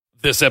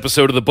This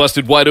episode of the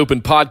Busted Wide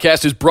Open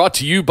podcast is brought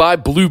to you by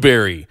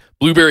Blueberry.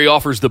 Blueberry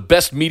offers the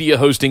best media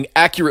hosting,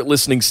 accurate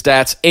listening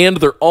stats, and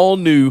their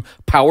all-new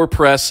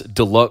PowerPress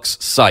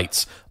Deluxe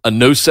sites. A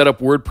no-setup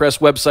WordPress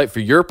website for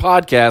your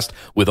podcast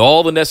with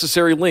all the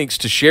necessary links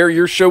to share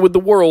your show with the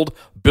world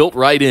built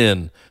right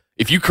in.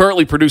 If you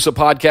currently produce a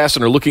podcast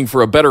and are looking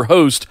for a better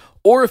host,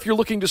 or if you're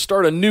looking to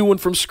start a new one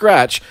from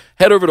scratch,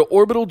 head over to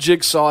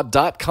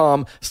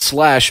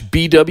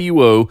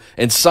orbitaljigsaw.com/BWO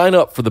and sign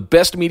up for the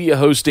best media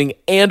hosting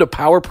and a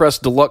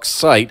PowerPress Deluxe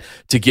site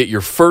to get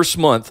your first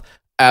month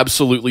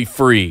absolutely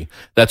free.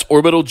 That's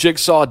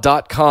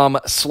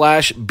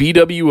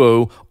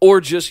orbitaljigsaw.com/BWO,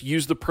 or just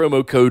use the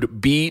promo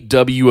code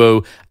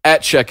BWO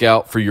at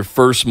checkout for your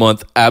first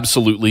month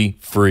absolutely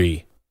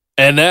free.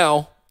 And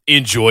now,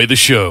 enjoy the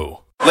show.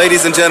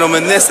 Ladies and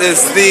gentlemen, this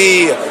is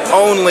the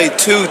only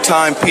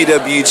two-time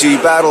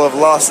PWG Battle of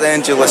Los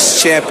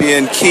Angeles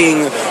champion,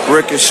 King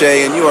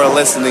Ricochet, and you are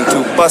listening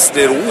to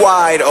Busted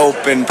Wide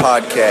Open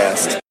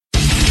Podcast.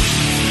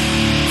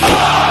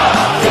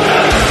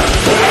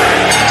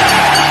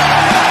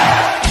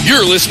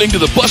 You're listening to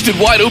the Busted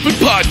Wide Open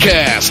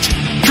Podcast,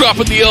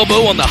 dropping the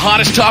elbow on the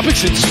hottest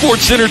topics in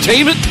sports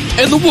entertainment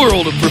and the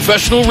world of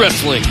professional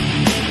wrestling.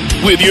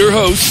 With your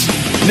hosts,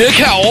 Nick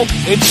Howell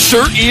and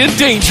Sir Ian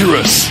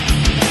Dangerous.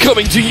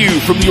 Coming to you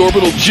from the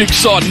Orbital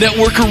Jigsaw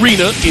Network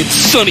Arena in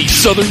sunny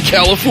Southern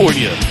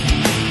California.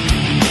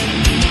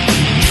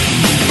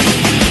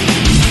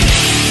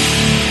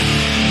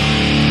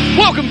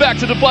 Welcome back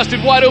to the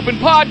Busted Wide Open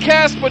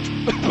Podcast, but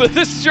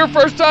this is your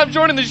first time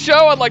joining the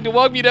show. I'd like to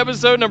welcome you to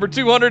episode number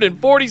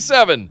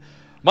 247.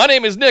 My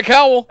name is Nick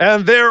Howell.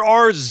 And there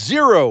are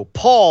 0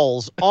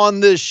 Pauls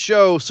on this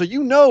show, so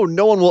you know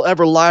no one will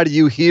ever lie to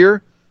you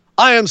here.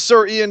 I am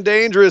Sir Ian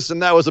Dangerous,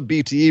 and that was a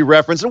BTE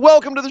reference. And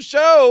welcome to the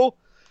show.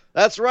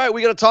 That's right,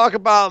 we got to talk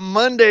about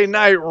Monday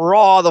Night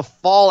Raw, the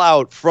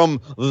fallout from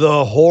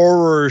the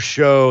horror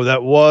show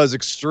that was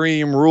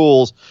Extreme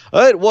Rules.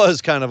 It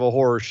was kind of a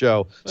horror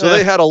show, so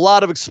they had a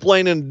lot of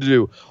explaining to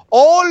do.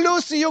 Oh,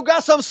 Lucy, you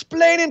got some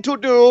splaining to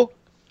do.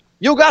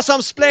 You got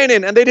some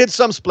splaining, and they did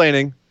some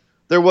splaining.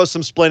 There was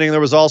some splaining. There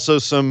was also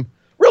some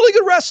really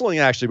good wrestling,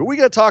 actually, but we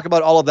got to talk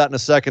about all of that in a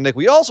second, Nick.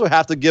 We also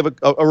have to give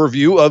a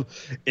review of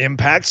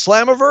Impact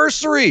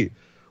Slammiversary,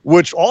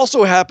 which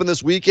also happened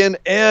this weekend,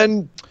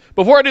 and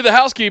before I do the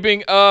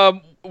housekeeping,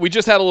 we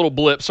just had a little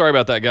blip. Sorry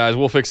about that, guys.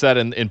 We'll fix that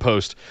in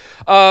post.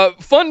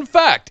 Fun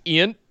fact,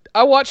 Ian,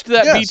 I watched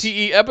that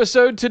BTE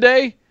episode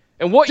today,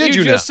 and what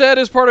you just said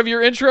as part of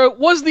your intro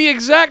was the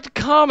exact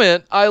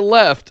comment I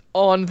left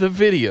on the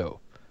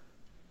video.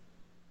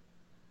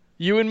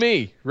 You and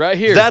me, right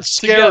here. That's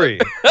scary.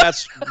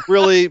 That's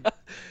really...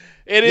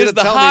 It is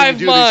the hive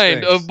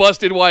mind of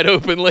Busted Wide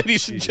Open,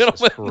 ladies and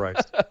gentlemen.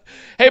 Christ.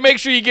 Hey, make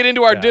sure you get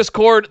into our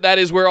Discord. That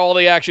is where all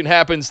the action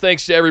happens.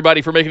 Thanks to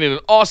everybody for making it an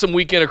awesome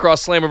weekend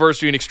across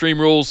Slammiversary and Extreme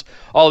Rules.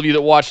 All of you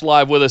that watched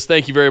live with us,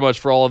 thank you very much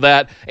for all of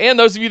that. And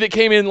those of you that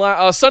came in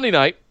Sunday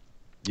night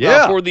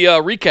for the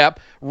recap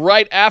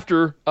right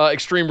after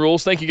Extreme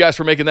Rules. Thank you guys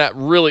for making that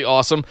really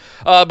awesome.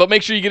 But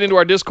make sure you get into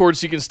our Discord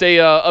so you can stay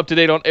up to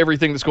date on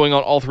everything that's going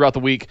on all throughout the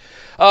week.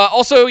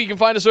 Also, you can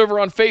find us over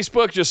on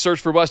Facebook. Just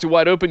search for Busted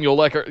Wide Open. You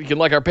can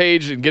like our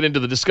page and get into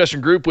the discussion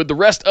group with the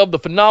rest of the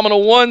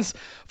phenomenal ones.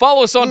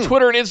 Follow us on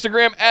Twitter and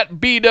Instagram at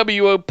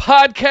BWO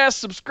Podcast.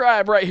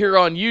 Subscribe right here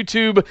on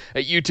YouTube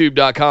at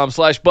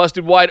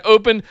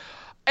youtube.com/BustedWideOpen.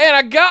 And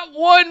I got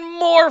one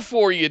more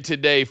for you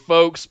today,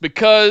 folks,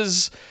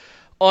 because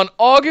on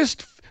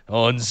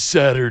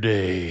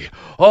Saturday,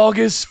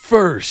 August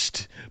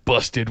 1st,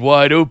 Busted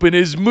Wide Open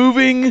is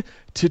moving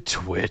to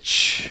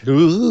Twitch.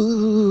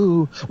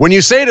 Ooh. When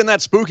you say it in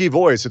that spooky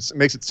voice, it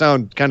makes it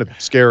sound kind of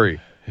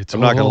scary. I'm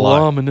not going to lie.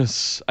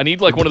 Ominous. I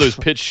need like one of those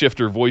pitch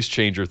shifter voice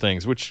changer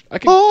things, which I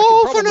can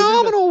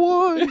phenomenal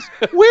ones.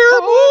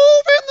 We're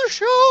moving the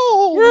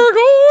show. We're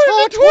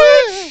going to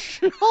Twitch.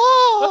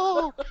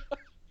 Oh.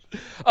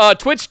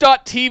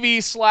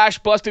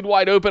 Twitch.tv/Busted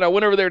Wide Open. I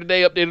went over there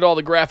today, updated all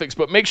the graphics,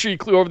 but make sure you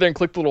click over there and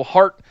click the little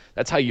heart.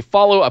 That's how you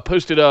follow. I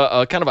posted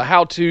a kind of a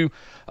how to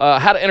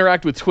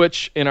interact with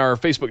Twitch in our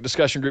Facebook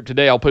discussion group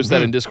today. I'll post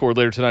that in Discord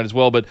later tonight as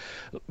well. But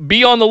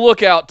be on the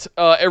lookout,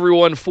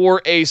 everyone,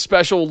 for a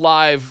special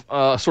live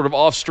sort of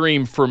off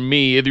stream from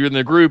me, either in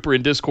the group or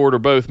in Discord or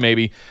both,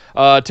 maybe,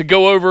 to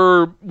go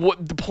over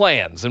what the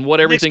plans and what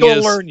everything Nick's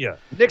is. Gonna learn you.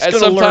 Nick's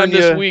going to learn you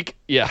this week.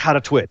 How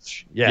to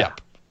Twitch. Yeah.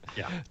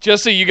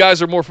 Just so you guys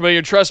are more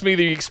familiar, trust me,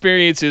 the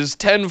experience is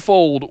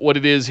tenfold what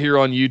it is here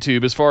on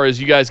YouTube as far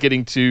as you guys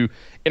getting to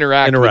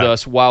interact with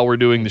us while we're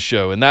doing the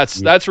show. And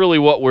that's really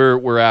what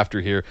we're after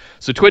here.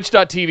 So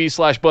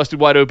twitch.tv/Busted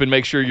Wide Open.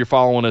 Make sure you're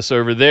following us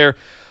over there.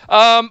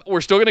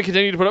 We're still going to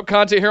continue to put up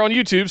content here on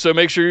YouTube, so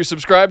make sure you're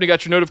subscribed and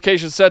got your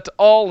notifications set to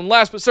all. And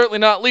last but certainly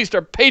not least,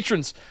 our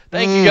patrons.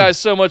 Thank you guys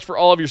so much for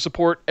all of your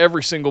support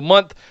every single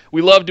month.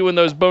 We love doing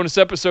those bonus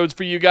episodes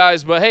for you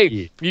guys, but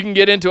hey, you can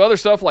get into other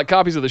stuff like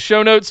copies of the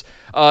show notes,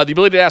 the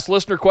ability to ask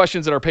listener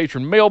questions in our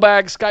patron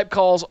mailbag, Skype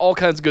calls, all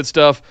kinds of good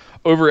stuff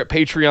over at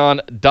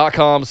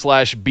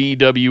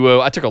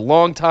patreon.com/BWO. I took a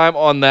long time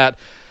on that.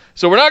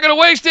 So we're not going to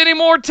waste any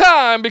more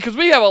time because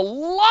we have a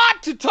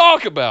lot to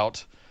talk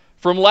about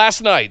from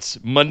last night's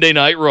Monday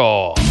Night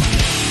Raw.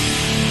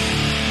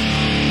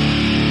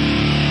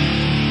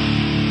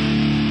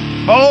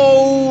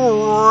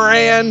 Oh,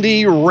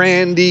 Randy,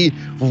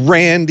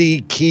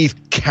 Keith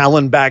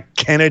Kallenbach,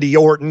 Kennedy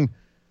Orton,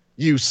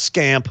 you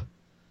scamp.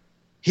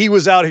 He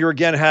was out here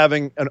again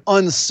having an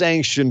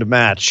unsanctioned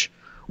match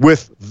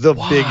with the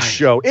Big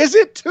Show. Is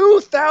it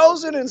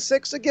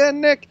 2006 again,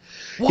 Nick?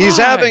 Why?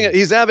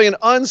 He's having an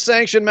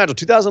unsanctioned match.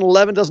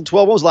 2011,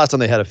 2012. When was the last time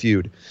they had a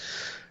feud?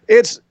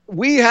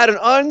 We had an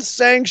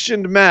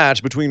unsanctioned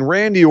match between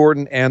Randy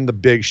Orton and the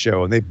Big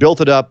Show, and they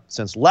built it up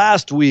since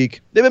last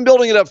week. They've been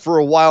building it up for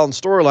a while in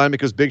storyline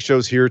because Big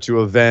Show's here to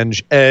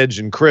avenge Edge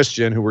and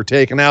Christian, who were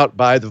taken out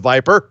by the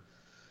Viper.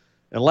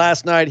 And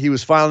last night, he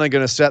was finally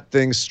going to set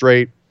things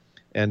straight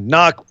and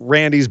knock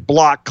Randy's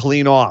block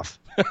clean off.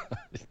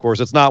 Of course,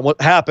 that's not what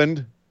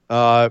happened.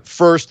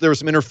 First, there was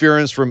some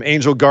interference from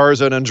Angel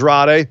Garza and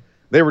Andrade.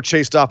 They were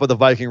chased off by the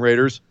Viking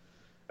Raiders.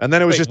 And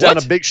then it was down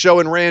to Big Show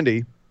and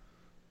Randy.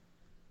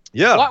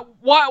 Yeah.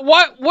 What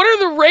are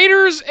the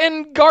Raiders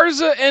and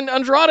Garza and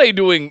Andrade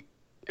doing?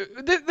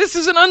 This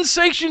is an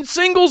unsanctioned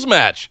singles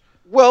match.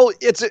 Well,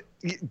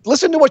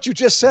 listen to what you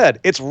just said.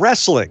 It's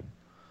wrestling.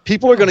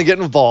 People are going to get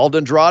involved.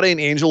 Andrade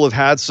and Angel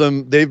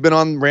they've been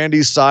on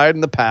Randy's side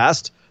in the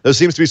past. There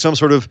seems to be some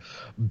sort of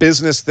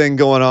business thing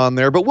going on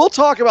there, but we'll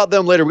talk about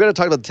them later. We're going to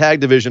talk about the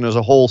tag division as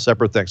a whole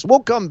separate thing. So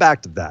we'll come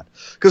back to that.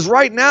 Because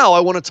right now I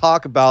want to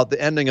talk about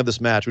the ending of this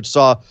match, which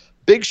saw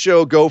Big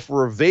Show go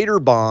for a Vader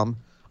bomb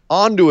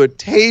onto a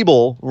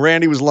table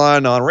Randy was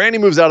lying on. Randy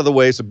moves out of the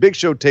way, so Big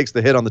Show takes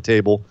the hit on the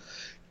table.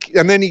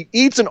 And then he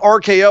eats an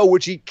RKO,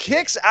 which he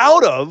kicks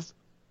out of.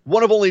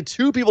 One of only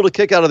two people to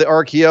kick out of the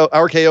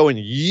RKO in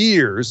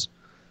years.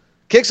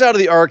 Kicks out of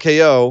the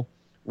RKO.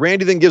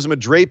 Randy then gives him a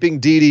draping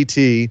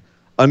DDT.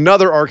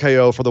 Another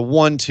RKO for the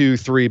 1, 2,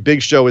 3.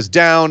 Big Show is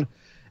down.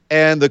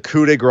 And the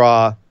coup de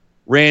grace.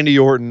 Randy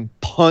Orton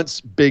punts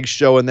Big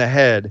Show in the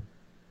head.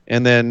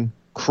 And then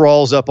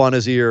crawls up on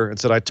his ear and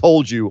said, "I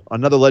told you,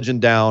 another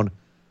legend down.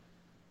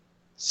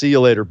 See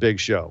you later, Big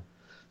Show."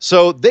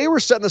 So they were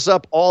setting this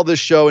up all this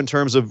show in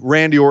terms of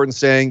Randy Orton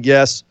saying,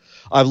 yes,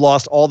 I've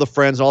lost all the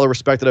friends and all the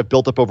respect that I've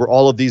built up over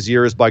all of these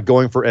years by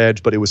going for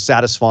Edge, but it was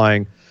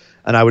satisfying,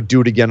 and I would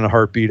do it again in a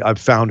heartbeat. I've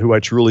found who I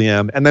truly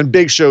am. And then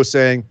Big Show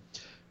saying,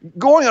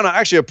 going on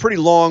actually a pretty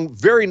long,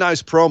 very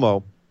nice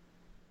promo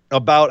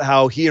about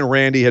how he and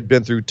Randy had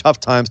been through tough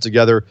times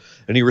together,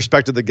 and he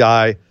respected the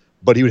guy,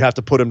 but he would have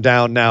to put him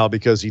down now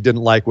because he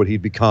didn't like what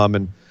he'd become.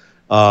 And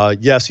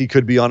yes, he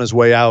could be on his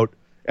way out.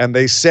 And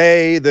they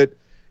say that,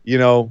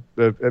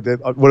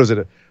 what is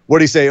it? What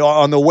did he say?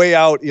 On the way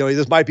out,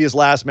 this might be his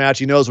last match.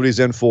 He knows what he's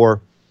in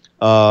for.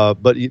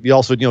 But he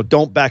also,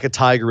 don't back a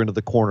tiger into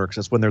the corner because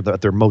that's when they're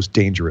at their most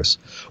dangerous.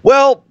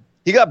 Well,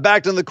 he got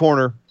backed in the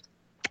corner.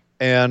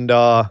 And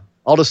I'll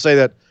just say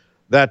that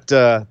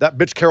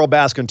bitch Carol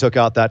Baskin took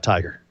out that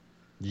tiger.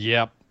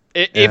 Yep.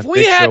 If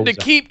we had to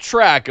keep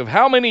track of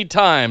how many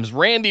times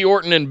Randy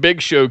Orton and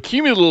Big Show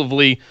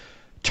cumulatively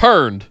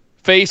turned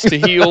face to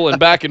heel and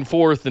back and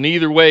forth in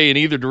either way, in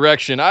either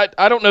direction, I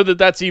don't know that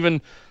that's even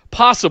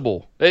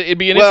possible. It'd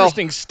be an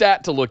interesting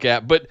stat to look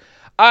at, but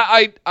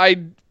I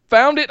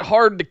found it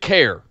hard to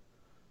care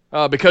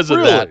because of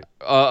that,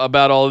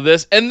 about all of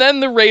this. And then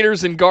the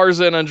Raiders and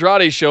Garza and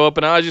Andrade show up,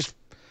 and I just...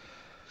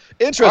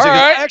 Interesting.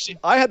 Right.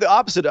 I had the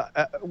opposite,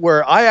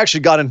 where I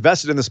actually got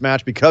invested in this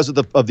match because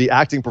of the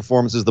acting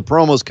performances, the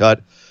promos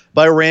cut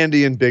by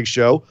Randy and Big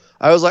Show.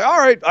 I was like, all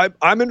right,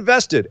 I'm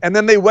invested. And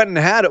then they went and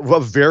had a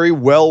very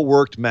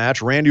well-worked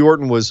match. Randy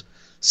Orton was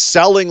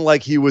selling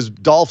like he was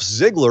Dolph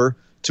Ziggler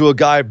to a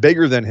guy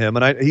bigger than him.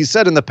 And he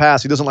said in the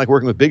past he doesn't like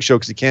working with Big Show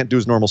because he can't do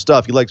his normal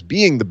stuff. He likes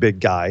being the big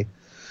guy.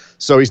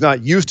 So he's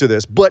not used to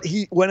this. But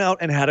he went out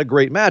and had a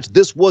great match.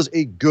 This was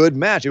a good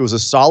match. It was a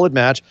solid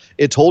match.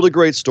 It told a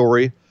great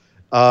story.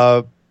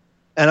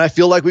 And I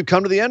feel like we've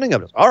come to the ending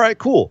of it. All right,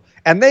 cool.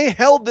 And they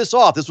held this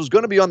off. This was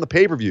going to be on the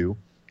pay-per-view,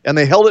 and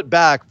they held it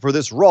back for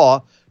this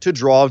Raw to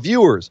draw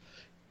viewers.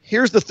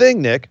 Here's the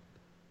thing, Nick.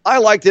 I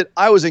liked it.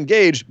 I was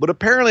engaged, but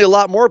apparently a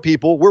lot more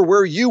people were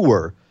where you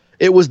were.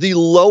 It was the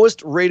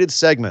lowest rated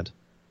segment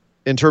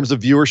in terms of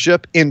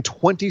viewership in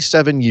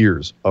 27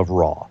 years of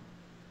Raw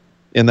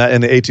in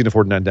the 18 to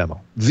 49 demo.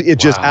 It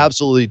just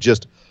absolutely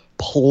just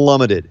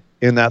plummeted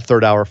in that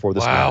third hour for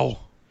this match.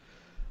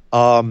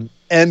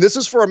 And this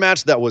is for a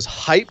match that was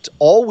hyped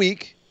all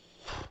week.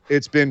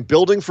 It's been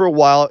building for a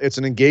while. It's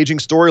an engaging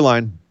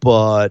storyline,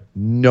 but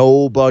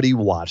nobody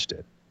watched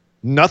it.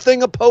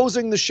 Nothing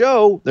opposing the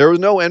show. There was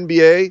no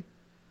NBA.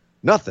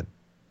 Nothing.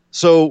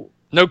 So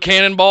no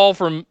cannonball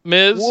from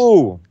Miz.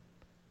 Ooh.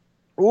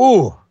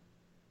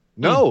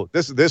 No,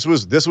 this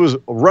was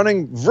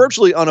running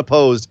virtually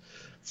unopposed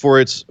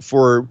for sports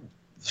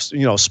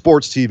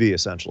TV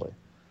essentially.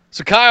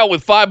 So Kyle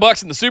with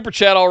 $5 in the super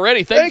chat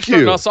already. Thank you for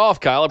starting us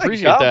off, Kyle. I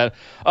appreciate that.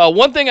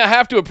 One thing I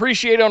have to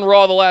appreciate on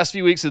Raw the last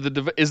few weeks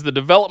is the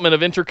development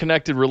of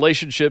interconnected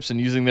relationships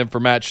and using them for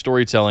match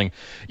storytelling.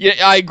 Yeah,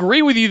 I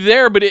agree with you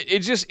there, but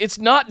it's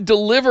not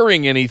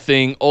delivering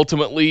anything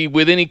ultimately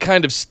with any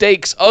kind of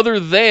stakes other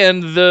than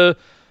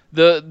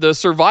the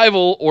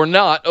survival or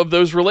not of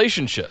those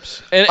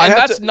relationships. And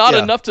that's not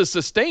enough to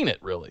sustain it,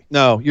 really.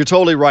 No, you're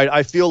totally right.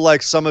 I feel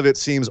like some of it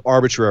seems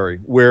arbitrary,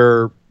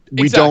 where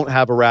we don't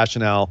have a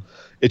rationale.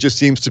 It just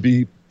seems to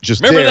be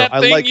just Remember that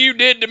thing you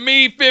did to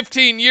me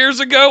 15 years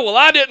ago? Well,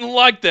 I didn't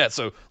like that,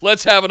 so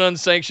let's have an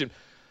unsanctioned.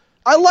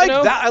 I like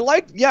that.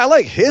 I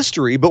like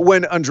history, but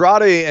when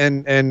Andrade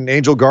and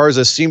Angel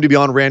Garza seem to be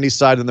on Randy's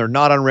side and they're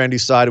not on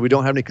Randy's side, and we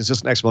don't have any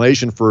consistent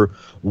explanation for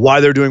why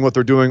they're doing what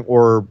they're doing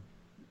or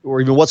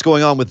even what's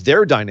going on with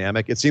their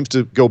dynamic, it seems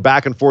to go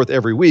back and forth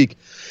every week.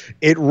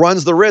 It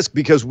runs the risk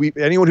because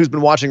anyone who's been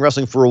watching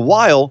wrestling for a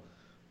while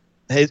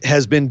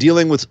has been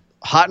dealing with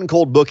hot and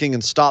cold booking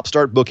and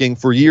stop-start booking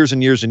for years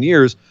and years and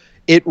years.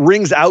 It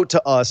rings out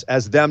to us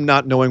as them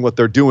not knowing what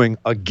they're doing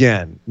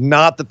again,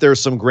 not that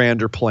there's some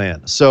grander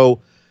plan.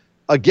 So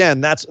again,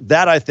 that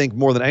I think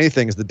more than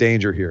anything is the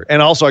danger here.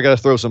 And also I got to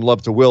throw some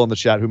love to Will in the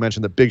chat who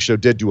mentioned that Big Show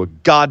did do a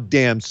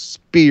goddamn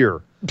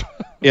spear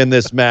in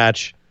this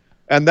match.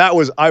 And that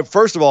was,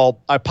 first of all,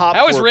 I popped.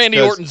 How is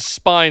Randy Orton's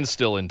spine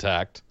still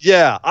intact?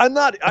 Yeah, I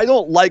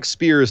don't like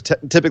spears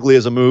typically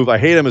as a move. I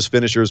hate them as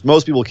finishers.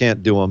 Most people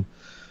can't do them.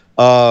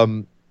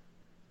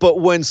 But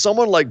when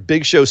someone like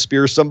Big Show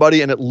spears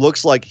somebody and it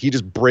looks like he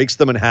just breaks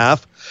them in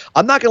half,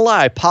 I'm not going to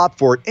lie, I popped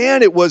for it.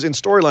 And it was in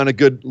storyline a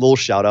good little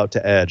shout out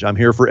to Edge. I'm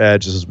here for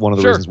Edge. This is one of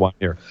the reasons why I'm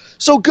here.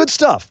 So good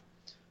stuff.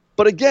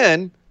 But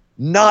again,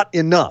 not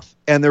enough.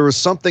 And there was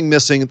something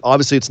missing.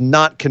 Obviously, it's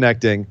not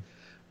connecting.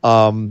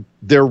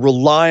 They're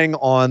relying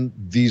on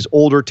these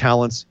older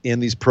talents in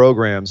these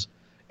programs.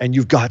 And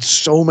you've got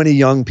so many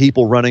young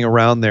people running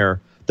around there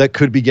that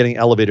could be getting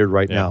elevated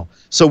right now.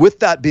 So with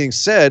that being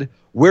said,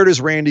 where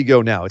does Randy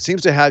go now? It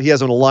seems he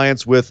has an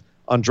alliance with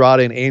Andrade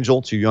and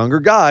Angel, two younger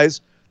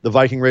guys. The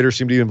Viking Raiders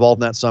seem to be involved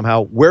in that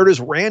somehow. Where does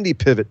Randy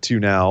pivot to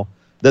now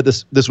that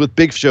this with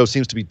Big Show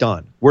seems to be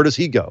done? Where does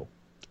he go?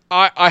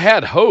 I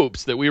had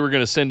hopes that we were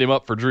going to send him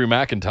up for Drew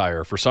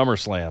McIntyre for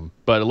SummerSlam,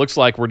 but it looks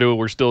like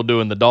we're still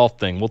doing the Dolph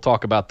thing. We'll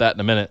talk about that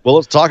in a minute. Well,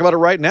 let's talk about it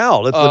right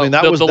now.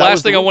 The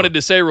last thing I wanted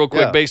to say real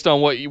quick, based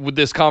on with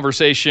this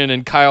conversation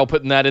and Kyle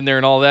putting that in there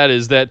and all that,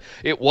 is that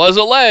it was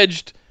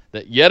alleged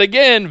that yet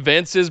again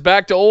Vince is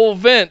back to old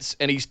Vince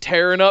and he's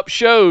tearing up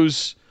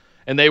shows,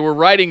 and they were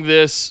writing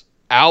this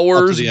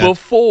hours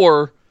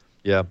before,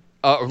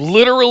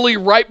 literally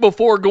right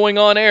before going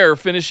on air,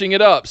 finishing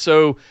it up.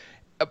 So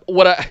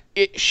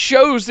it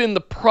shows in the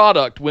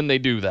product when they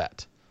do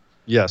that.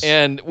 Yes.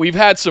 And we've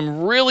had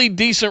some really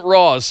decent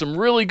Raws, some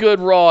really good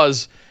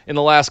Raws in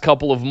the last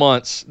couple of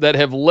months that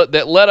have led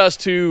us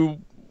to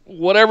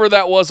whatever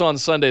that was on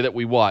Sunday that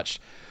we watched.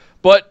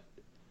 But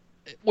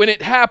when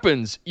it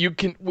happens,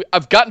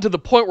 I've gotten to the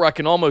point where I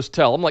can almost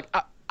tell. I'm like,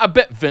 I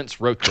bet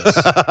Vince wrote this.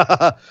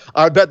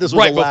 I bet this was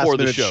right a before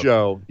last-minute the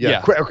show.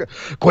 Yeah.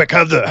 Quick,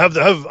 have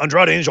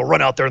Andrade Angel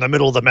run out there in the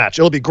middle of the match.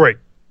 It'll be great.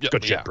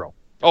 Good shit, bro.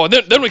 Oh, and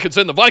then we could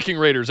send the Viking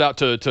Raiders out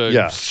to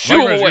shoo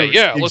them away.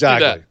 Yeah, let's do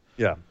that.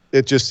 Yeah,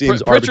 it just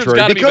seems Pritchard's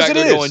arbitrary because it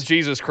is. Going,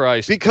 Jesus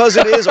Christ. Because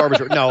it is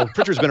arbitrary. No,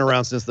 Pritchard's been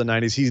around since the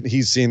 90s.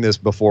 He's seen this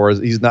before.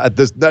 He's not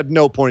at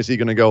no point is he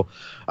going to go,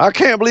 I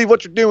can't believe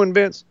what you're doing,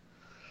 Vince.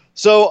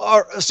 So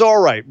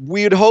all right.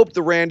 We had hoped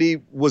that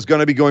Randy was going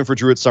to be going for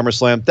Drew at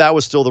SummerSlam. That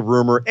was still the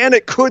rumor, and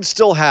it could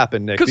still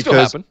happen, Nick.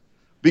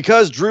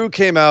 Because Drew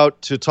came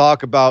out to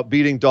talk about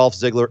beating Dolph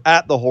Ziggler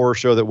at the horror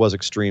show that was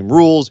Extreme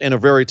Rules in a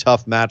very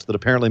tough match that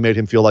apparently made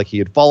him feel like he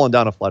had fallen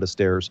down a flight of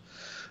stairs.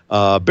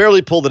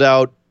 Barely pulled it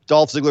out.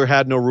 Dolph Ziggler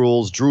had no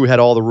rules. Drew had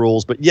all the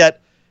rules, but yet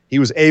he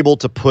was able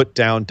to put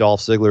down Dolph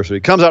Ziggler. So he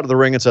comes out to the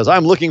ring and says,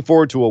 I'm looking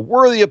forward to a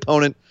worthy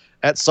opponent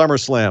at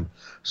SummerSlam.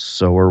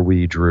 So are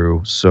we,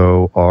 Drew.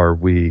 So are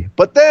we.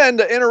 But then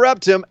to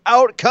interrupt him,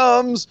 out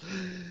comes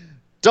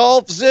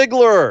Dolph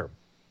Ziggler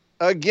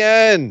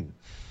again.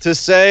 To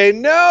say,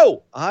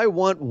 no, I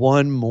want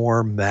one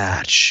more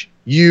match.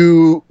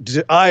 You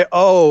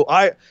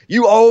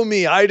owe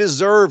me. I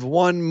deserve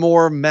one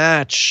more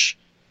match,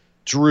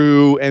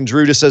 Drew. And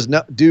Drew just says,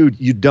 no, dude,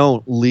 you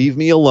don't. Leave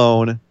me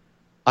alone.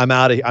 I'm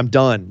out of here. I'm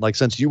done. Like,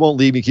 since you won't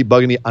leave me, keep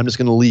bugging me, I'm just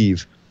going to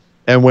leave.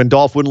 And when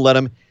Dolph wouldn't let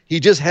him, he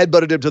just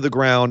headbutted him to the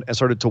ground and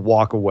started to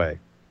walk away.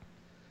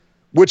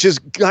 Which is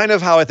kind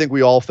of how I think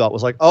we all felt. It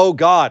was like, oh,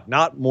 God,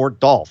 not more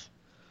Dolph.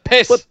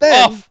 Piss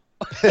off.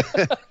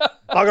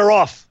 Bugger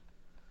off.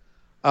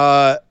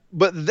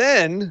 But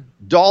then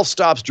Dolph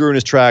stops Drew in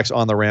his tracks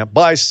on the ramp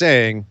by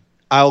saying,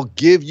 I'll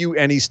give you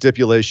any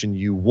stipulation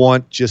you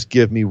want. Just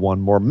give me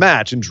one more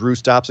match. And Drew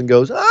stops and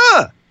goes,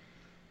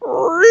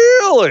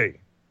 really?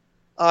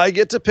 I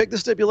get to pick the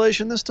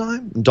stipulation this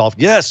time? And Dolph,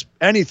 yes,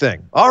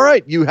 anything. All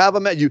right, you have a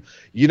match.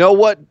 You know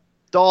what,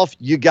 Dolph?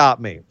 You got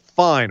me.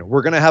 Fine,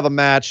 we're going to have a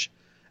match.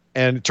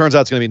 And it turns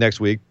out it's going to be next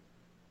week.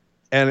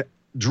 And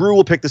Drew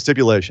will pick the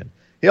stipulation.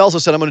 He also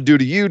said, I'm going to do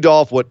to you,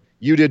 Dolph, what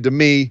you did to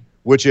me,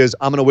 which is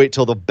I'm going to wait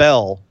till the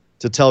bell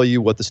to tell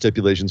you what the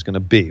stipulation is going to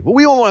be. But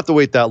we won't have to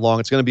wait that long.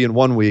 It's going to be in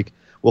 1 week.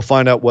 We'll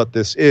find out what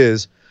this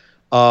is.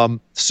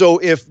 So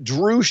if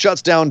Drew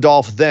shuts down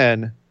Dolph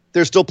then,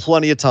 there's still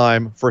plenty of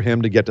time for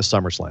him to get to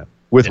SummerSlam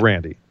with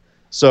Randy.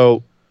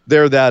 So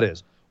there that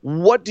is.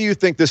 What do you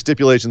think this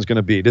stipulation is going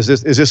to be? Is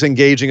this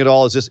engaging at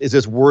all? Is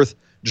this worth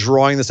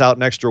drawing this out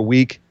an extra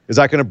week? Is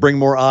that going to bring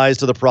more eyes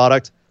to the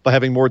product by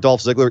having more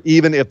Dolph Ziggler,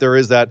 even if there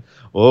is that,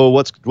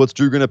 what's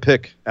Drew going to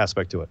pick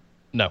aspect to it?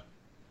 No.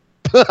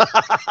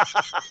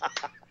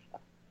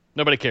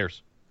 Nobody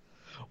cares.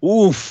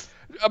 Oof.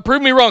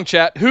 Prove me wrong,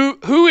 chat.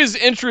 Who is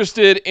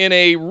interested in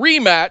a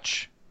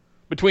rematch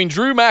between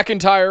Drew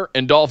McIntyre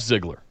and Dolph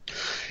Ziggler?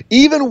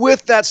 Even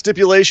with that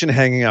stipulation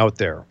hanging out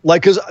there,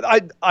 because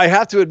I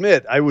have to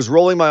admit, I was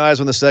rolling my eyes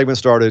when the segment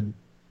started.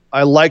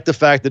 I like the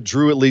fact that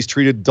Drew at least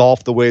treated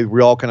Dolph the way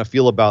we all kind of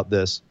feel about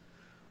this.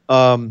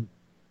 And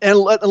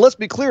let's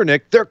be clear,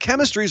 Nick, their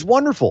chemistry is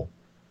wonderful.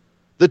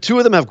 The two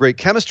of them have great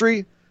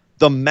chemistry.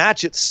 The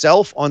match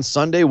itself on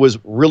Sunday was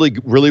really,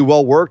 really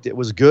well worked. It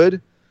was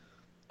good.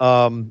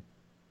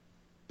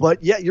 But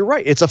yeah, you're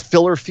right. It's a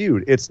filler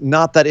feud. It's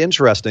not that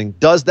interesting.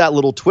 Does that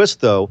little twist,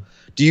 though,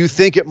 do you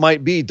think it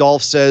might be Drew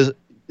says,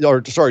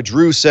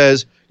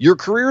 your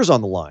career's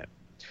on the line.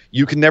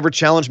 You can never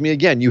challenge me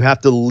again. You have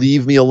to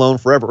leave me alone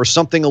forever, or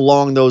something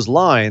along those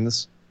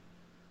lines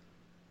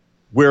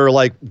where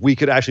we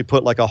could actually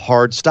put a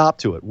hard stop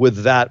to it. Would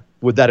that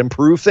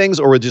improve things,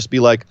 or would it just be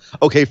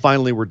okay,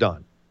 finally we're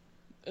done?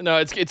 No,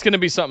 it's going to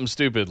be something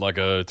stupid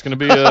it's going to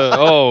be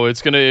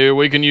it's going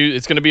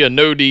to be a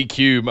no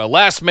DQ, a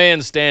last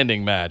man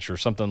standing match or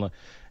something like.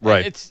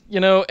 Right. It's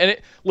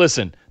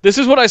listen, this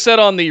is what I said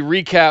on the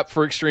recap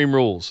for Extreme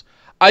Rules.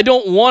 I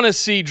don't want to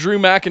see Drew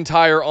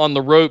McIntyre on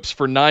the ropes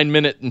for 9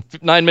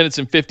 minutes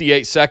and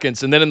 58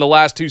 seconds, and then in the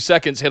last 2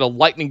 seconds hit a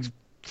lightning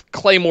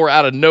claymore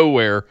out of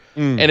nowhere,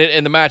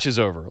 and the match is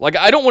over.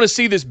 I don't want to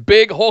see this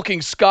big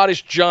hulking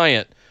Scottish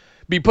giant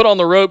be put on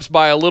the ropes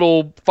by a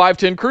little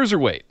 5'10"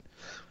 cruiserweight.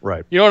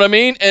 Right. You know what I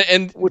mean?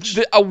 And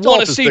I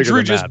want to see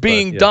Drew just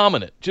being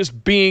dominant,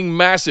 just being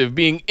massive,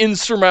 being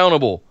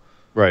insurmountable.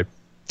 Right.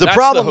 The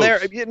problem there,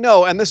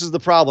 and this is the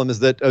problem, is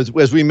that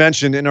as we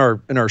mentioned in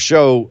our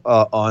show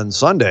on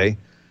Sunday,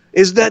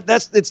 is that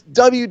it's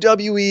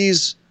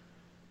WWE's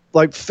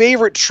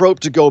favorite trope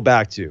to go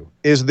back to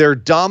is their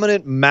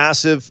dominant,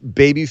 massive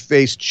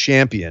babyface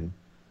champion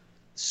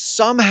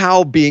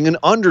somehow being an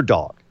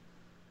underdog,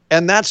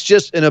 and that's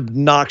just an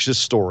obnoxious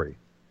story.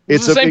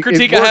 It's the same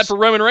critique I had for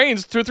Roman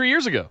Reigns 2 or 3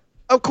 years ago.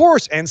 Of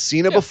course, and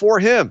Cena before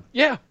him.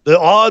 Yeah. The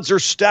odds are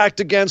stacked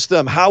against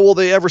them. How will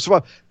they ever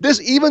survive?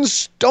 Even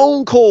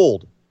Stone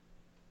Cold,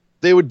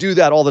 they would do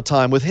that all the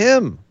time with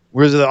him.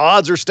 Whereas the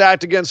odds are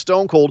stacked against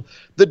Stone Cold.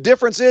 The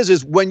difference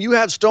is when you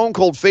have Stone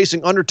Cold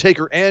facing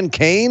Undertaker and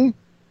Kane,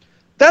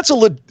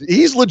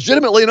 he's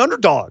legitimately an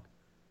underdog.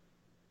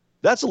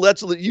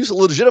 You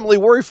legitimately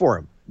worry for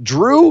him.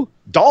 Drew,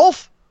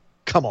 Dolph,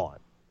 come on.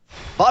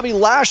 Bobby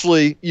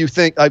Lashley, you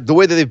think, the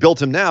way that they've built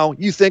him now,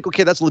 you think,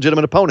 okay, that's a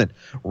legitimate opponent.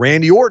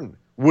 Randy Orton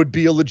would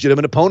be a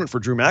legitimate opponent for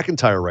Drew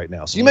McIntyre right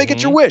now. So you may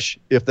get your wish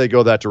if they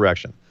go that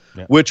direction,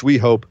 which we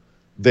hope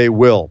they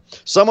will.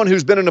 Someone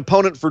who's been an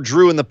opponent for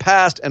Drew in the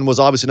past and was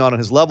obviously not on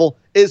his level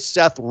is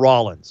Seth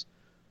Rollins,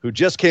 who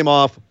just came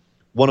off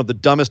one of the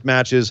dumbest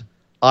matches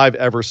I've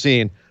ever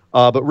seen.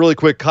 But really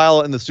quick,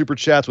 Kyle in the super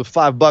chats with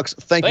 $5.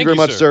 Thank you very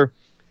much, sir.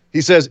 He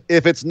says,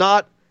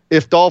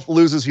 if Dolph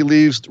loses, he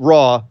leaves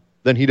Raw,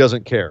 then he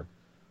doesn't care.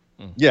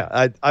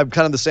 Yeah, I'm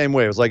kind of the same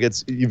way. It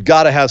was you've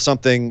got to have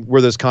something where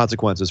there's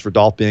consequences for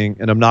Dolph being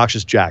an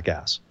obnoxious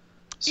jackass.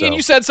 So. Ian,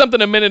 you said something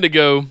a minute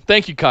ago.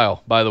 Thank you,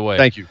 Kyle, by the way.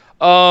 Thank you.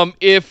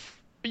 If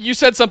you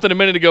said something a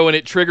minute ago and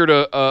it triggered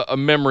a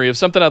memory of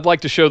something I'd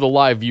like to show the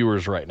live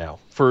viewers right now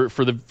for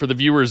the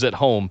viewers at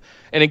home.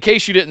 And in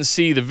case you didn't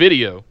see the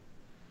video.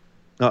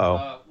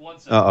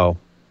 What? Oh,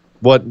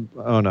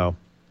 no.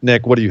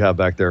 Nick, what do you have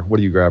back there? What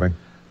are you grabbing?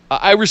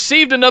 I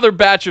received another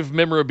batch of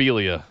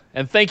memorabilia.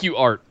 And thank you,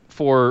 Art,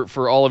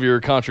 for all of your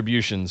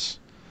contributions.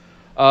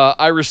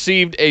 I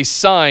received a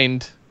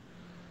signed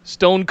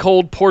Stone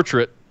Cold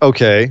portrait.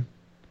 Okay.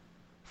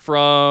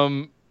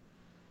 From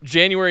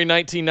January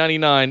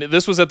 1999.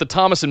 This was at the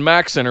Thomas and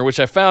Mack Center, which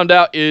I found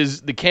out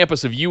is the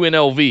campus of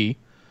UNLV.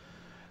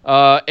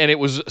 And it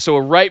was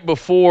right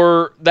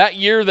before that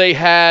year they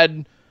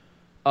had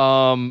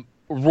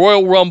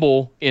Royal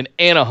Rumble in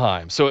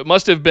Anaheim. So it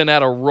must have been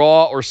at a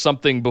Raw or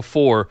something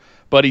before.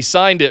 But he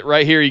signed it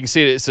right here. You can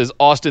see it. It says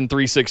Austin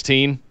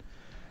 316,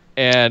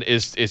 and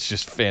it's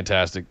just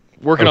fantastic.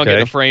 Working on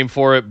getting a frame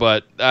for it,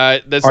 but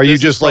that's. Are you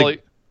just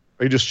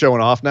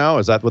showing off now?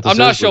 Is that what this is?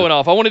 I'm not showing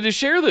off. I wanted to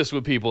share this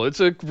with people. It's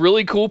a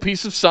really cool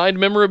piece of signed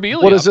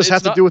memorabilia. What does this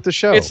have to do with the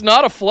show? It's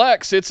not a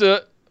flex. It's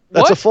a.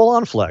 That's a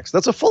full-on flex.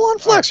 That's a full-on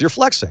flex. You're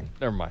flexing.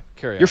 Never mind.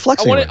 Carry on. You're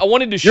flexing. I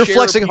wanted to share. You're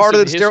flexing harder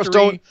than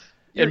Stone.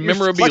 And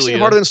memorabilia. You're flexing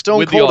harder than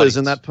Stone Cold is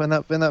in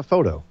that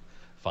photo.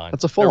 Fine.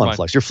 That's a full-on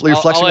flex. You're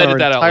flexing I'll our edit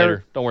that entire. Out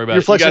later. Don't worry about it.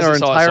 You're flexing our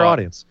entire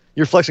audience.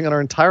 You're flexing on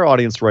our entire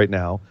audience right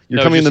now. You're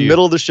No, coming in just the you.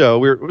 middle of the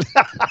show.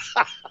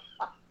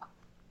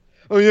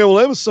 Oh, yeah, well,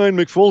 I have a signed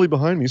Mick Foley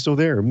behind me, so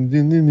there.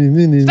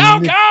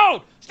 Stone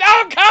Cold!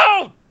 Stone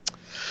Cold!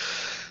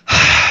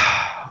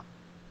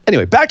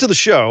 Anyway, back to the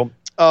show.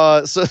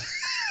 So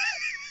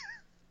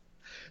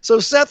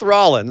Seth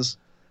Rollins,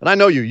 and I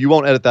know you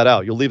won't edit that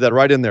out. You'll leave that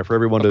right in there for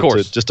everyone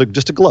to just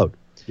to gloat.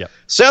 Yeah.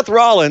 Seth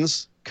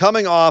Rollins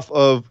coming off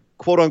of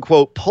quote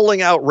unquote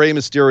pulling out Rey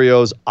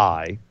Mysterio's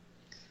eye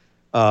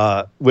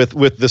with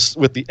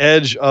the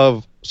edge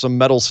of some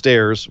metal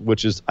stairs,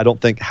 which is I don't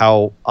think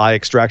how eye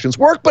extractions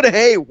work, but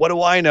hey, what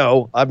do I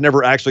know? I've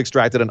never actually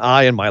extracted an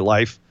eye in my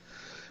life.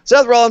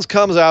 Seth Rollins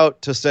comes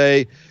out to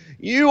say,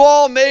 "You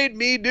all made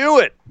me do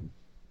it.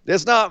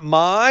 It's not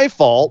my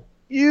fault.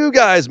 You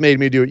guys made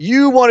me do it.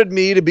 You wanted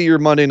me to be your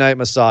Monday Night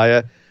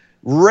Messiah.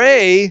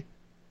 Rey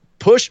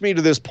pushed me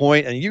to this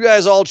point, and you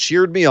guys all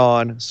cheered me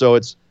on. So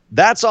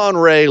that's on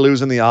Rey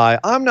losing the eye.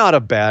 I'm not a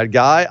bad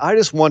guy. I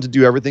just want to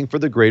do everything for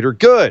the greater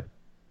good."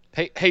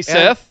 Hey,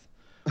 Seth.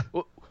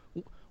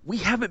 We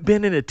haven't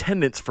been in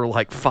attendance for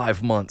like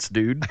 5 months,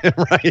 dude.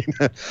 Right.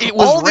 It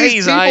was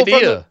Rey's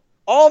idea.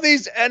 All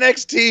these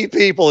NXT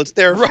people, it's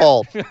their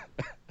fault.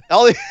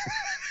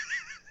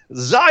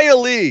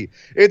 Xia Li.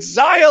 It's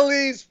Xia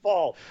Li's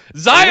fault.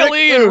 Xia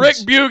Li and Rick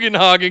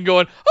Bugenhagen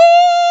going,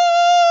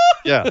 "Oh!"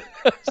 Yeah,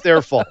 it's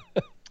their fault.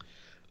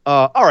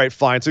 All right,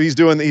 fine. So he's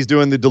doing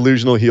the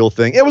delusional heel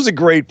thing. It was a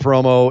great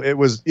promo. It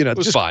was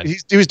just fine.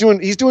 He's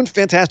doing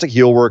fantastic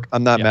heel work.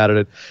 I'm not mad at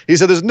it. He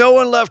said, "There's no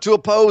one left to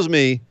oppose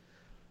me,"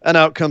 and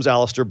out comes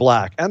Aleister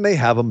Black, and they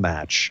have a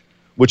match.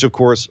 Which of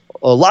course,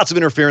 lots of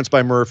interference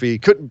by Murphy.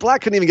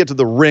 Black couldn't even get to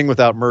the ring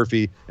without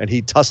Murphy, and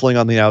he tussling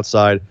on the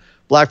outside.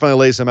 Black finally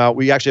lays him out.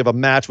 We actually have a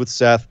match with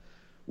Seth,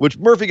 which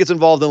Murphy gets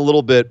involved in a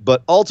little bit,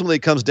 but ultimately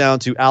it comes down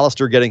to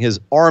Aleister getting his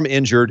arm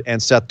injured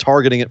and Seth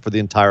targeting it for the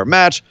entire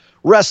match.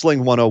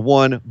 Wrestling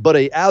 101, but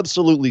a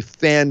absolutely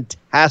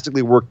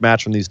fantastically worked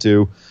match from these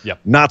two. Yep.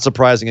 Not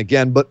surprising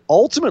again, but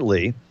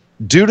ultimately,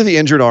 due to the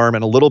injured arm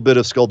and a little bit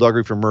of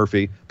skullduggery from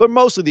Murphy, but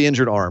mostly the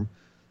injured arm,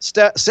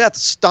 Seth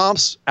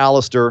stomps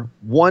Aleister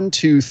 1,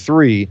 2,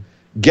 3,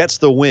 gets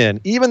the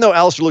win. Even though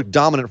Aleister looked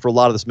dominant for a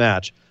lot of this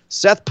match,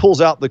 Seth pulls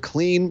out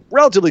the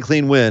relatively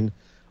clean win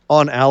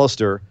on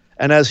Aleister.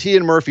 And as he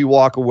and Murphy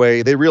walk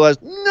away, they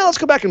realize, no, let's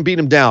go back and beat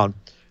him down.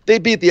 They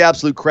beat the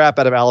absolute crap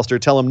out of Aleister,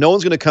 tell him no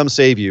one's going to come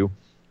save you,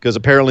 because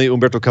apparently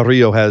Humberto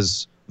Carrillo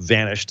has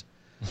vanished,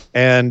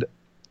 and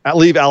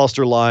leave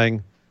Aleister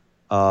lying,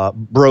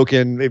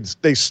 broken.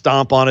 They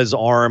stomp on his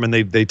arm, and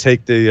they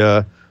take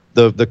the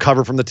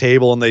cover from the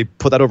table, and they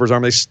put that over his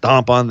arm. They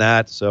stomp on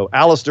that. So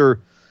Aleister,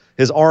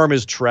 his arm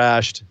is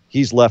trashed.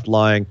 He's left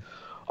lying.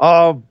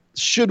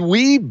 Should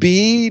we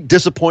be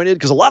disappointed?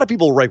 Because a lot of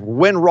people, right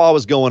when Raw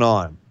was going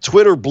on,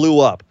 Twitter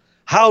blew up.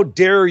 How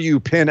dare you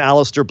pin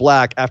Aleister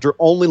Black after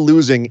only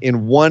losing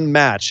in one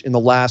match in the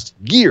last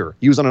year?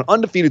 He was on an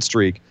undefeated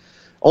streak,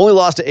 only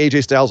lost to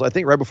AJ Styles, I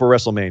think, right before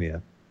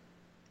WrestleMania.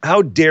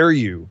 How dare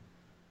you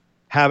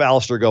have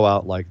Aleister go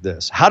out like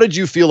this? How did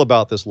you feel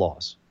about this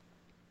loss?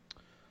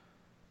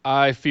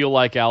 I feel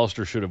like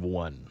Aleister should have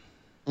won.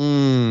 How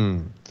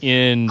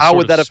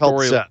would that have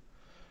helped Seth?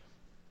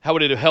 How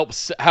would it have helped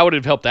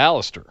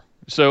Aleister?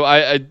 So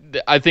I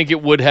think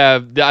it would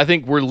have. I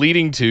think we're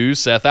leading to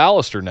Seth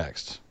Aleister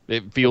next.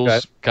 It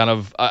feels kind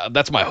of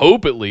that's my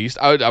hope, at least.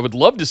 I would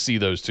love to see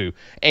those two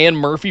and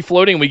Murphy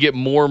floating. We get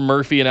more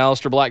Murphy and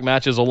Aleister Black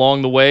matches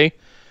along the way,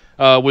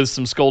 with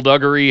some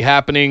skullduggery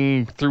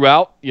happening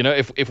throughout.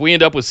 If we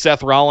end up with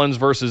Seth Rollins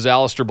versus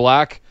Aleister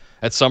Black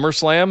at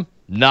SummerSlam,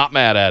 not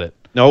mad at it.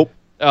 Nope.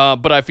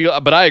 But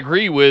I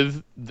agree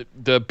with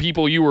the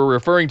people you were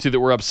referring to that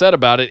were upset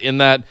about it, in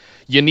that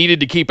you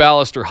needed to keep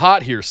Aleister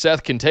hot here.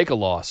 Seth can take a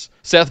loss.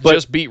 Seth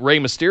just beat Rey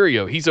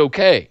Mysterio. He's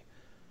okay.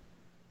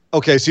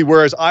 Okay, see,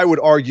 whereas I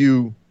would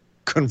argue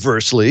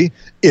conversely,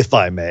 if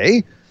I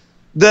may,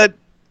 that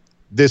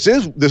this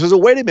is a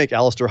way to make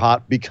Aleister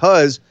hot,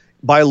 because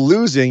by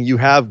losing, you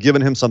have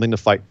given him something to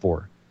fight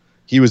for.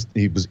 He was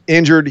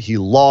injured. He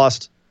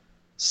lost.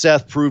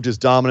 Seth proved his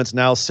dominance.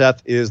 Now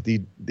Seth is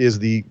the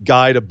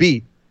guy to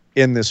beat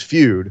in this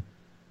feud.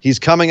 He's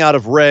coming out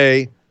of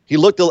Rey. He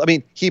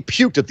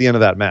puked at the end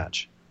of that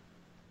match,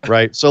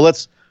 right? So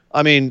let's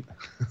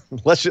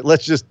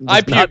just.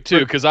 I puke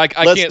too, because I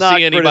can't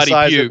see anybody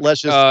puke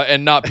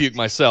and not puke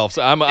myself.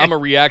 So I'm a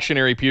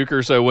reactionary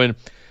puker. So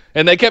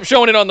and they kept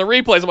showing it on the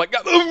replays, I'm like,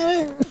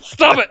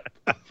 stop it.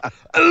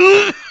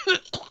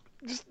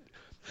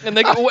 And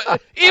they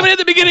even at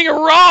the beginning of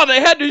Raw, they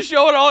had to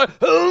show it all.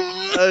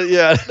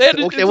 Yeah.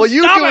 Okay. Well,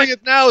 you doing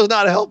it now is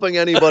not helping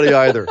anybody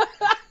either.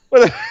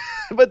 But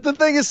the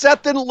thing is,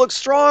 Seth didn't look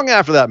strong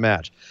after that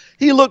match.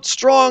 He looked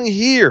strong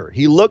here.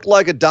 He looked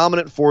like a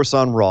dominant force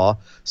on Raw.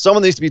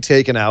 Someone needs to be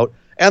taken out,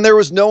 and there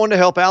was no one to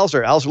help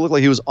Aleister. Aleister looked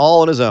like he was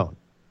all on his own.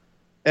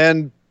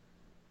 And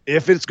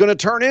if it's going to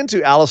turn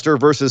into Aleister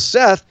versus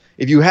Seth,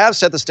 if you have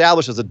Seth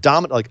established as a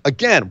dominant,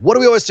 again, what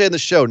do we always say in the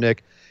show,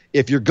 Nick?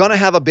 If you're going to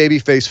have a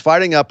babyface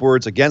fighting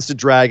upwards against a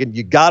dragon,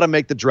 you got to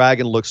make the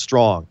dragon look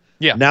strong.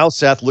 Yeah. Now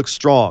Seth looks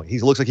strong. He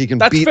looks like he can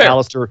That's beat fair.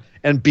 Alistair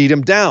and beat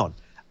him down.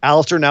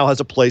 Alistair now has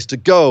a place to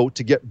go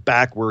to get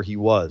back where he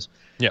was.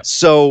 Yeah.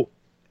 So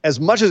as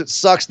much as it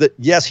sucks that,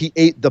 yes, he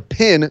ate the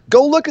pin,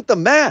 go look at the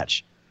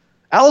match.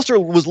 Alistair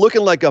was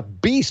looking like a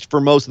beast for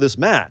most of this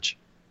match.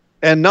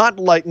 And not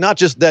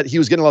just that he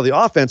was getting a lot of the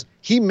offense,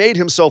 he made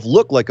himself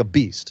look like a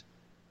beast.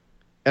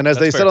 And as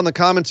they said on the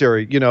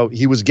commentary,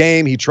 he was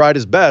game, he tried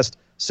his best,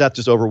 Seth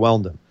just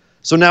overwhelmed him.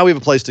 So now we have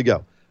a place to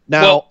go.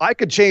 Now, I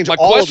could change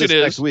all of this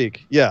next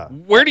week. Yeah.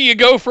 Where do you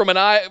go from an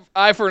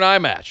eye for an eye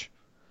match?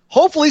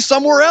 Hopefully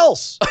somewhere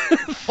else.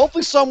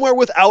 Hopefully somewhere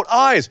without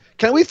eyes.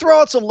 Can we throw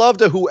out some love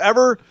to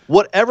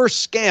whatever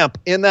scamp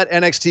in that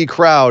NXT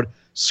crowd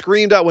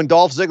screamed out when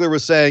Dolph Ziggler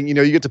was saying, you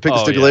get to pick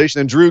the stipulation,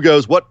 and Drew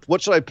goes,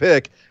 what should I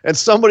pick? And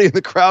somebody in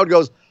the crowd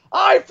goes,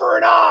 eye for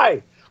an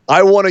eye.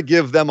 I want to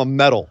give them a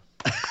medal.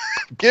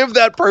 Give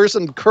that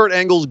person Kurt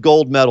Angle's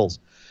gold medals.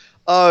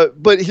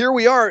 But here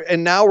we are,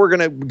 and now we're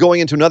going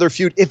into another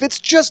feud. If it's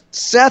just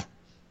Seth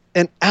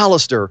and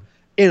Alistair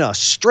in a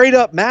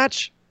straight-up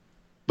match,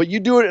 but you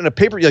do it in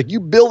a you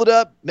build it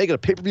up, make it a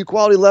pay-per-view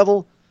quality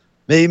level,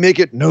 maybe make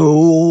it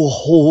no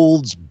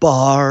holds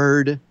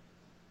barred,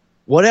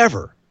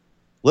 whatever.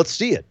 Let's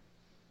see it.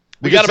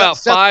 We got about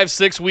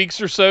 5-6 weeks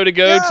or so to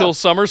go till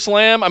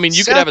SummerSlam. I mean,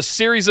 you could have a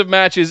series of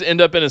matches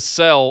end up in a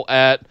cell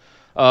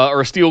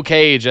or a steel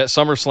cage at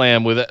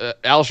SummerSlam with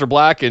Aleister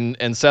Black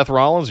and Seth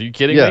Rollins. Are you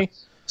kidding me?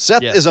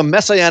 Seth is a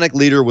messianic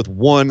leader with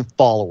one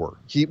follower.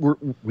 He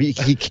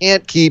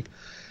can't keep.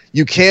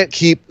 You can't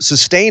keep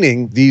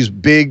sustaining these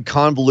big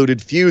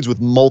convoluted feuds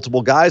with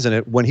multiple guys in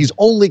it when he's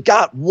only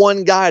got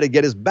one guy to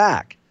get his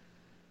back.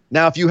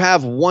 Now, if you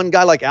have one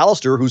guy like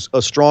Alistair, who's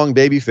a strong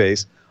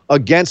babyface,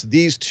 against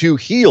these two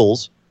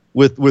heels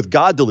with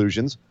God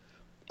delusions,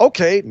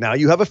 okay, now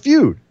you have a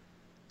feud.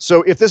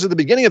 So if this is the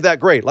beginning of that,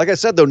 great. Like I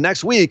said, though,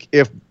 next week,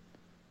 if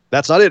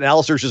that's not it, and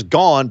Alistair's just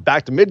gone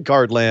back to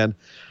mid-card land,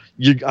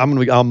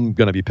 I'm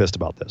gonna be pissed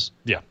about this.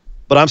 Yeah.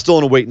 But I'm still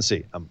in a wait and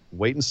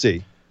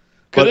see.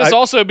 Could this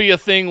also be a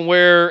thing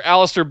where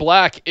Aleister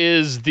Black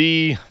is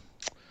the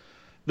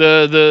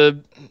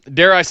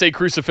dare I say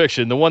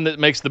crucifixion, the one that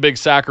makes the big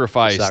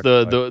sacrifice.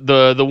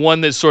 The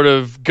one that sort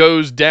of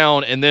goes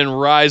down and then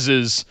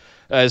rises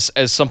as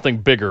something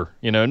bigger,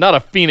 not a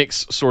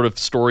Phoenix sort of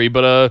story,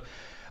 but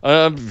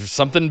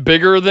something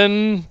bigger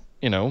than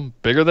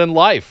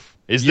life.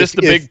 Is this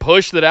the big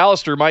push that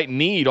Aleister might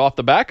need off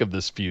the back of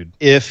this feud?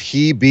 If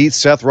he beats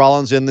Seth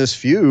Rollins in this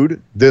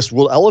feud, this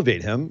will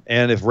elevate him.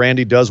 And if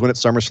Randy does win at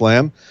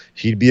SummerSlam,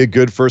 he'd be a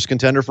good first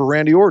contender for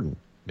Randy Orton.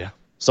 Yeah.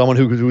 Someone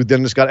who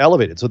then just got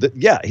elevated. So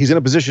he's in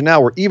a position now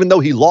where even though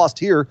he lost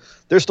here,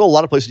 there's still a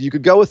lot of places you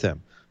could go with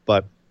him.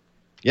 But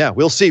yeah,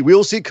 we'll see.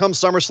 We'll see come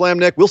SummerSlam,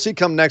 Nick. We'll see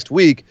come next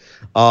week.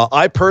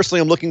 I personally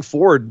am looking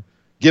forward,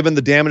 given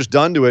the damage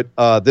done to it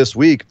this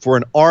week, for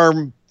an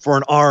arm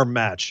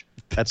match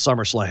at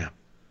SummerSlam.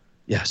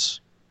 Yes.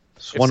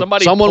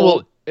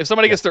 If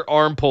somebody gets their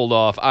arm pulled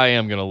off, I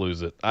am going to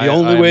lose it. The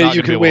only way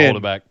you can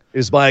win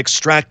is by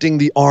extracting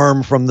the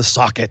arm from the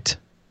socket.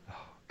 Oh,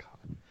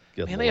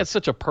 God. Man, they had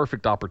such a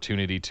perfect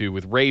opportunity, too,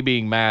 with Ray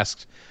being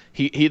masked.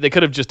 They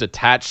could have just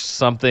attached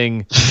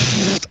something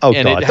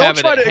and have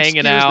it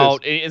hanging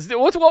out.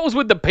 What was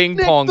with the ping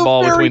pong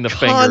ball between the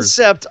fingers? The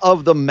concept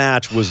of the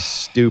match was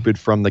stupid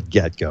from the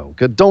get-go.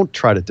 Don't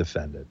try to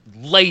defend it.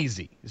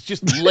 Lazy. It's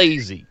just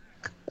lazy.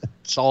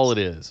 That's all it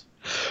is.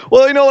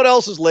 Well, you know what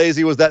else was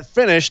lazy was that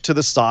finish to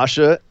the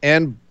Sasha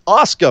and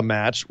Asuka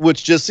match,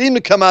 which just seemed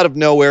to come out of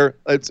nowhere.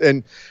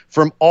 And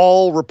from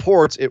all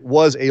reports, it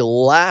was a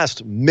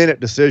last-minute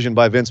decision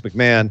by Vince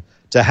McMahon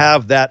to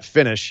have that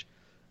finish,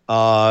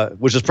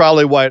 which is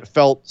probably why it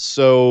felt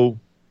so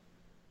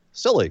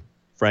silly,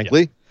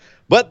 frankly. Yeah.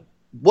 But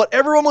what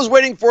everyone was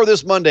waiting for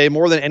this Monday,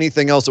 more than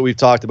anything else that we've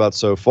talked about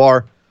so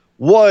far,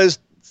 was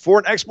for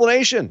an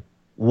explanation.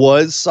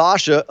 Was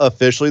Sasha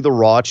officially the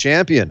Raw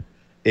champion?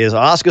 Is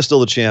Asuka still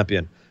the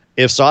champion?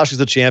 If Sasha's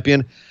the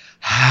champion,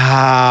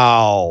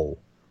 how?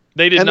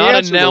 They did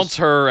not announce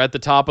her at the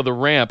top of the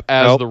ramp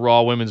as the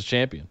Raw Women's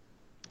Champion.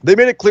 They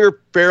made it clear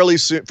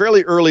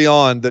fairly early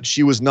on that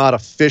she was not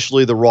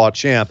officially the Raw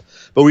champ,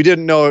 but we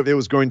didn't know if it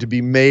was going to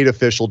be made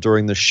official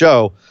during the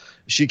show.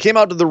 She came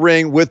out to the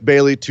ring with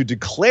Bayley to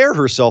declare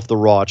herself the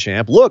Raw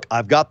champ. Look,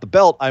 I've got the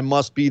belt. I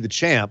must be the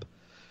champ.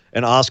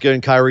 And Asuka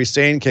and Kairi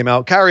Sane came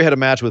out. Kairi had a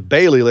match with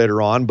Bayley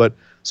later on, but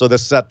so they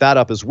set that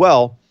up as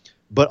well.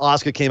 But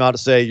Asuka came out to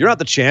say, you're not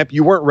the champ.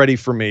 You weren't ready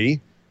for me.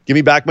 Give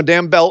me back my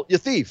damn belt, you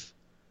thief.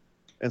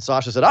 And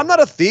Sasha said, I'm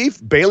not a thief.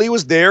 Bayley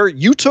was there.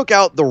 You took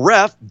out the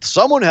ref.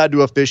 Someone had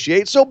to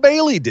officiate, so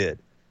Bayley did.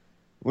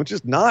 Which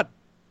is not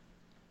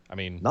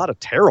a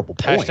terrible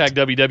point. Hashtag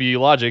WWE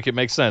logic. It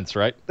makes sense,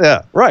 right?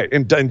 Yeah, right.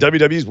 In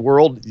WWE's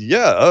world,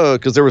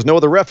 because there was no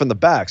other ref in the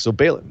back. So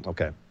Bayley,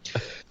 okay.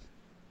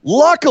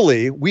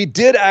 Luckily, we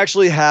did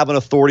actually have an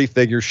authority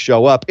figure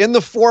show up in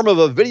the form of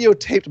a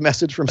videotaped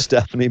message from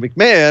Stephanie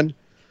McMahon,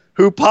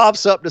 who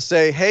pops up to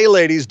say, hey,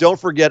 ladies, don't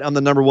forget I'm the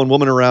number one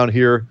woman around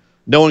here.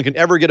 No one can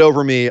ever get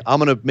over me. I'm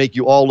going to make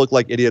you all look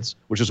like idiots,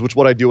 which is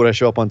what I do when I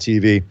show up on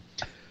TV.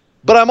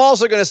 But I'm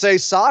also going to say,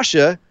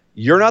 Sasha,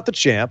 you're not the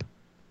champ.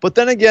 But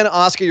then again,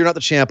 Asuka, you're not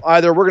the champ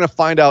either. We're going to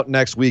find out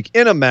next week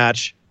in a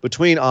match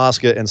between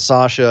Asuka and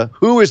Sasha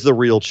who is the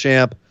real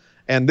champ.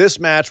 And this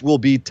match will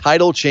be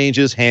title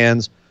changes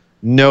hands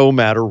no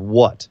matter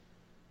what.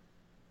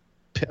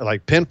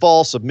 Like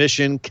pinfall,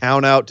 submission,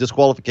 count out,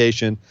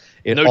 disqualification.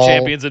 No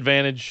champion's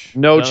advantage.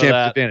 No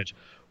champion's advantage.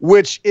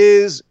 Which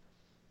is,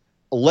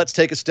 let's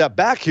take a step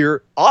back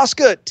here.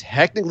 Asuka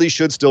technically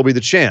should still be the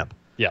champ.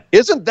 Yeah.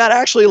 Isn't that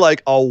actually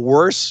like a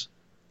worse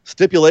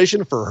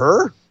stipulation for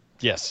her?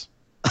 Yes.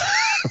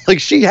 Like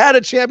she had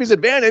a champion's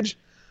advantage.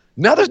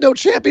 Now there's no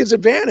champion's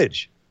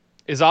advantage.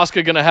 Is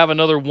Asuka going to have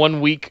another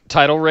 1 week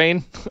title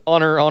reign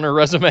on her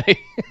resume?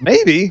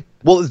 Maybe.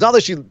 Well, it's not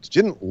that she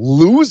didn't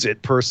lose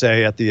it per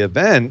se at the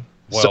event.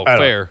 Well, so,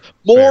 fair.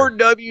 More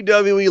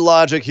WWE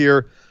logic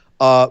here.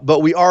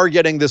 But we are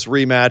getting this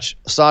rematch.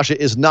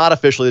 Sasha is not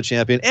officially the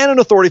champion, and an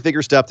authority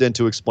figure stepped in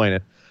to explain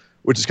it,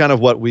 which is kind of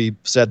what we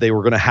said they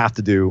were going to have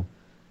to do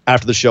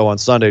after the show on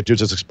Sunday. To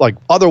just like,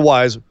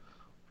 otherwise,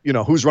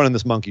 who's running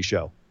this monkey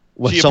show?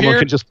 When someone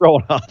can just throw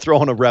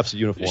on a ref's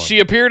uniform. She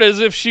appeared as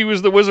if she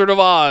was the Wizard of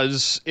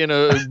Oz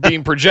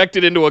being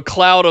projected into a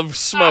cloud of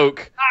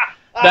smoke.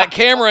 That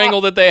camera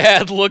angle that they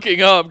had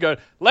looking up, going,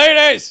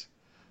 ladies!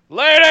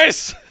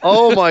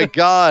 Oh my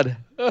God.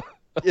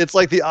 It's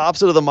like the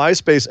opposite of the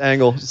MySpace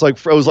angle.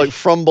 It was like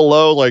from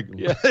below, like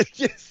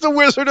it's the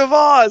Wizard of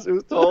Oz. It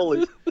was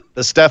totally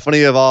the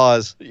Stephanie of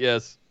Oz.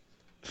 Yes.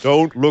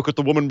 Don't look at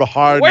the woman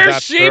behind.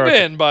 Where's she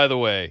been, by the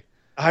way?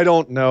 I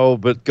don't know,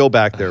 but go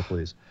back there,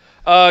 please.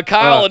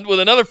 Kyle, with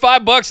another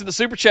 $5 in the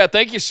super chat.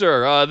 Thank you,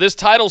 sir. This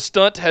title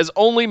stunt has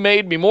only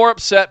made me more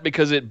upset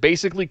because it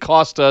basically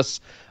cost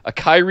us a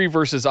Kairi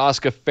versus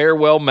Asuka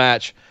farewell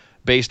match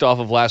based off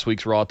of last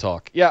week's Raw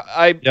talk.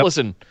 Yeah,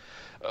 listen.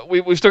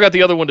 We've still got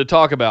the other one to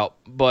talk about,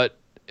 but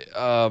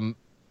or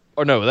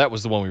no, that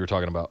was the one we were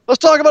talking about. Let's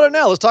talk about it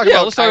now. Let's talk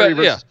about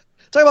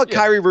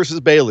Kairi versus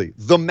Bayley,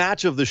 the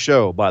match of the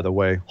show. By the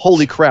way,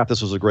 holy crap,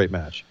 this was a great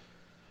match.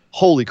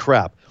 Holy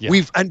crap!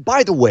 Yeah. And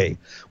by the way,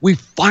 we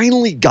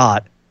finally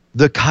got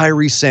the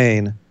Kairi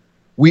Sane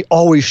we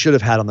always should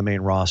have had on the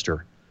main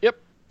roster. Yep,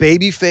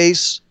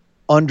 babyface,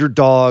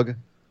 underdog,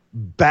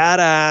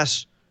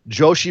 badass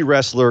Joshi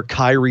wrestler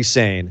Kairi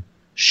Sane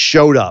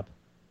showed up.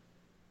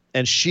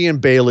 And she and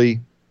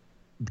Bayley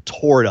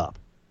tore it up.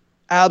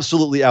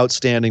 Absolutely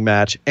outstanding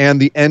match.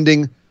 And the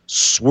ending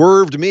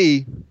swerved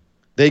me.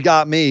 They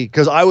got me.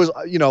 Because I was,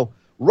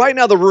 right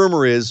now the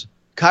rumor is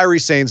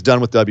Kairi Sane's done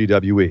with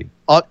WWE.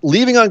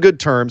 Leaving on good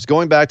terms,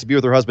 going back to be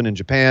with her husband in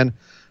Japan,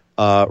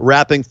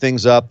 wrapping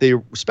things up. They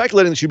were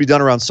speculating that she'd be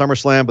done around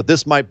SummerSlam, but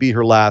this might be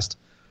her last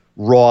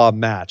Raw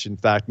match. In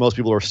fact, most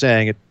people are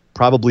saying it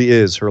probably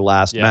is her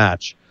last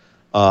match,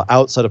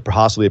 outside of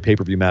possibly a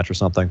pay-per-view match or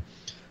something.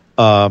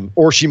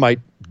 Or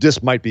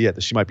this might be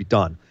it. She might be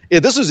done. Yeah,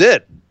 this is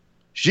it.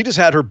 She just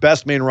had her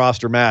best main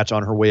roster match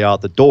on her way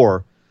out the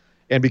door.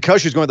 And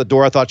because she was going out the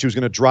door, I thought she was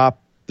going to drop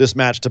this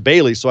match to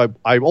Bayley. So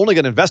I only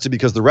got invested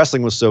because the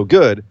wrestling was so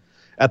good.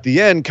 At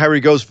the end,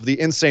 Kairi goes for the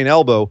insane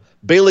elbow.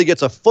 Bayley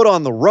gets a foot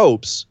on the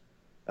ropes.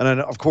 And then,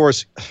 of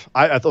course,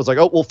 I thought it was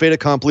like, fait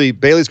accompli.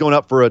 Bayley's going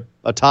up for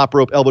a top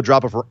rope elbow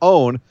drop of her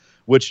own,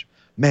 which,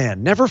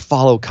 man, never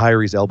follow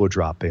Kairi's elbow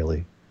drop,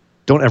 Bayley.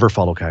 Don't ever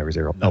follow Kairi's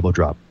elbow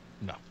drop.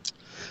 No.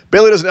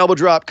 Bayley does an elbow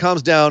drop,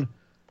 comes down.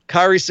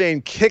 Kairi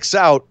Sane kicks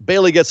out.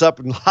 Bayley gets up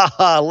and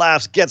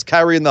laughs, gets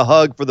Kairi in the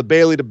hug for the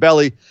Bayley to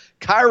belly.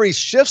 Kairi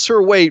shifts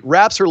her weight,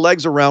 wraps her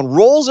legs around,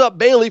 rolls up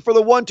Bayley for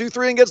the 1, 2,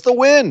 3, and gets the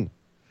win.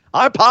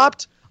 I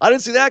popped. I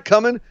didn't see that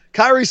coming.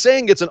 Kairi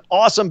Sane gets an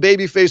awesome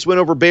babyface win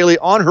over Bayley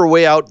on her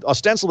way out,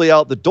 ostensibly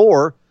out the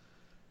door,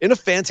 in a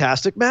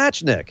fantastic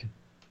match, Nick.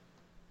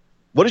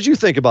 What did you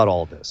think about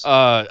all of this?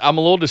 I'm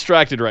a little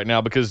distracted right now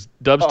because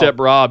Dubstep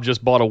Rob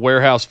just bought a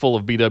warehouse full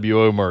of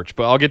BWO merch,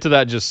 but I'll get to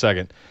that in just a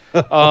second.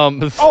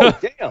 Oh,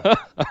 damn.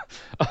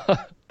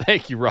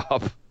 Thank you,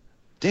 Rob.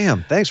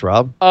 Damn, thanks,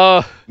 Rob.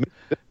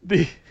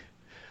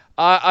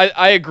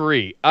 I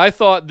agree. I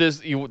thought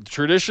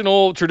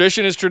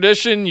tradition is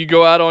tradition. You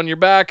go out on your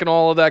back and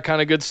all of that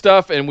kind of good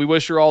stuff, and we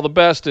wish her all the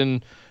best.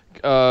 And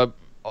but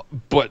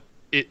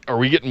are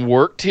we getting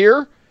worked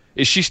here?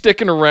 Is she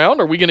sticking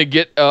around? Are we going to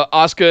get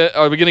Asuka?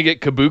 Are we going to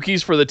get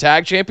Kabukis for the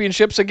tag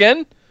championships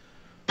again?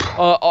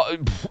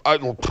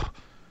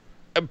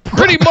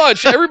 Pretty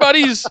much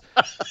everybody's.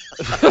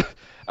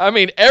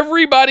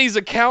 Everybody's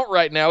account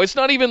right now. It's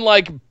not even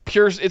like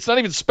pure. It's not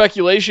even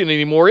speculation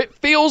anymore. It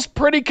feels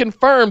pretty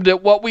confirmed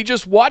that what we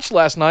just watched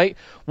last night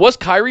was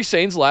Kairi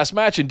Sane's last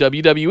match in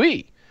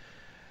WWE.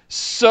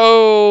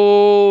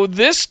 So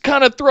this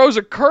kind of throws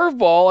a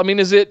curveball. I mean,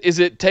 is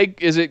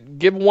it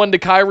give one to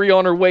Kairi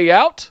on her way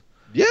out?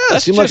 Yeah,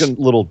 it seemed like a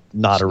little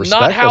nod of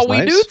respect. Not how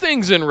we do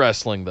things in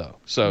wrestling, though.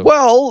 So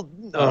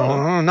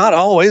not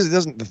always. It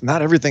doesn't.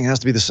 Not everything has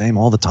to be the same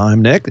all the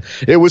time, Nick.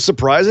 It was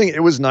surprising.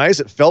 It was nice.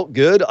 It felt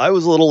good. I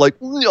was a little like,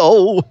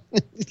 little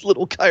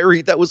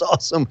Kairi. That was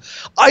awesome.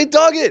 I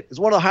dug it. It's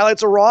one of the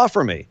highlights of Raw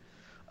for me.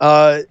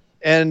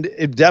 And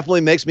it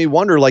definitely makes me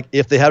wonder, like,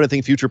 if they have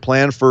anything future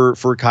planned for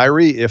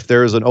Kyrie, if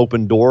there's an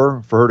open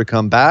door for her to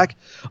come back,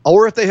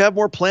 or if they have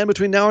more planned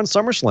between now and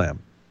SummerSlam,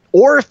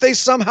 or if they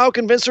somehow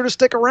convince her to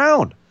stick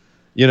around.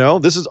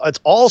 It's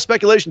all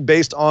speculation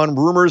based on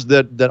rumors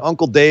that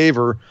Uncle Dave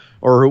or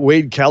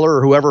Wade Keller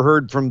or whoever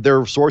heard from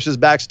their sources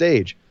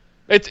backstage.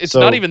 It's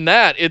not even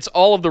that. It's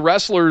all of the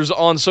wrestlers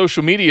on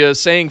social media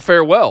saying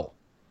farewell.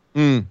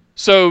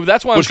 So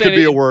that's why I'm saying. Which could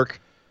be a work.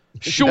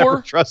 Sure.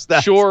 Never trust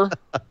that. Sure.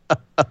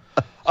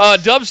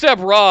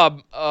 Dubstep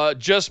Rob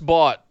just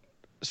bought,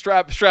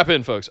 strap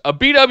in, folks, a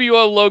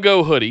BWO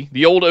logo hoodie,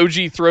 the old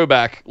OG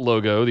throwback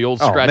logo, the old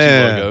scratchy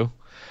logo,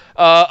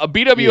 a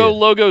BWO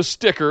logo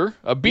sticker,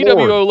 a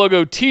BWO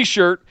logo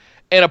T-shirt,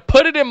 and a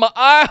Put It in My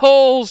Eye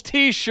Holes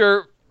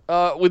T-shirt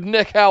with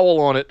Nick Howell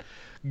on it.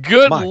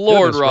 Good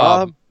Lord,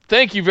 Rob.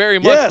 Thank you very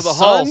much for the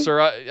haul,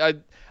 sir.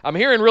 I'm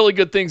hearing really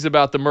good things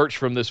about the merch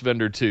from this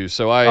vendor, too,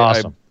 so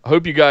I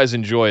hope you guys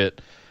enjoy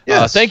it.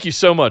 Yes. Thank you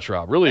so much,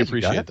 Rob. Really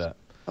appreciate that.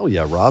 Oh,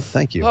 yeah, Rob.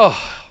 Thank you.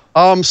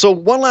 So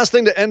one last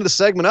thing to end the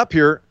segment up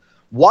here.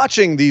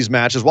 Watching these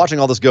matches, watching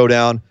all this go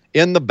down,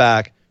 in the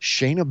back,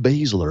 Shayna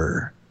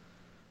Baszler,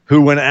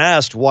 who, when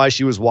asked why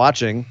she was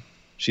watching,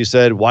 she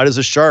said, "Why does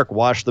a shark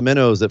wash the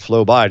minnows that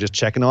flow by? Just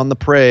checking on the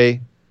prey."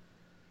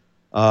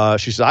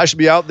 She said, "I should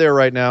be out there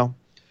right now."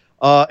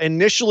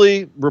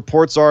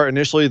 Reports are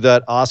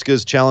that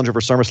Asuka's challenger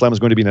for SummerSlam is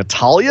going to be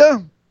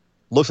Natalya.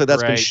 Looks like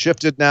that's been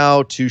shifted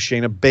now to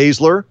Shayna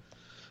Baszler.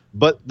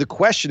 But the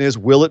question is,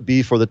 will it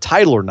be for the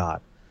title or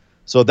not?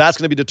 So that's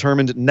going to be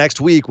determined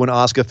next week when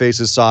Asuka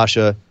faces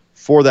Sasha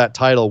for that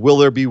title. Will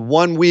there be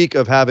 1 week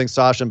of having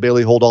Sasha and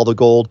Bayley hold all the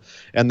gold,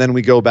 and then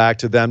we go back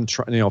to them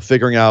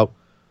figuring out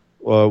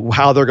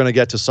how they're going to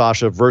get to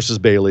Sasha versus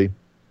Bayley,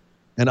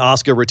 and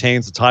Asuka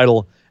retains the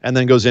title and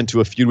then goes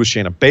into a feud with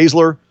Shayna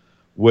Baszler,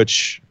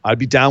 which I'd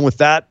be down with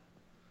that.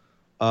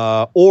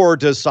 Or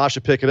does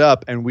Sasha pick it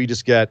up and we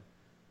just get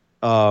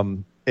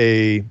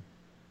we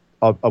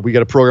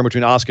get a program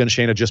between Asuka and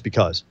Shayna just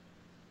because?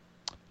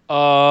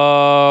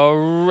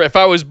 If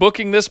I was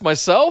booking this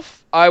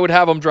myself, I would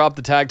have them drop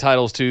the tag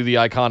titles to the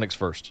Iconics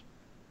first.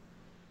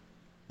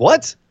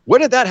 What? Where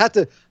did that have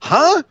to?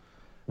 Huh?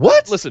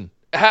 What? Listen,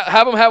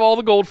 have them have all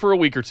the gold for a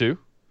week or two.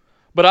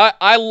 But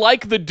I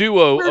like the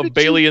duo of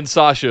Bayley and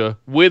Sasha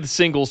with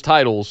singles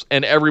titles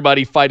and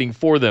everybody fighting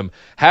for them.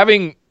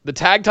 Having the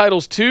tag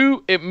titles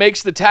too, it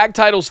makes the tag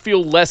titles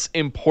feel less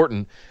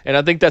important. And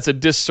I think that's a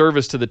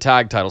disservice to the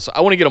tag titles. So I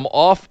want to get them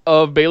off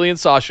of Bayley and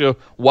Sasha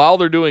while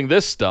they're doing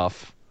this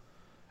stuff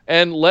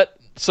and let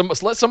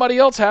somebody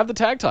else have the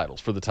tag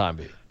titles for the time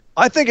being.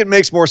 I think it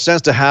makes more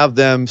sense to have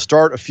them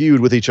start a feud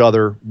with each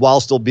other while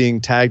still being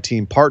tag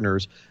team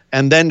partners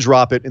and then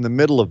drop it in the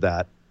middle of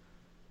that.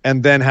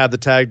 And then have the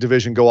tag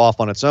division go off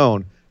on its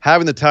own.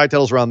 Having the tag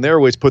titles around their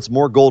waist puts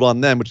more gold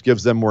on them, which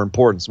gives them more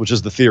importance, which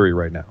is the theory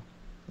right now.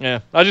 Yeah,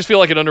 I just feel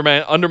like it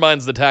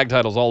undermines the tag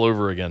titles all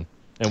over again.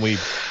 And we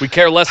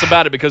care less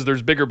about it because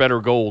there's bigger,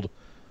 better gold.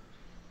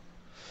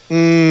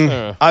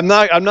 I'm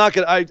not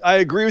gonna. I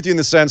agree with you in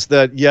the sense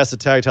that yes, the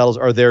tag titles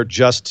are there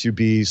just to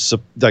be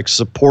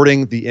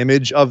supporting the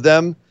image of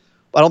them.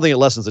 I don't think it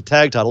lessens the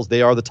tag titles.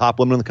 They are the top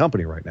women in the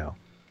company right now.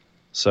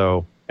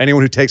 So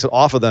anyone who takes it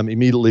off of them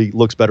immediately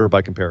looks better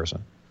by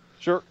comparison.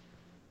 Sure.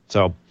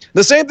 So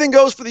the same thing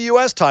goes for the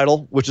U.S.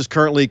 title, which is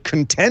currently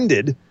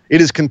contended. It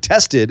is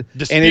contested.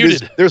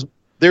 Disputed. And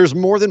there's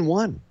more than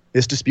one.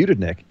 It's disputed,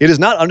 Nick. It is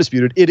not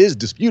undisputed. It is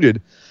disputed.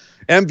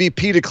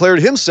 MVP declared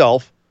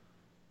himself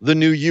the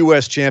new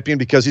U.S. champion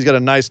because he's got a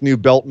nice new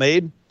belt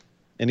made.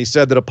 And he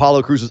said that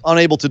Apollo Crews was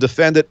unable to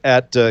defend it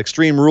at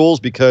Extreme Rules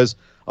because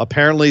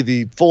apparently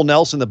the full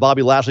Nelson that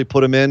Bobby Lashley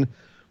put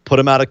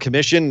him out of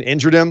commission,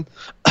 injured him.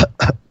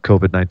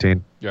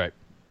 COVID-19. Right.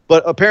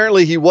 But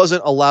apparently he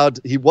wasn't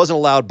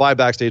allowed by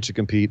Backstage to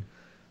compete.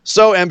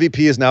 So MVP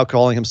is now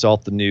calling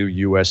himself the new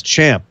U.S.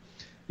 champ.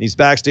 He's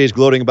backstage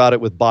gloating about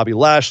it with Bobby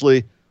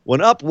Lashley.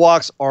 When up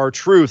walks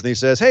R-Truth, and he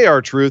says, "Hey,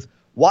 R-Truth,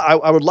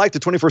 I would like the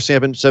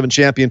 24/7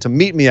 champion to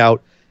meet me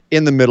out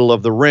in the middle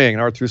of the ring."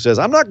 And R-Truth says,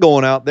 "I'm not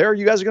going out there.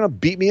 You guys are going to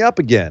beat me up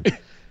again."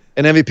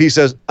 And MVP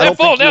says, "That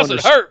full Nelson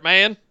hurt,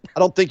 man. I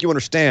don't think you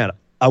understand.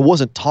 I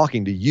wasn't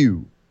talking to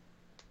you."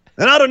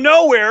 And out of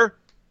nowhere,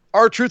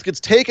 R-Truth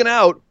gets taken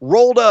out,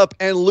 rolled up,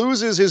 and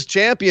loses his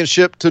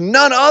championship to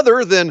none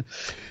other than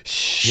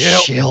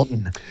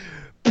Shelton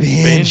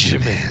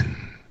Benjamin.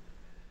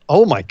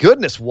 Oh my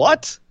goodness,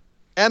 what?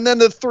 And then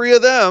the three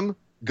of them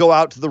go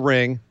out to the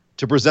ring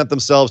to present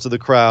themselves to the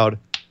crowd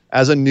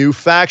as a new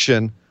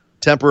faction,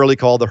 temporarily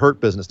called the Hurt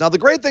Business. Now, the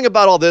great thing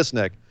about all this,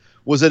 Nick,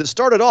 was that it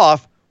started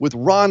off with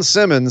Ron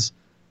Simmons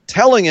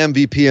telling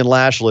MVP and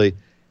Lashley,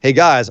 "Hey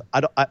guys,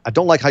 I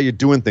don't like how you're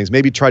doing things.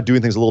 Maybe try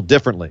doing things a little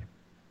differently."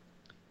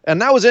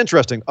 And that was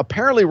interesting.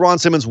 Apparently, Ron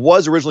Simmons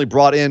was originally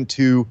brought in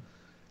to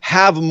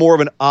have more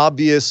of an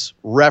obvious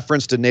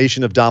reference to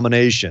Nation of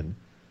Domination,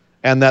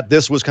 and that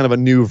this was kind of a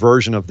new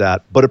version of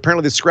that. But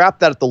apparently, they scrapped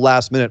that at the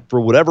last minute for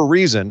whatever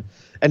reason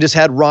and just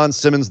had Ron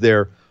Simmons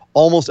there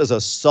almost as a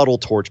subtle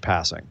torch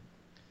passing.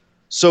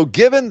 So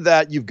given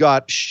that you've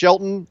got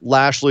Shelton,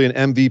 Lashley,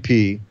 and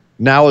MVP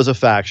now as a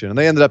faction, and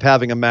they ended up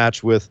having a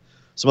match with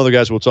some other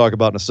guys we'll talk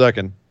about in a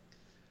second,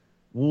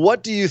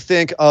 what do you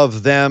think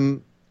of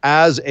them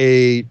as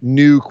a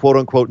new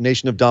quote-unquote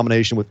Nation of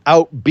Domination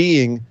without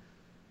being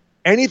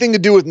anything to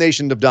do with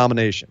Nation of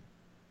Domination?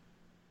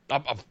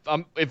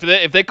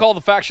 If they call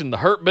the faction the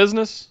Hurt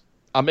Business,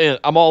 I'm in.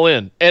 I'm all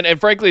in. And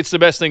frankly, it's the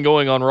best thing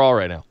going on Raw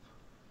right now.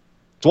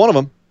 It's one of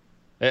them.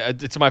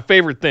 It's my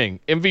favorite thing.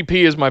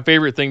 MVP is my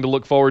favorite thing to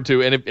look forward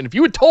to. And if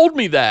you had told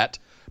me that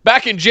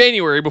back in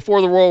January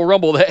before the Royal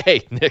Rumble, that,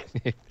 hey,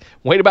 Nick,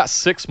 wait about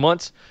 6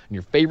 months, and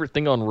your favorite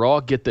thing on Raw,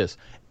 get this,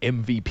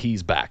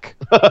 MVP's back.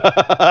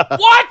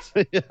 What?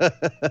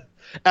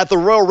 At the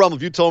Royal Rumble,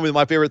 if you told me that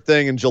my favorite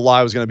thing in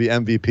July was going to be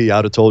MVP, I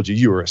would have told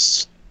you were a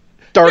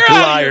stark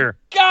liar.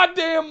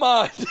 Goddamn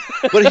mind.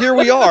 But here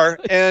we are,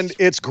 and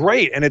it's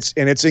great, and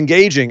it's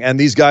engaging, and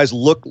these guys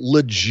look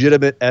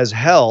legitimate as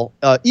hell.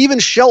 Even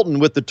Shelton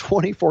with the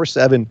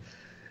 24/7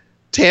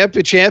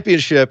 Tampa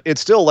Championship, it's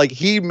still like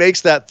he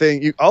makes that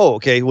thing.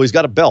 Okay, well, he's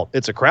got a belt.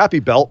 It's a crappy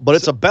belt, but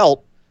it's a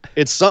belt.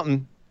 It's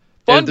something.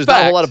 And there's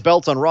not a whole lot of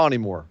belts on Raw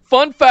anymore.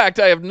 Fun fact,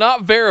 I have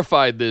not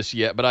verified this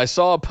yet, but I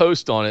saw a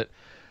post on it.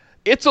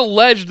 It's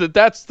alleged that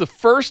that's the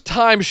first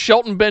time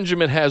Shelton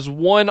Benjamin has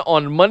won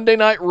on Monday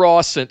Night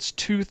Raw since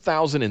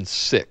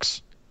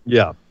 2006.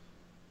 Yeah,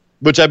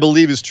 which I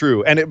believe is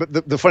true. And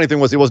the funny thing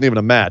was, it wasn't even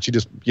a match. He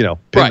just, pinned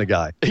the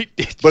guy.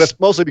 But it's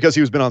mostly because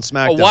he was been on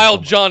SmackDown. A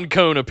wild John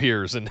Cone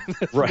appears and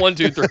right. 1,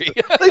 2, 3.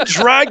 They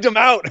dragged him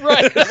out.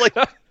 Right.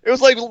 It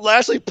was like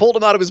Lashley pulled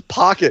him out of his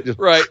pocket.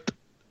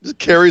 Just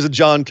carries a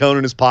John Cone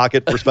in his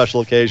pocket for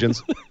special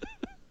occasions.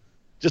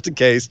 Just in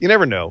case. You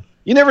never know.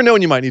 You never know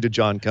when you might need a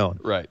John Cone.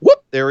 Right.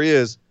 Whoop, there he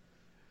is.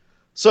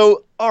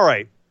 So, all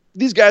right.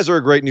 These guys are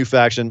a great new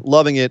faction.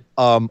 Loving it.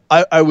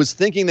 I was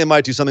thinking they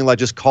might do something like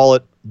just call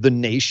it the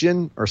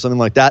Nation or something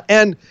like that.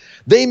 And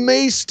we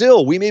may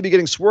be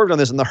getting swerved on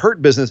this, and the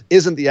Hurt Business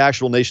isn't the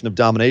actual Nation of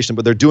Domination,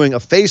 but they're doing a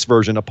face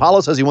version.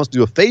 Apollo says he wants to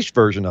do a face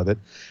version of it.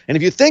 And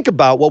if you think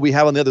about what we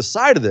have on the other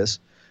side of this,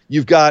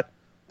 you've got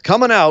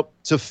coming out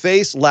to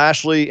face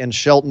Lashley and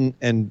Shelton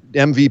and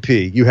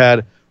MVP, you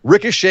had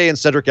Ricochet and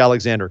Cedric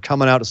Alexander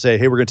coming out to say,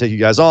 hey, we're going to take you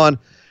guys on.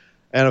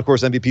 And, of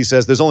course, MVP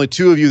says, there's only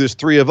two of you, there's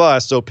three of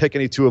us, so pick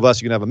any two of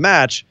us, you can have a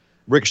match.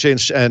 Ricochet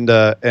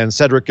and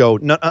Cedric go,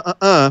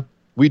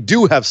 we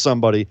do have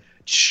somebody.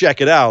 Check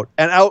it out.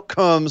 And out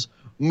comes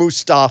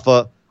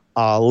Mustafa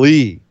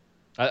Ali.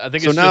 I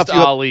think it's just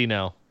Ali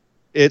now.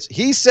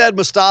 He said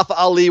Mustafa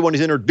Ali when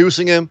he's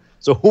introducing him,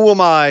 so who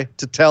am I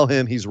to tell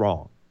him he's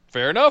wrong?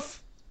 Fair enough.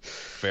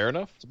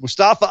 So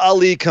Mustafa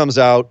Ali comes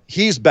out.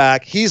 He's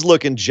back. He's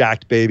looking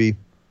jacked, baby.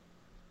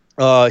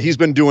 He's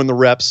been doing the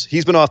reps.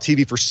 He's been off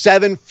TV for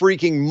 7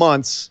 freaking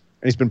months,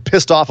 and he's been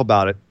pissed off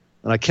about it.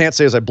 And I can't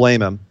say as I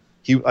blame him.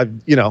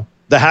 The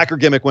hacker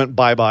gimmick went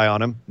bye-bye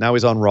on him. Now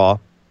he's on Raw.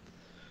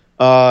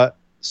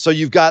 So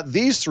you've got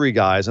these three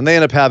guys, and they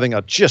end up having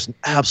just an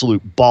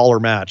absolute baller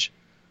match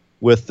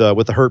with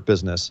the Hurt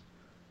Business.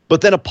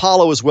 But then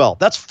Apollo as well.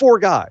 That's 4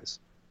 guys.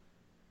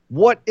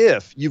 What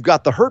if you've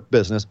got the Hurt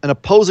Business and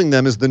opposing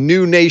them is the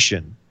new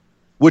Nation,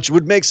 which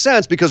would make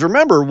sense because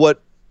remember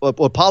what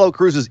Apollo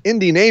Crews'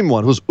 indie name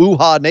was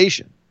Uhaa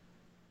Nation.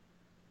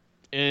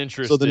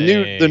 Interesting. So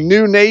the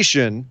new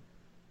Nation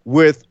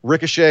with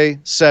Ricochet,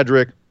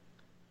 Cedric,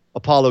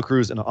 Apollo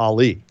Crews, and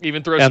Ali.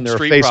 Even throw some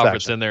Street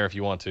Profits in there if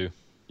you want to.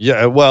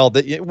 Yeah, well,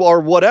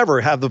 or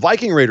whatever. Have the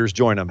Viking Raiders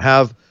join them.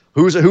 Have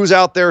who's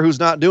out there who's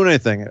not doing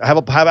anything. Have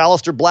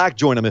Aleister Black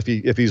join him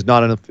if he's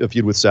not in a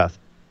feud with Seth.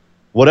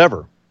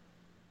 Whatever.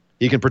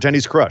 He can pretend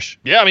he's Crush.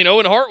 Yeah, I mean,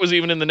 Owen Hart was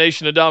even in the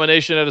Nation of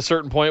Domination at a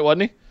certain point,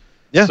 wasn't he?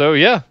 Yeah. So,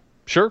 yeah,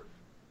 sure.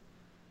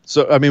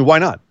 So, I mean, why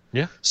not?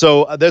 Yeah.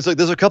 So, there's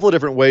a couple of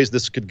different ways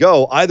this could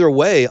go. Either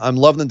way, I'm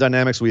loving the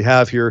dynamics we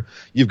have here.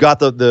 You've got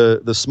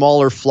the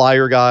smaller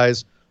flyer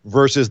guys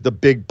versus the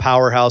big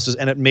powerhouses,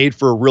 and it made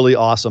for a really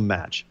awesome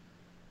match.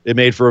 It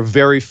made for a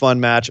very fun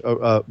match.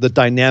 The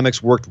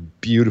dynamics worked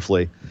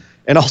beautifully.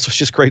 And also, it's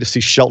just great to see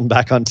Shelton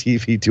back on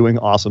TV doing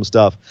awesome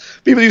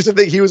stuff. People used to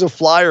think he was a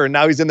flyer, and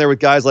now he's in there with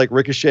guys like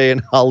Ricochet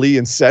and Ali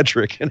and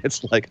Cedric. And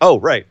it's like, oh,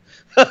 right.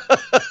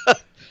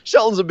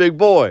 Shelton's a big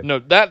boy. No,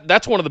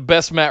 that's one of the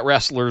best mat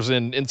wrestlers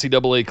in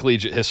NCAA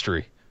collegiate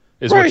history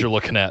is what you're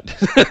looking at.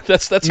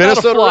 that's Minnesota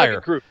not a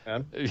flyer. Group,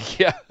 man.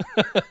 Yeah.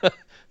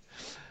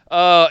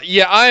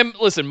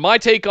 Listen, my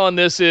take on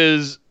this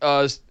is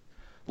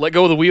let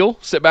go of the wheel,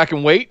 sit back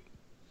and wait.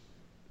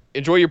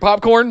 Enjoy your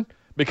popcorn.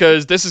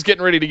 Because this is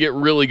getting ready to get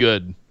really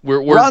good.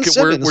 We're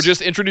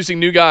just introducing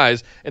new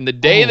guys, and the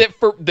day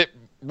that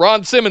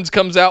Ron Simmons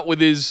comes out with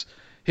his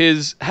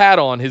hat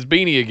on, his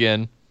beanie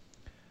again.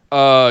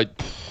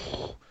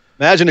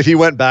 Imagine if he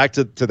went back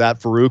to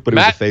that Farouk, but he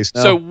was a face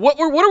now. So what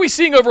are we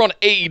seeing over on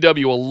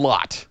AEW a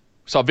lot?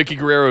 We saw Vicky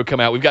Guerrero come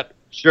out. We've got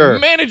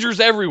managers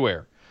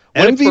everywhere.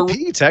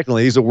 MVP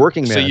technically, he's a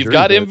working manager. So you've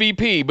got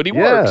MVP, but he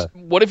works.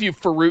 What if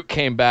Farouk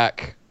came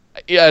back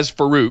as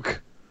Farouk?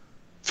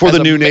 For the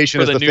new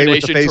Nation,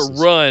 to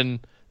run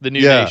the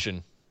new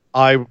nation.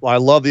 I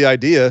love the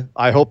idea.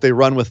 I hope they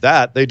run with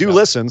that. They do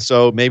listen,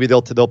 so maybe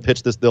they'll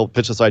pitch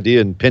this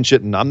idea and pinch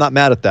it, and I'm not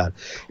mad at that.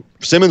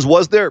 Simmons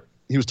was there.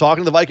 He was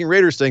talking to the Viking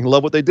Raiders, saying he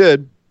loved what they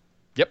did.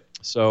 Yep.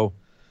 So,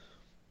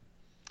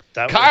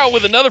 Kyle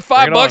with another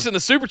 $5 in the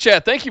super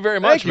chat. Thank you very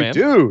much, man.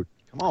 Dude.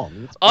 Come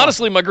on.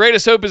 Honestly, my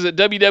greatest hope is that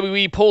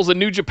WWE pulls a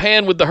New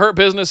Japan with the Hurt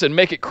Business and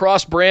make it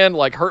cross-brand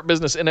like Hurt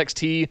Business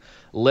NXT,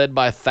 led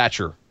by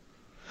Thatcher.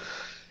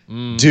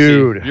 Dude,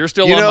 see, you're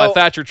still on my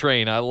Thatcher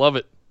train. I love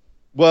it.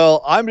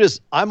 Well,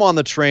 I'm on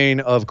the train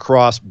of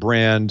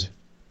cross-brand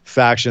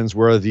factions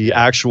where the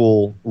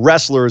actual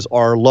wrestlers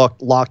are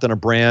locked on a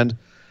brand,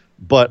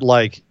 but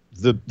like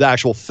the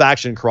actual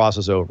faction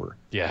crosses over.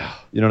 Yeah.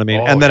 You know what I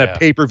mean? And then at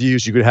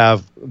pay-per-views, you could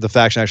have the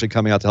faction actually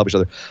coming out to help each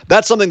other.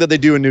 That's something that they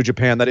do in New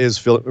Japan that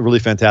is really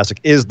fantastic,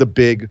 is the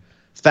big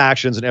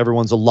factions and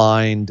everyone's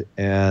aligned,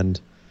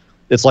 and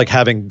it's like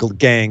having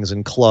gangs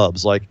and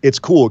clubs. Like, it's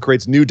cool. It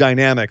creates new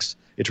dynamics.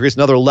 It creates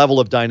another level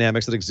of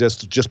dynamics that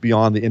exists just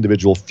beyond the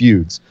individual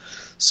feuds.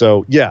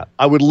 So, yeah,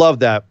 I would love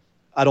that.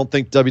 I don't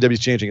think WWE's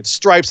changing its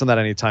stripes on that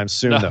anytime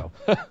soon, though,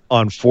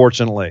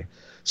 unfortunately.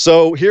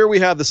 So here we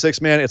have the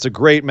 6-man. It's a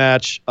great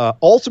match.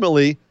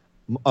 Ultimately,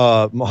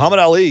 Mustafa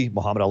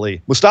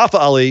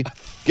Ali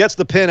gets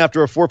the pin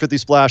after a 450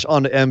 splash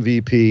onto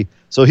MVP.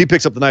 So he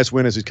picks up the nice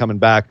win as he's coming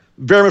back.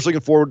 Very much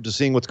looking forward to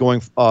seeing what's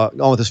going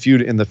on with this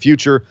feud in the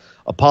future.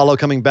 Apollo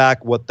coming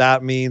back, what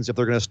that means, if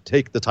they're going to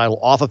take the title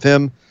off of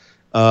him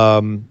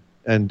and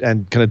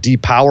kind of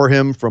depower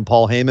him from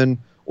Paul Heyman,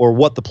 or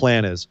what the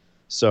plan is.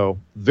 So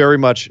very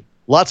much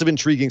lots of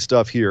intriguing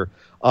stuff here.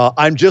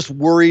 I'm just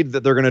worried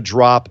that they're going to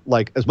drop,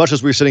 like, as much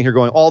as we're sitting here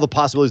going, all the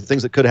possibilities of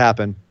things that could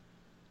happen,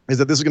 is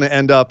that this is going to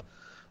end up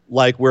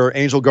like where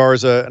Angel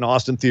Garza and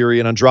Austin Theory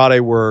and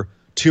Andrade were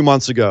 2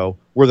 months ago,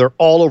 where they're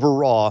all over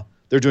Raw,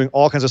 they're doing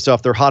all kinds of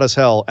stuff, they're hot as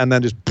hell, and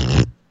then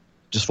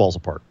just falls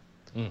apart.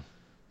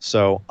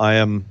 So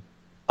I'm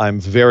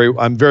very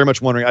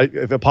much wondering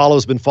if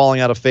Apollo's been falling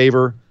out of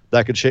favor,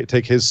 that could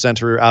take his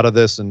center out of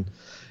this, and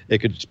it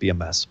could just be a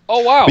mess.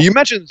 Oh, wow. But you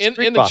mentioned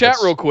in the chat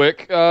real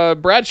quick,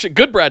 Brad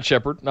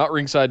Shepard, not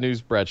Ringside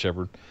News, Brad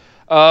Shepard.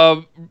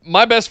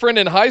 My best friend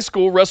in high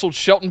school wrestled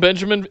Shelton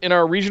Benjamin in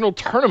our regional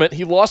tournament.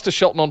 He lost to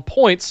Shelton on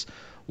points.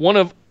 One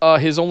of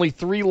his only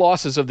 3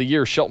 losses of the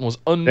year. Shelton was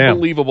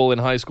unbelievable in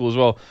high school as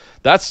well.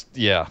 That's,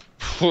 yeah.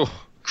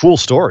 Cool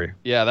story.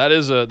 Yeah, that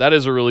is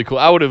a really cool.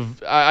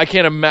 I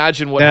can't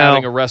imagine what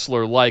having a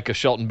wrestler like a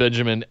Shelton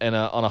Benjamin and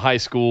on a high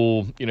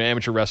school,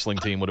 amateur wrestling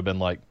team would have been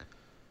like.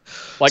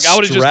 Like, I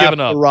would have just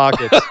given up. The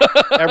Rockets.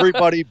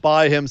 Everybody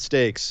buy him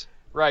steaks.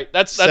 Right.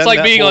 That's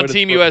like being on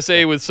Team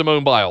USA with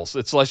Simone Biles.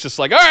 It's just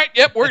like, all right,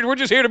 yep, we're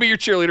just here to be your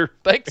cheerleader.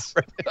 Thanks.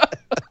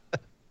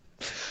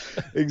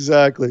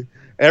 Exactly.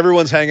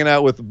 Everyone's hanging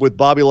out with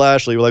Bobby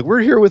Lashley. We're like, we're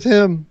here with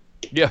him.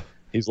 Yeah.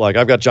 He's like,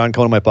 I've got John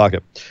Cone in my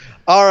pocket.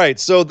 All right,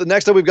 so the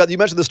next up we've got, you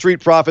mentioned the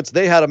Street Profits.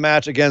 They had a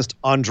match against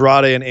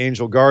Andrade and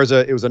Angel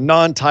Garza. It was a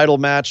non-title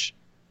match,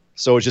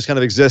 so it just kind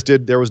of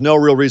existed. There was no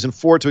real reason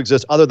for it to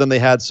exist other than they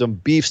had some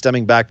beef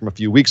stemming back from a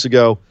few weeks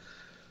ago.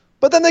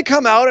 But then they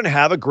come out and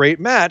have a great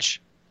match,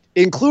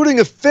 including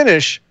a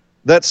finish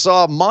that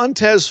saw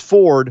Montez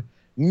Ford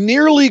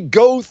nearly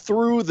go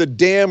through the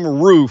damn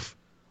roof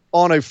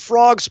on a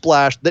frog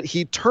splash that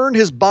he turned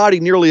his body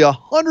nearly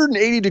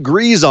 180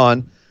 degrees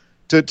on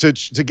to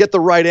get the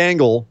right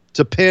angle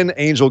to pin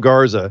Angel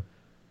Garza.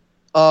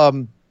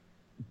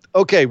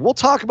 Okay, we'll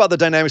talk about the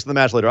dynamics of the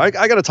match later. I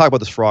got to talk about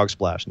this frog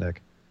splash,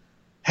 Nick.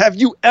 Have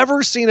you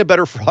ever seen a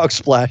better frog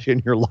splash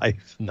in your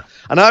life? No.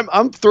 And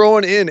I'm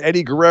throwing in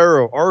Eddie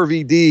Guerrero,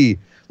 RVD,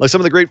 like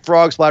some of the great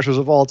frog splashers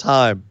of all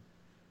time.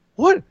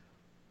 What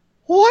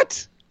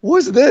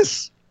was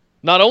this?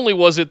 Not only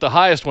was it the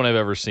highest one I've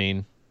ever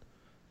seen,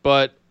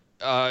 but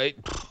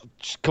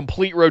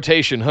complete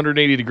rotation,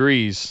 180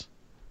 degrees.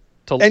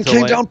 And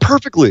came down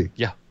perfectly.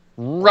 Yeah.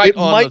 Right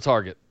on the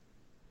target.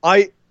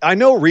 I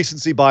know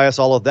recency bias,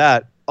 all of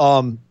that.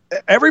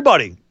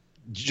 Everybody,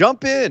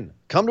 jump in.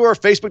 Come to our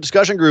Facebook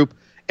discussion group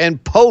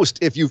and post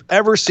if you've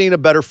ever seen a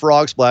better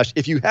frog splash.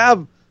 If you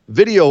have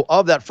video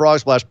of that frog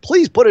splash,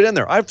 please put it in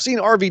there. I've seen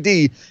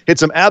RVD hit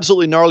some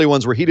absolutely gnarly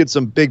ones where he did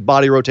some big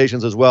body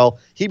rotations as well.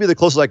 He'd be the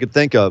closest I could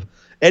think of.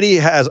 Eddie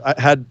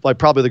had like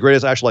probably the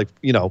greatest actual,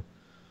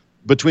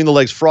 between the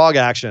legs frog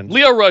action.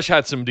 Leo Rush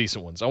had some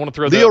decent ones. I want to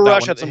throw Leo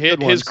Rush one. had some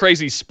good ones. His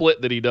crazy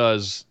split that he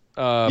does.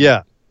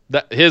 Yeah.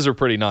 His are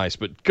pretty nice,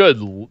 but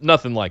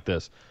nothing like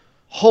this.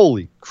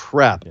 Holy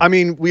crap. Yeah. I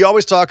mean, we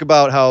always talk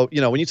about how,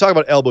 when you talk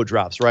about elbow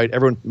drops, right?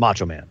 Everyone,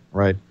 Macho Man,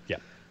 right? Yeah.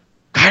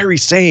 Kairi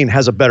Sane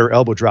has a better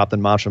elbow drop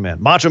than Macho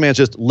Man. Macho Man's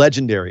just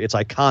legendary. It's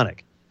iconic.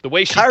 The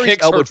way she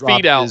kicks her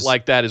feet out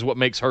like that is what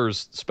makes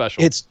hers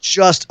special. It's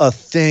just a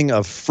thing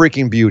of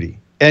freaking beauty.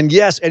 And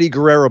yes, Eddie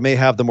Guerrero may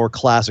have the more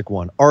classic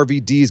one.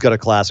 RVD's got a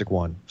classic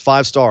one.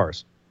 5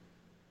 stars.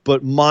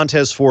 But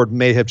Montez Ford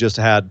may have just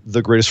had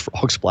the greatest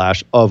frog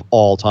splash of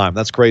all time.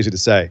 That's crazy to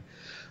say.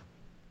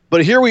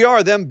 But here we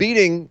are, them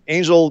beating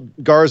Angel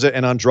Garza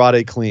and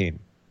Andrade clean.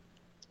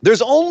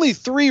 There's only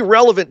 3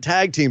 relevant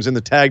tag teams in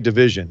the tag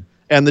division,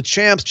 and the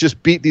champs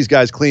just beat these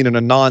guys clean in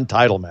a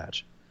non-title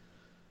match.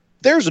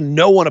 There's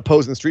no one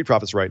opposing the Street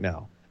Profits right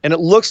now. And it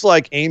looks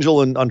like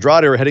Angel and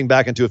Andrade are heading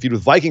back into a feud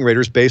with Viking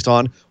Raiders based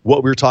on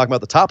what we were talking about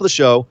at the top of the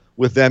show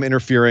with them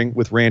interfering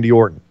with Randy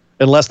Orton.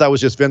 Unless that was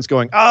just Vince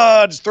going,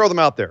 just throw them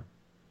out there.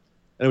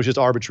 And it was just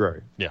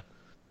arbitrary. Yeah.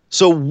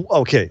 So,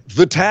 okay,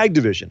 the tag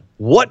division.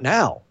 What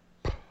now?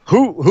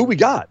 Who we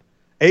got?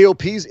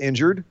 AOP's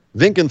injured.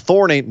 Vink and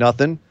Thorne ain't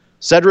nothing.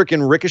 Cedric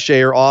and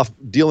Ricochet are off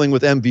dealing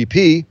with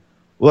MVP.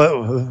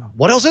 Well,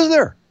 what else is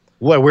there?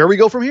 Where we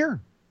go from here?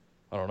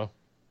 I don't know.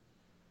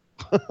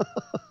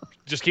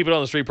 Just keep it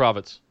on the Street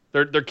Profits.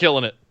 They're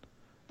killing it.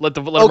 Let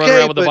them run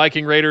around with the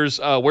Viking Raiders.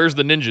 Where's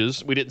the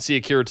Ninjas? We didn't see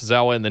Akira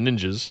Tozawa and the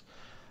Ninjas.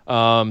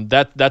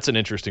 That's an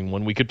interesting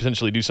one. We could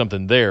potentially do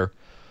something there.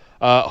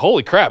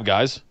 Holy crap,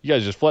 guys! You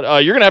guys just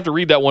flood. You're gonna have to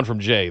read that one from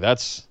Jay.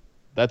 That's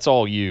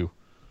all you.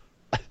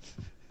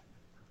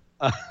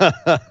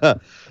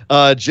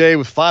 Jay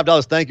with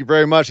 $5. Thank you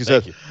very much. He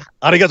says,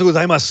 "Arigato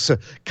gozaimasu,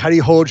 Kairi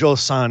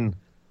Hojo-san."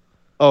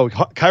 Oh,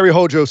 Kairi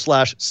Hojo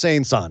 /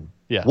 Sane-san.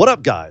 Yeah. What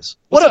up, guys?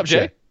 What's up,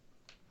 Jay?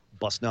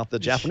 Busting out the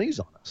Japanese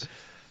on us.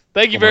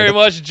 Thank you very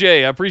much,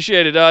 Jay. I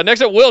appreciate it.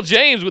 Next up, Will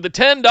James with a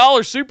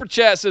 $10 super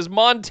chat says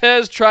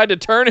Montez tried to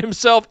turn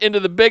himself into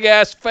the big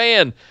ass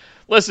fan.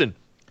 Listen,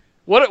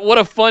 what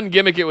a fun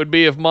gimmick it would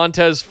be if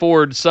Montez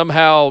Ford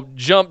somehow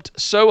jumped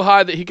so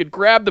high that he could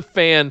grab the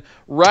fan,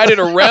 ride it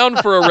around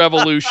for a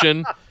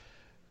revolution,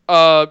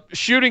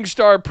 shooting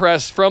star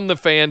press from the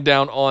fan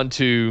down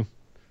onto.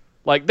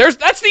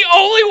 That's the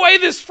only way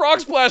this frog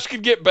splash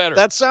could get better.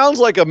 That sounds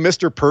like a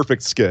Mr.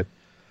 Perfect skit.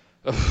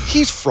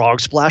 He's frog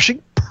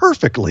splashing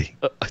perfectly.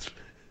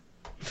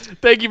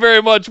 Thank you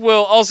very much,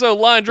 Will. Also,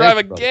 line drive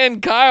again,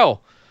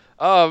 Kyle.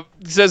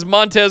 Says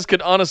Montez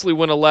could honestly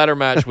win a ladder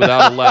match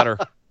without a ladder.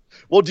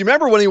 Well, do you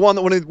remember when he won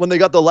when they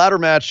got the ladder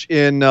match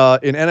in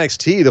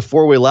NXT, the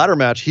 4-way ladder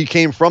match? He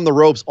came from the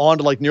ropes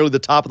onto nearly the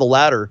top of the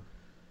ladder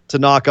to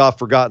knock off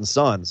Forgotten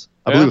Sons.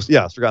 I believe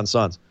it was Forgotten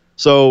Sons.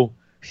 So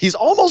he's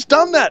almost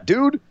done that,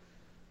 dude.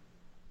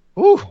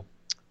 Ooh.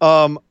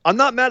 I'm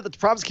not mad at the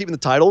Profits keeping the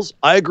titles.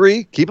 I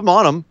agree, keep them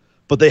on them,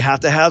 but they have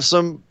to have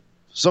some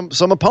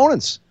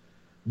opponents.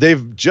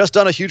 They've just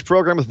done a huge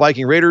program with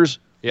Viking Raiders.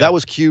 Yeah. That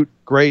was cute,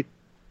 great.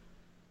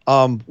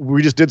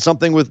 We just did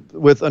something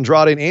with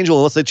Andrade and Angel.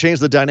 Unless they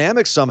change the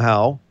dynamics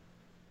somehow,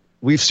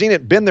 we've seen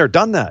it, been there,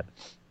 done that.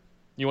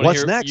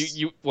 What's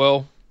next?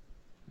 Well,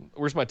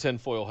 where's my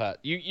tinfoil hat?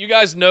 You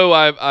guys know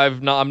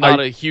I'm not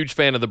a huge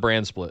fan of the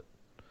brand split.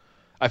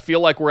 I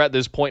feel like we're at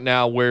this point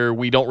now where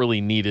we don't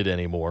really need it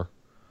anymore,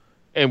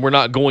 and we're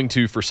not going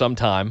to for some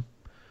time.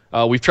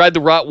 We've tried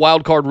the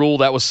wild card rule.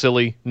 That was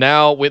silly.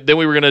 Now, then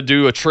we were going to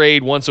do a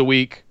trade once a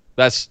week.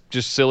 That's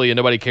just silly, and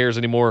nobody cares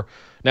anymore.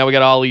 Now we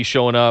got Ali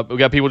showing up. We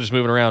got people just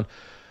moving around.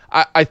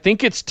 I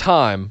think it's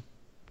time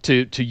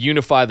to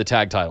unify the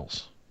tag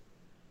titles.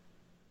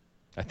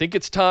 I think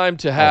it's time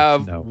to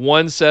have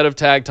one set of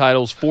tag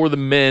titles for the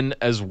men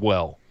as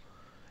well,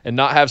 and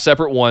not have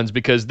separate ones,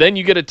 because then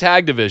you get a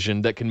tag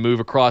division that can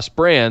move across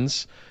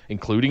brands,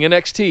 including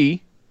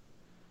NXT,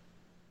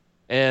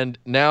 and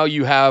now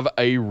you have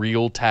a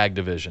real tag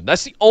division.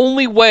 That's the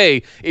only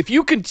way. If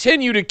you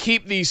continue to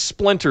keep these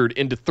splintered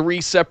into 3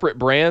 separate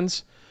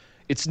brands,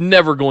 it's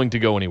never going to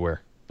go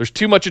anywhere. There's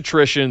too much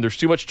attrition. There's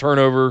too much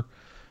turnover.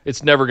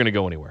 It's never going to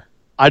go anywhere.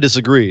 I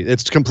disagree.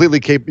 It's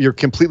you're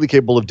completely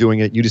capable of doing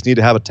it. You just need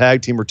to have a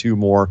tag team or 2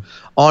 more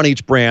on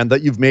each brand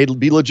that you've made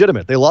be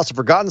legitimate. They lost to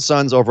Forgotten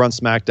Sons over on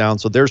SmackDown,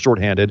 so they're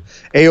shorthanded.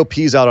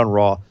 AOP's out on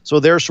Raw, so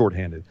they're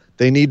shorthanded.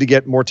 They need to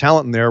get more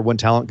talent in there when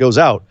talent goes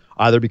out,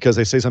 either because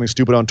they say something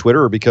stupid on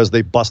Twitter or because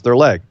they bust their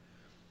leg.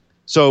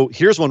 So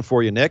here's one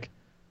for you, Nick.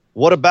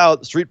 What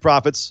about Street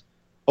Profits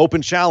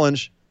Open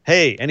Challenge?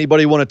 Hey,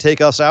 anybody want to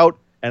take us out?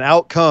 And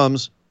out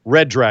comes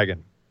Red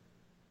Dragon.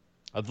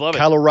 I'd love it.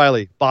 Kyle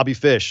O'Reilly, Bobby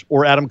Fish,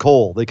 or Adam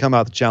Cole. They come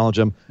out to challenge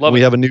him.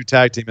 We have a new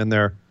tag team in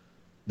there.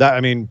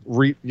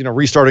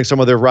 Restarting some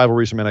of their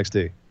rivalries from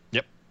NXT.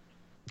 Yep.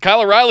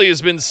 Kyle O'Reilly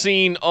has been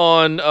seen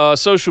on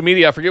social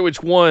media. I forget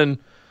which one.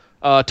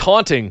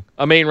 Taunting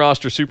a main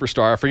roster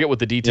superstar. I forget what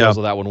the details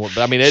of that one were,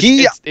 but I mean,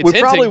 it's we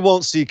probably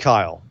won't see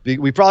Kyle.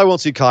 We probably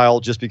won't see Kyle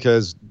just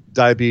because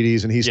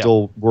diabetes, and he's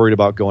still worried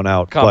about going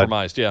out.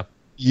 Compromised,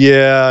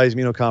 Yeah, he's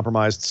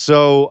immunocompromised.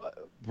 So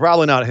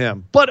probably not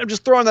him. But I'm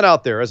just throwing that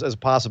out there as a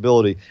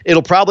possibility.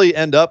 It'll probably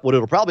end up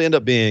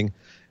being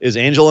is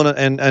Angel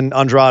and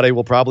Andrade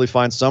will probably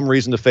find some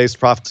reason to face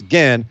Profits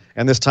again,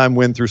 and this time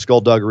win through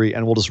skullduggery,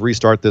 and we'll just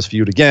restart this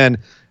feud again,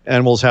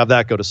 and we'll just have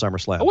that go to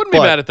SummerSlam. I wouldn't be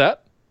mad at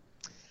that.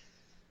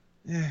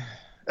 Yeah,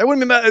 it wouldn't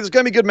be mad. It's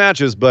going to be good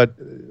matches, but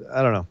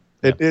I don't know.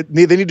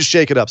 They need to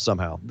shake it up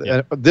somehow.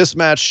 Yeah. This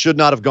match should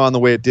not have gone the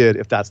way it did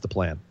if that's the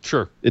plan.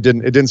 Sure. It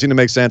didn't seem to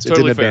make sense.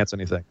 Totally it didn't advance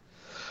anything.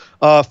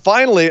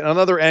 Finally,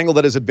 another angle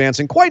that is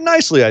advancing quite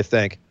nicely, I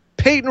think.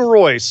 Peyton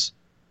Royce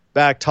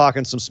back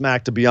talking some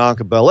smack to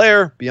Bianca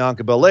Belair.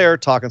 Bianca Belair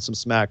talking some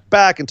smack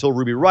back until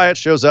Ruby Riott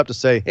shows up to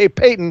say, hey,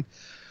 Peyton,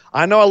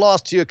 I know I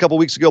lost to you a couple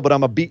weeks ago, but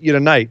I'm going to beat you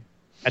tonight.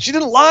 And she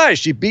didn't lie.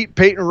 She beat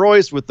Peyton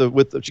Royce with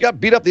the she got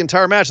beat up the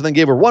entire match and then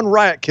gave her one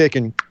Riot kick,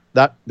 and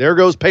there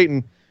goes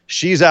Peyton.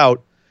 She's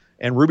out,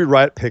 and Ruby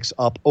Riot picks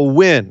up a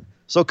win.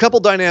 So a couple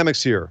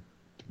dynamics here.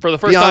 For the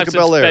first time since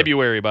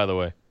February, by the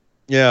way.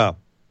 Yeah.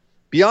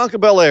 Bianca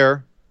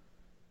Belair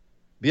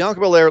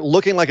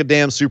looking like a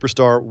damn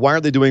superstar. Why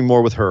aren't they doing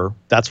more with her?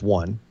 That's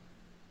one.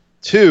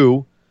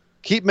 Two,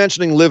 keep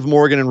mentioning Liv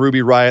Morgan and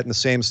Ruby Riot in the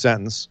same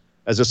sentence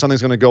as if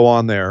something's going to go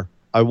on there.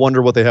 I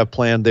wonder what they have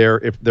planned there,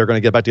 if they're going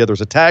to get back together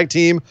as a tag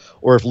team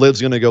or if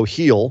Liv's going to go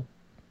heel.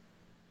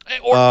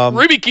 Or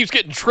Ruby keeps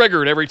getting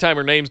triggered every time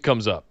her name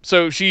comes up.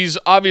 So she's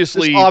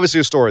obviously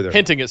a story there.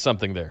 Hinting at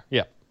something there.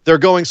 Yeah. They're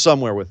going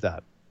somewhere with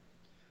that.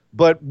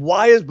 But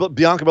why is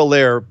Bianca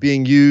Belair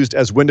being used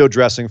as window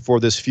dressing for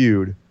this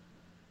feud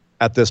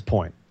at this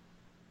point?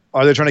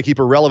 Are they trying to keep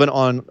her relevant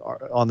on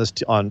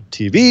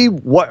TV?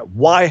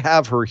 Why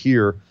have her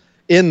here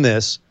in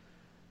this?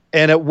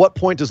 And at what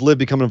point does Liv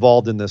become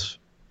involved in this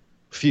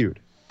feud?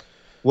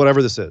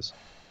 Whatever this is.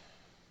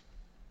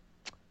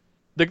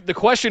 The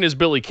question is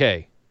Billie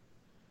Kay.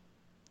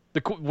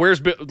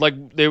 Where's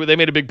they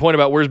made a big point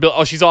about where's Bill?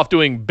 Oh, she's off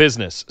doing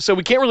business, so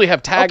we can't really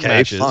have tag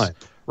matches, fine.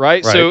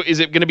 Right? So is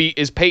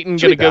Peyton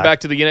going to go back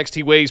to the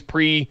NXT ways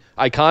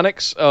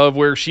pre-Iconics of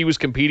where she was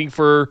competing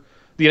for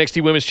the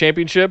NXT Women's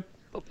Championship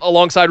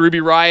alongside Ruby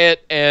Riott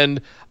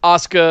and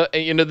Asuka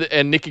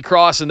and Nikki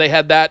Cross, and they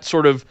had that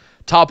sort of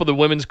top of the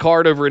women's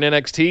card over in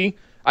NXT.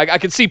 I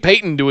could see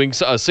Peyton doing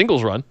a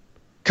singles run.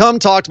 Come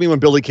talk to me when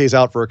Billie Kay's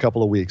out for a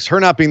couple of weeks. Her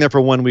not being there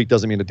for 1 week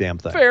doesn't mean a damn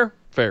thing.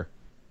 Fair.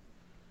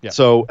 Yeah.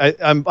 So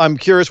I'm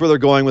curious where they're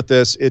going with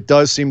this. It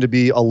does seem to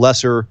be a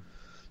lesser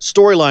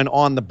storyline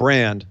on the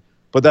brand,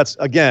 but that's,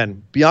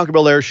 again, Bianca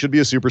Belair should be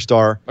a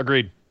superstar.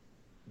 Agreed.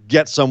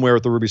 Get somewhere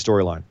with the Ruby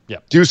storyline. Yeah.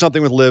 Do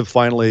something with Liv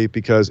finally,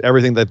 because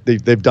everything that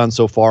they've done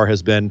so far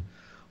has been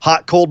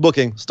hot, cold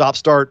booking, stop,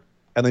 start,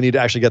 and they need to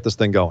actually get this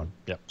thing going.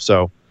 Yeah.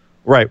 So,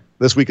 right,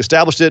 this week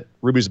established it.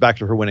 Ruby's back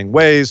to her winning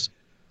ways.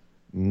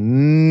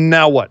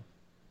 Now what?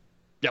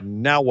 Yep.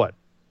 Now what?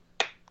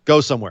 Go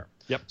somewhere.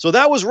 Yep. So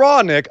that was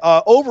Raw, Nick.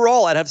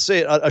 Overall, I'd have to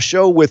say a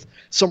show with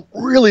some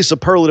really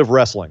superlative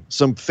wrestling,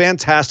 some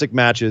fantastic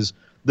matches.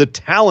 The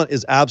talent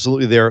is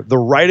absolutely there. The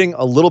writing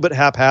a little bit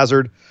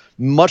haphazard,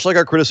 much like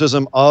our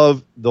criticism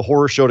of the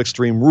horror show at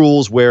Extreme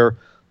Rules, where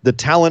the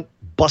talent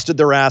busted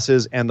their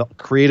asses and the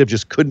creative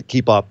just couldn't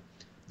keep up.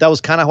 That was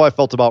kind of how I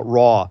felt about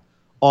Raw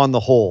on the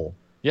whole,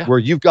 where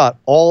you've got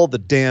all the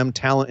damn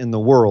talent in the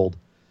world,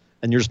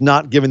 and you're just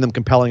not giving them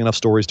compelling enough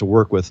stories to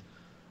work with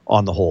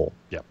on the whole.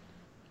 Yep.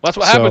 That's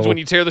what happens when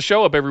you tear the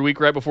show up every week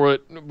right before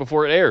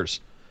it airs.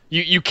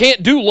 You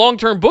can't do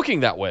long-term booking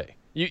that way.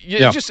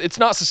 It's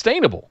not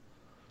sustainable.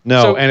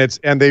 No,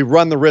 and they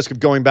run the risk of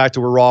going back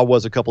to where Raw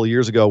was a couple of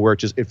years ago, where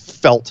it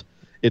felt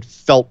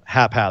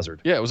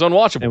haphazard. Yeah, it was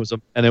unwatchable.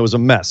 It was a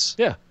mess.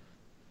 Yeah.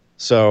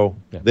 So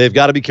they've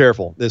got to be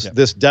careful. This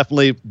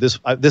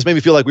made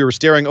me feel like we were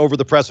staring over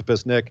the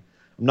precipice, Nick.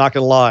 I'm not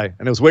going to lie.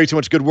 And it was way too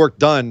much good work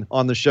done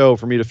on the show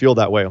for me to feel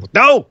that way. I was like,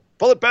 no,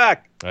 pull it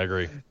back. I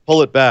agree.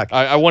 Pull it back.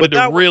 I wanted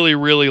to really,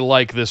 really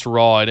like this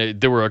Raw, and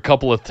there were a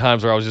couple of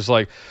times where I was just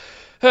like,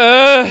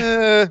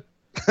 But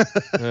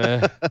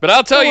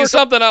I'll tell you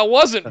something I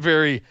wasn't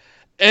very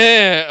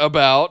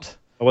about.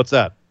 What's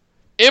that?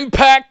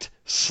 Impact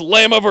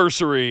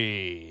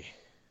Slammiversary.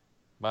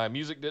 My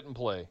music didn't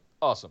play.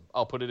 Awesome.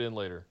 I'll put it in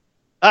later.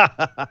 Go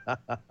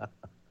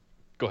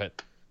ahead.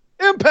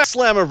 Impact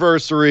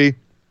Slammiversary.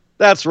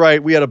 That's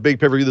right. We had a big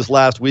pay-per-view this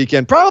last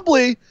weekend.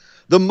 Probably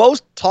the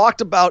most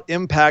talked about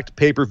Impact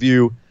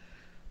pay-per-view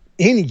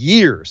in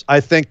years. I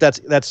think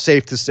that's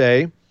safe to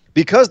say,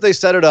 because they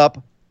set it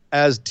up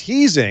as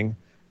teasing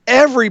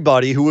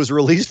everybody who was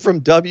released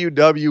from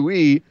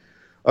WWE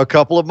a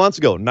couple of months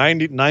ago,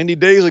 90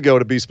 days ago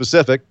to be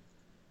specific.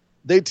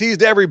 They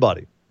teased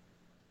everybody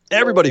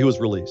who was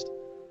released.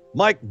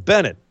 Mike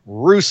Bennett,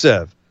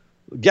 Rusev,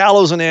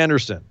 Gallows and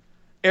Anderson,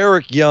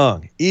 Eric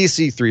Young,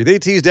 EC3. They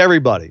teased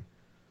everybody.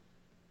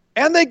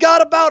 And they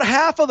got about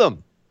half of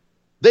them.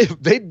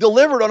 They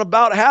delivered on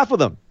about half of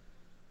them.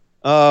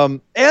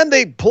 And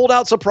they pulled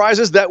out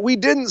surprises that we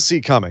didn't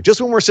see coming. Just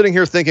when we're sitting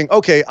here thinking,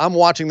 okay, I'm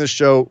watching this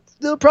show,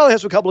 they'll probably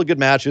have a couple of good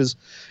matches,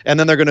 and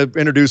then they're going to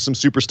introduce some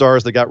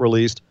superstars that got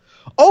released.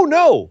 Oh,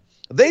 no.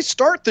 They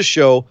start the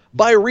show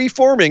by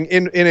reforming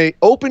in an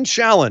open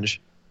challenge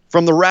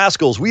from the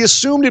Rascals. We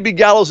assumed it'd be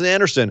Gallows and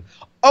Anderson.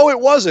 Oh, it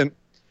wasn't.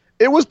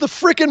 It was the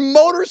freaking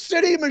Motor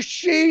City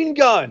Machine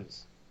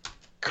Guns.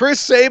 Chris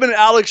Sabin and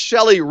Alex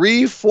Shelley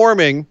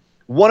reforming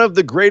one of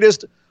the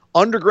greatest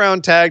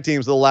underground tag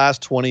teams of the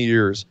last 20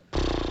 years.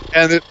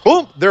 And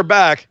boom, they're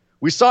back.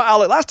 Last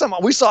time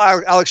we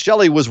saw Alex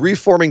Shelley was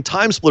reforming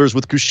Time Splitters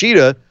with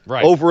Kushida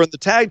over in the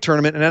tag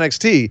tournament in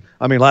NXT.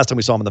 I mean, last time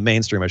we saw him in the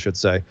mainstream, I should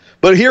say.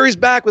 But here he's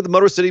back with the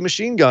Motor City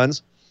Machine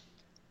Guns.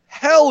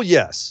 Hell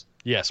yes.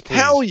 Yes, please.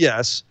 Hell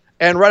yes.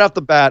 And right off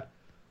the bat,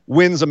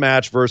 wins a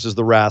match versus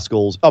the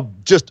Rascals. A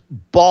just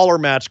baller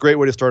match. Great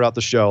way to start out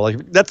the show. Like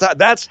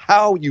that's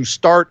how you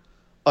start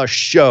a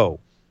show,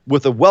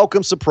 with a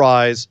welcome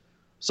surprise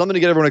something to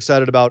get everyone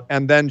excited about,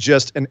 and then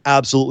just an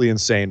absolutely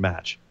insane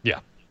match. Yeah.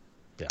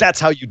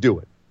 That's how you do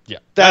it. Yeah.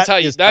 That's how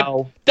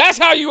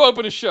you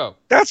open a show.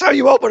 That's how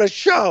you open a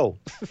show.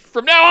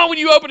 From now on, when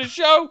you open a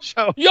show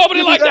you open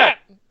it like that.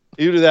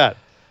 You do that.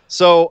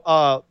 So,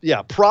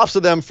 props to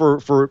them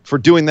for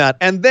doing that.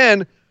 And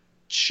then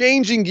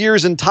changing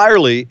gears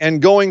entirely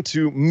and going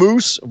to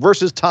Moose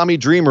versus Tommy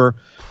Dreamer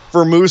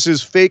for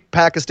Moose's fake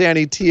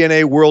Pakistani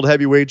TNA World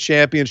Heavyweight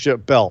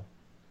Championship belt.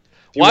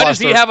 Why does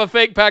he have a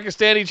fake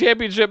Pakistani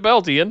championship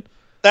belt, Ian?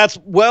 That's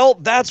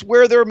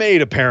where they're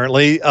made,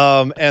 apparently.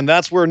 And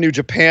that's where New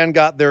Japan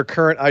got their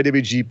current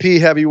IWGP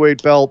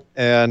heavyweight belt.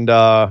 And,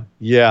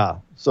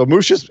 so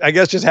Moose just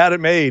had it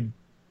made.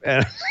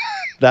 And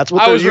that's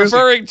what I they're was using.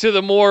 referring to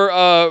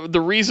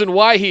the reason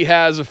why he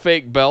has a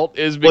fake belt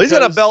is because... Well, he's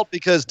got a belt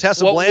because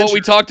Tessa Blanchard... What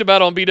we talked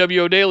about on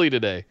BWO Daily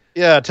today.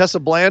 Yeah, Tessa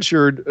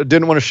Blanchard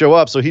didn't want to show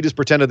up, so he just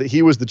pretended that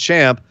he was the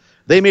champ.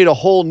 They made a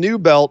whole new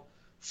belt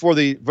for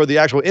the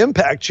actual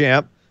Impact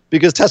champ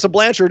because Tessa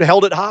Blanchard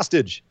held it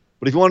hostage.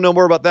 But if you want to know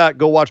more about that,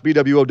 go watch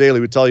BWO Daily.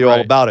 We tell you all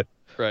about it.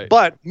 Right.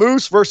 But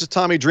Moose versus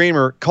Tommy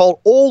Dreamer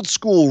called old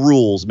school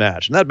rules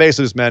match, and that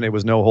basically just meant it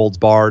was no holds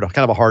barred,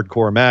 kind of a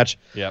hardcore match.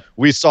 Yep.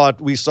 We saw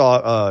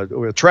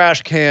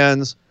trash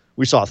cans.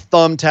 We saw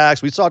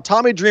thumbtacks. We saw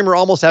Tommy Dreamer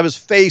almost have his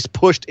face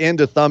pushed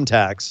into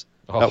thumbtacks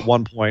at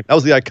one point. That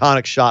was the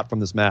iconic shot from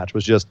this match.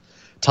 Was just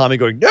Tommy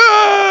going,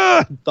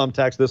 "Ah!"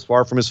 Thumbtacks this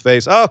far from his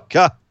face. Oh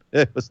God,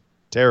 it was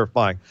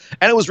terrifying,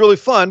 and it was really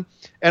fun.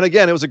 And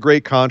again, it was a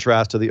great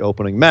contrast to the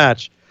opening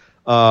match.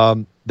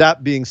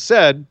 That being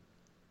said,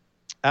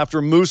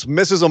 after Moose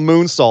misses a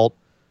moonsault,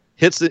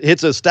 hits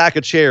a stack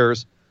of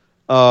chairs,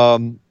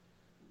 and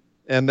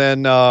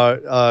then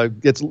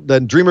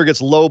Dreamer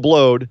gets low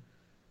blowed,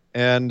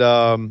 and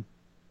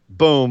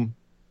boom,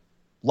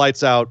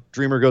 lights out.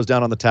 Dreamer goes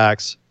down on the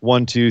tacks.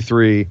 1, 2,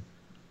 3.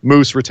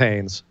 Moose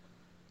retains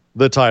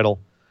the title.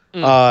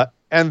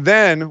 And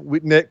then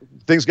Nick,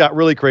 things got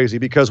really crazy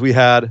because we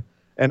had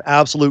an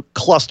absolute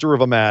cluster of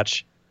a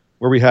match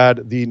where we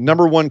had the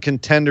number one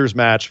contenders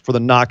match for the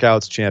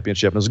Knockouts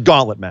Championship. It was a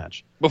gauntlet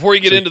match. Before you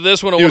get into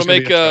this one, I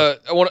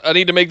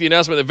need to make the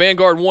announcement that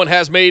Vanguard 1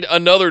 has made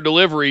another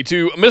delivery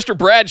to Mr.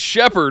 Brad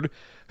Shepard,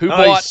 who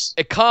bought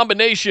a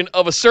combination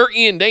of a Sir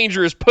Ian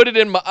Dangerous Put It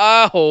In My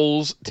Eye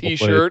Holes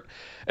t-shirt,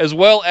 as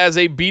well as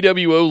a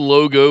BWO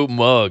logo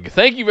mug.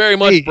 Thank you very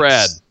much,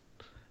 Brad.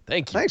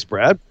 Thank you. Thanks,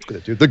 Brad.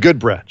 Dude, the good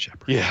Brad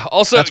Shepard. Yeah,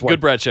 also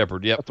good Brad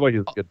Shepard. Yep. That's why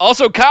he's good.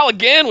 Also, Kyle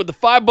again with the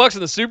 $5 in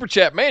the super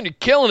chat. Man, you're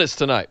killing us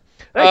tonight.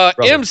 Thanks,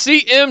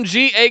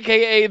 MCMG,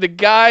 a.k.a. the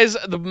guys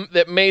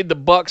that made the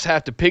Bucks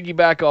have to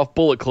piggyback off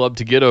Bullet Club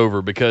to get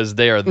over because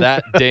they are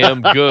that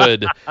damn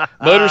good.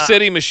 Motor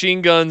City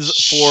Machine Guns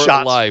for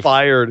Shots life.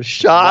 Fired.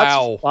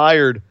 Shots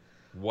fired.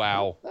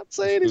 Wow. Not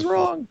saying he's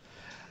wrong.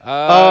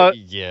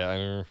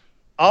 Yeah.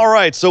 All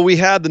right, so we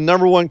had the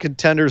number one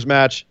contenders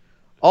match.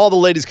 All the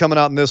ladies coming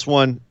out in this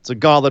one. It's a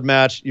gauntlet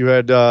match. You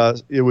had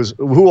it was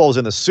who all was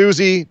in the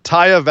Susie,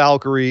 Taya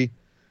Valkyrie,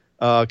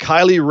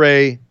 Kylie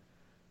Ray,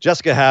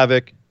 Jessica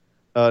Havoc,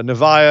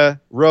 Nevaeh,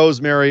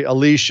 Rosemary,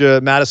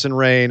 Alicia, Madison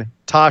Rayne,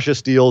 Tasha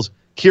Steelz,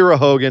 Kira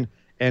Hogan,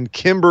 and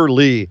Kimber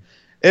Lee.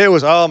 It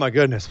was, oh my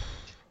goodness.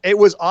 It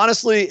was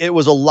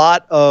a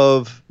lot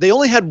of, they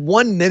only had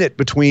 1 minute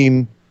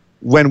between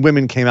when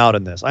women came out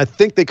in this. I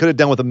think they could have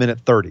done with a minute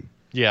 30.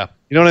 Yeah.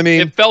 You know what I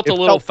mean? It felt a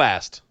little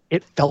fast.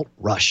 It felt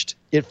rushed.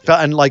 It felt,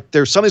 and like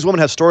there's some of these women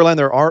have storyline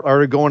that are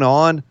already going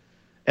on,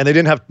 and they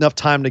didn't have enough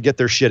time to get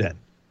their shit in.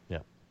 Yeah.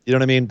 You know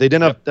what I mean? They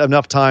didn't have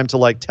enough time to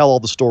like tell all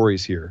the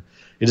stories here.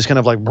 It just kind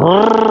of like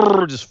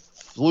just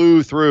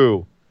flew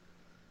through.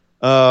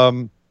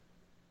 So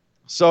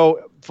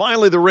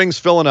finally the ring's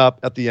filling up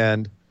at the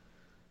end.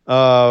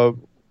 So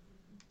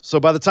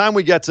by the time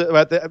we get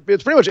to,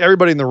 it's pretty much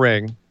everybody in the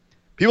ring.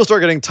 People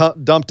start getting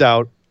dumped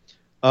out.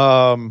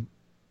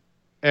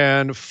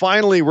 And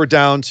finally we're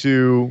down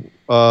to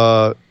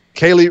we're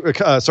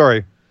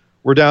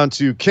down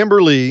to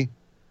Kimber Lee,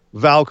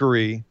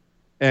 Valkyrie,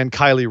 and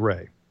Kylie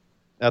Ray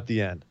at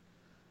the end.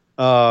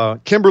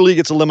 Kimber Lee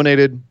gets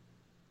eliminated,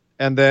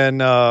 and then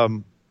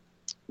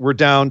we're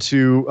down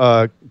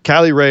to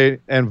Kylie Ray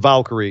and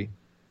Valkyrie.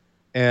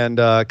 And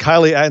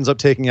Kylie ends up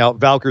taking out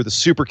Valkyrie with a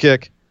super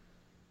kick,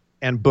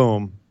 and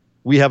boom,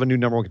 we have a new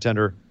number one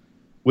contender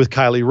with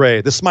Kylie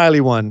Ray, the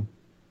smiley one,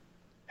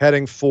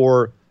 heading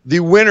for the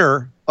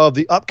winner of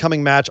the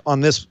upcoming match on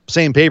this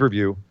same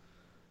pay-per-view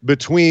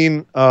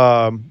between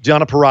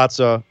Gianna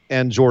Perazza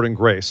and Jordynne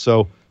Grace.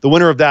 So the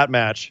winner of that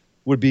match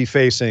would be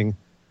facing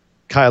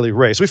Kylie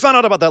Ray. So we found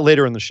out about that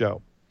later in the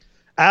show.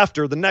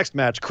 After the next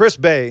match, Chris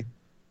Bay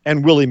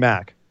and Willie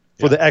Mack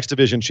for the X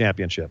Division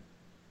Championship,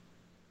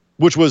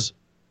 which was,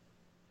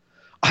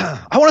 I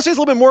want to say it's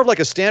a little bit more of like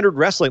a standard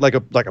wrestling, like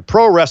a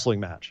pro wrestling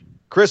match.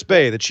 Chris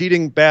Bay, the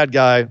cheating bad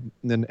guy,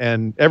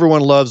 and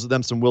everyone loves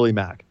them some Willie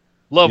Mack.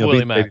 Love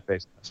Willie Mack.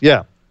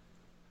 Yeah.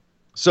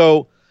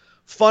 So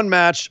fun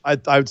match. I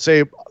would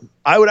say,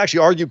 I would actually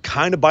argue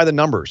kind of by the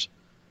numbers.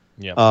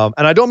 Yeah.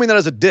 And I don't mean that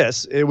as a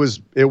diss. It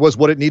was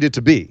what it needed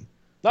to be.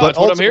 No, that's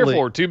what I'm here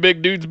for. Two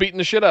big dudes beating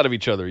the shit out of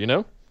each other, you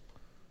know?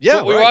 Yeah,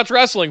 That's what we watch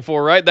wrestling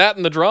for, right? That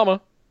and the drama.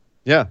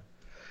 Yeah.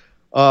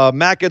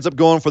 Mac ends up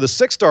going for the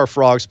 6-star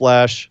frog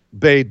splash.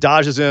 Bay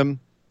dodges him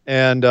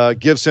and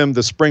gives him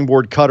the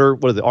springboard cutter.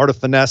 What is it? Art of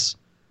Finesse.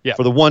 Yeah.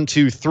 For the 1,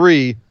 2,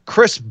 3.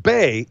 Chris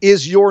Bay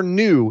is your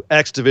new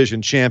X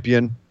Division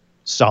champion.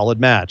 Solid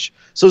match.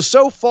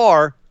 So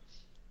far,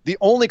 the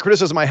only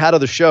criticism I had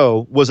of the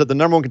show was that the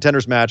number one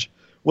contenders match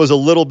was a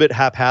little bit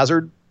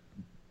haphazard,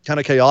 kind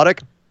of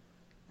chaotic,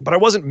 but I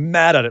wasn't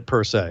mad at it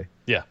per se.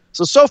 Yeah.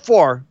 So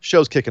far,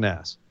 show's kicking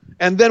ass.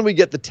 And then we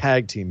get the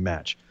tag team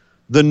match.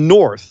 The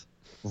North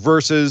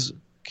versus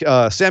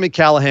Sami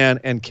Callihan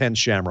and Ken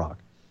Shamrock.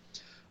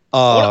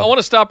 I want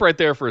to stop right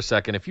there for a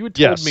second. If you had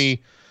told Yes.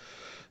 me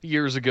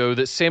years ago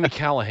that Sami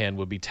Callihan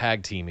would be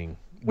tag teaming,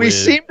 We with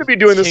seem to be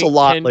doing this a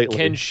lot Ken, lately.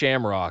 Ken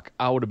Shamrock,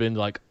 I would have been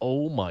like,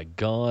 oh my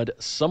God,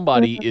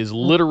 somebody is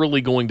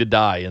literally going to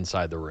die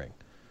inside the ring.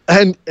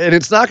 And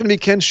it's not going to be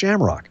Ken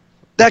Shamrock.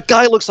 That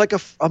guy looks like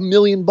 $1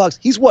 million.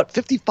 He's what,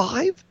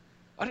 55?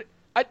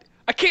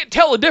 I can't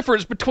tell a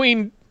difference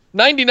between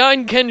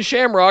 99 Ken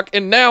Shamrock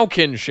and now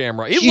Ken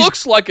Shamrock. He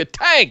looks like a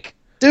tank.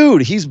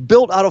 Dude, he's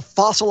built out of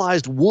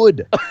fossilized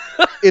wood.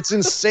 It's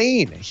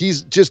insane.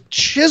 He's just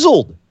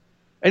chiseled.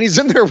 And he's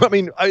in there. I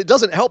mean, it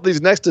doesn't help that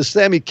he's next to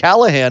Sami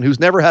Callihan, who's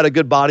never had a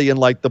good body in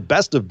like the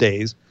best of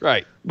days.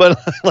 Right. But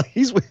like,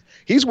 he's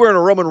wearing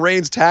a Roman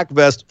Reigns tack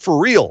vest for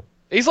real.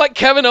 He's like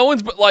Kevin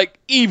Owens, but like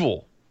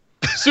evil.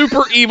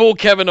 Super evil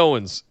Kevin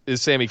Owens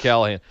is Sami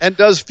Callihan. And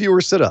does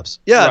fewer sit-ups.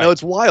 Yeah, Right. no,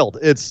 it's wild.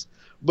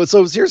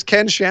 So here's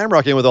Ken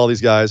Shamrock in with all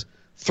these guys,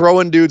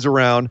 throwing dudes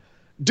around,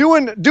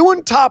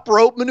 doing top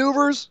rope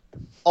maneuvers.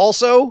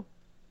 Also,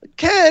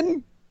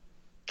 Ken.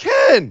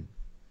 Bit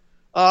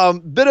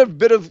of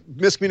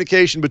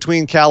miscommunication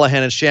between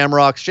Callihan and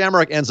Shamrock.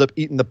 Shamrock ends up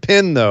eating the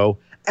pin though,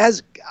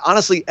 as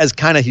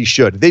kind of he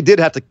should. They did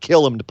have to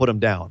kill him to put him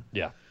down.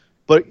 Yeah.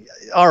 But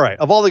all right,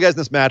 of all the guys in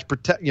this match,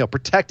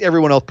 protect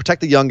everyone else,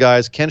 protect the young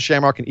guys. Ken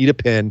Shamrock can eat a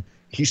pin.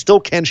 He's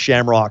still Ken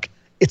Shamrock.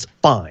 It's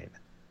fine.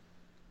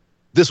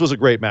 This was a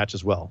great match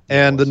as well.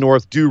 And the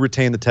North do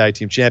retain the tag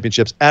team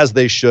championships as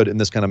they should in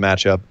this kind of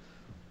matchup.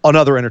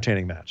 Another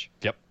entertaining match.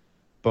 Yep.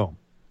 Boom.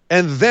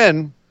 And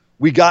then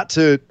we got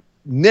to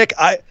Nick.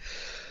 I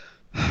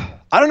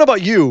don't know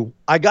about you.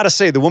 I got to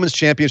say the women's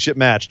championship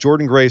match,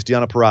 Jordynne Grace,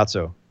 Deonna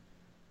Purrazzo,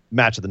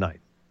 match of the night.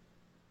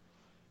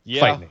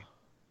 Yeah. Fight me.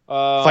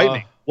 Fight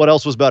me. What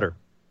else was better?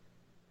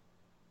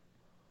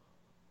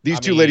 These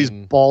two ladies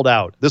balled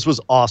out. This was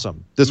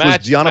awesome. This was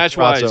Deonna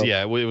match-wise, Purrazzo.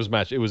 yeah, it was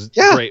match. It was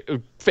Yeah. great,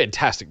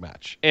 fantastic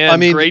match,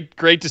 and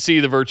great to see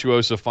the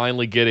Virtuosa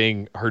finally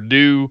getting her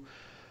due.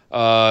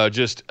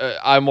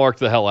 I marked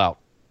the hell out.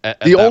 At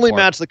The that only part.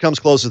 match that comes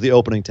close is the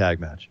opening tag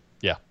match.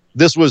 Yeah,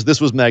 This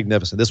was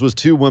magnificent. This was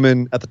two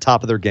women at the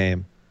top of their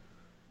game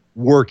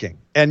working.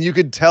 And you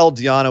could tell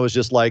Deonna was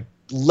just like,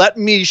 let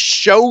me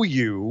show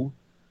you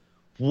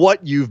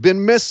what you've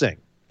been missing.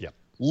 Yep.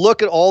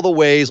 Look at all the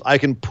ways I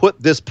can put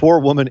this poor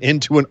woman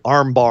into an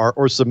armbar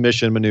or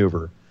submission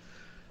maneuver.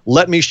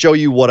 Let me show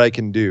you what I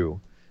can do.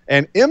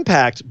 And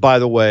Impact, by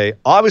the way,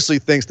 obviously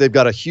thinks they've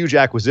got a huge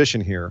acquisition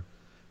here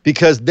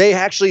because they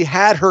actually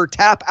had her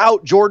tap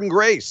out Jordynne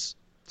Grace.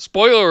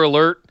 Spoiler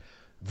alert,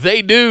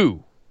 they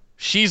do.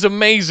 She's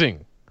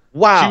amazing.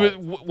 Wow.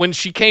 When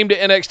she came to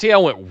NXT, I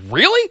went,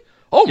 really?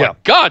 Oh my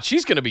God,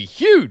 she's going to be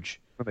huge.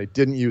 They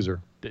didn't use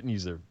her. Didn't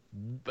use her.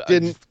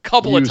 Didn't a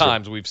couple of use her.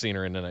 times we've seen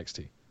her in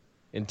NXT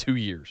in 2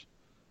 years.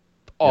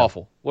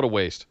 Awful. Yeah. What a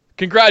waste.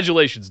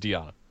 Congratulations,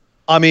 Deonna.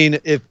 I mean,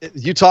 if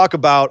you talk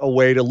about a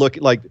way to look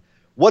like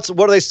what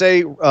do they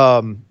say?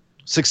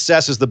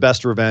 Success is the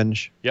best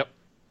revenge. Yep.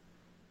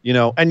 You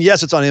know, and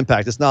yes, it's on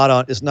Impact. She's not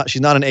an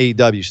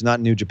AEW. She's not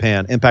in New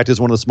Japan. Impact is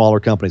one of the smaller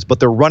companies, but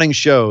they're running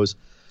shows.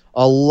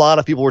 A lot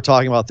of people were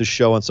talking about this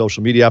show on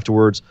social media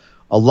afterwards.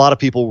 A lot of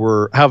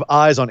people have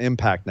eyes on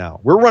Impact now.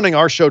 We're running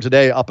our show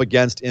today up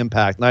against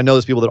Impact, and I know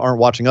there's people that aren't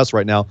watching us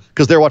right now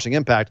because they're watching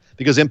Impact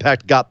because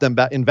Impact got them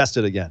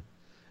invested again.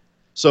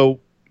 So,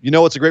 you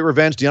know, it's a great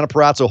revenge. Deonna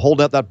Purrazzo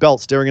holding up that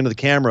belt, staring into the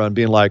camera and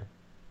being like,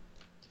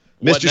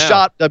 missed your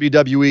shot,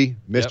 WWE.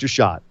 Missed your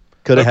shot.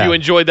 Could have had. You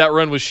enjoyed that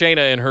run with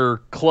Shayna and her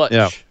clutch.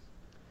 Yeah.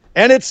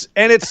 And it's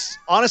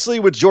honestly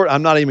with Jordan,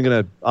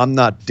 I'm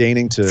not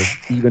deigning to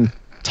even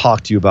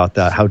talk to you about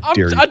that. How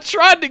dare you? I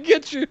tried to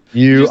get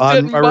you. I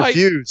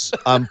refuse.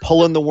 I'm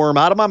pulling the worm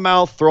out of my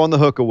mouth, throwing the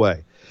hook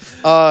away.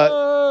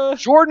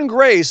 Jordynne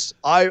Grace,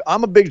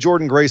 I'm a big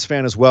Jordynne Grace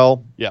fan as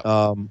well.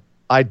 Yeah.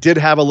 I did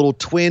have a little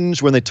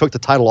twinge when they took the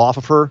title off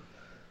of her.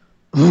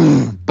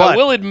 But I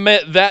will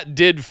admit that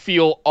did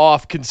feel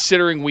off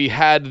considering we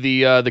had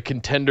the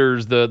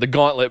contenders, the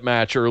gauntlet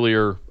match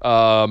earlier.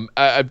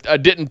 I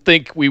didn't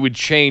think we would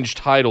change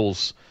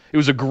titles. It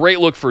was a great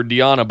look for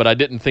Deonna, but I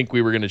didn't think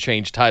we were going to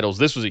change titles.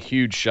 This was a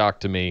huge shock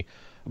to me,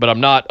 but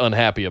I'm not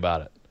unhappy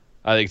about it.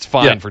 I think it's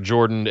fine for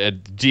Jordynne.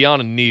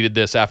 Deonna needed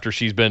this after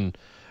she's been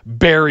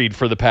buried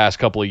for the past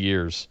couple of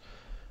years.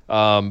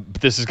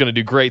 This is going to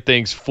do great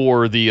things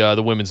for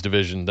the women's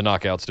division, the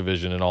Knockouts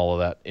division, and all of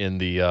that in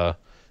the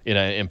in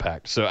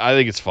Impact. So I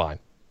think it's fine,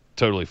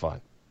 totally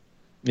fine.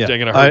 Yeah,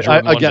 Gonna hurt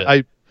Jordan one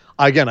bit.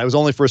 Again, it was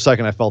only for a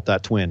second I felt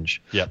that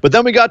twinge. Yeah. But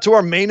then we got to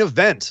our main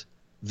event,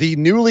 the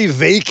newly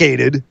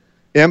vacated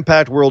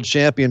Impact World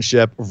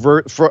Championship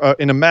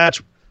in a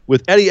match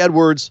with Eddie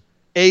Edwards,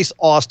 Ace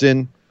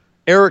Austin,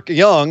 Eric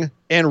Young,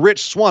 and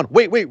Rich Swann.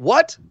 Wait,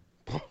 what?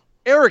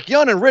 Eric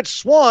Young and Rich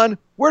Swann,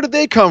 where did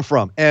they come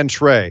from? And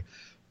Trey.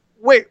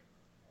 Wait,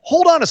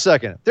 hold on a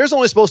second. There's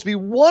only supposed to be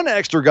one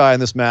extra guy in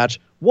this match,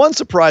 one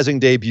surprising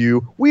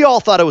debut. We all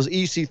thought it was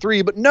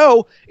EC3, but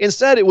no.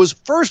 Instead, it was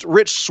first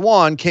Rich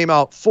Swann came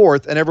out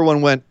fourth, and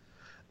everyone went,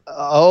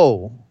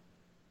 oh,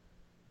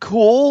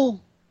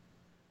 cool.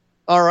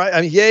 All right.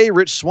 I mean, yay,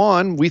 Rich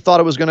Swann. We thought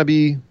it was going to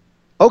be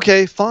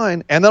okay,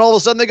 fine. And then all of a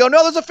sudden they go,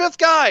 no, there's a fifth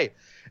guy.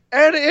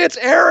 And it's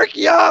Eric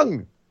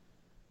Young.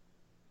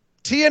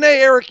 TNA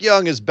Eric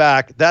Young is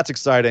back. That's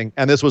exciting.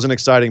 And this was an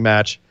exciting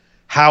match.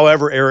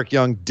 However, Eric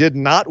Young did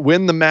not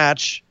win the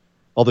match,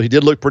 although he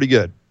did look pretty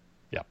good.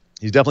 Yeah.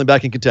 He's definitely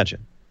back in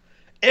contention.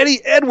 Eddie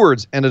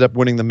Edwards ended up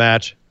winning the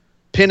match,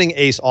 pinning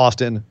Ace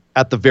Austin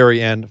at the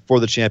very end for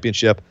the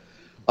championship.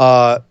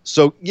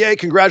 So, yay,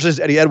 congratulations,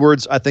 Eddie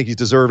Edwards. I think he's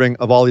deserving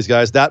of all these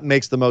guys. That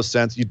makes the most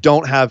sense. You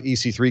don't have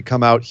EC3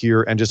 come out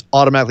here and just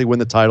automatically win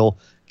the title.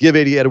 Give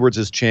Eddie Edwards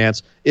his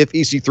chance. If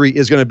EC3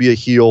 is going to be a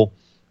heel,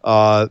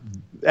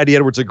 Eddie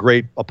Edwards is a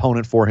great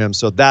opponent for him.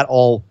 So that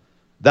all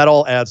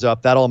adds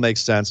up. That all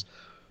makes sense.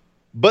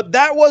 But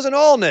that wasn't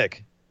all,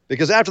 Nick,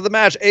 because after the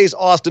match, Ace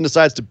Austin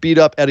decides to beat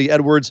up Eddie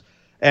Edwards.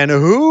 And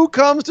who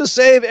comes to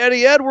save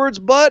Eddie Edwards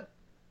but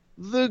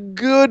the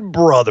Good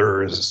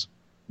Brothers?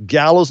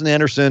 Gallows and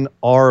Anderson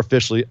are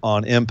officially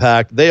on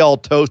Impact. They all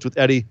toast with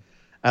Eddie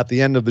at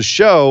the end of the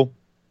show.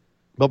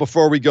 But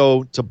before we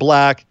go to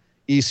black,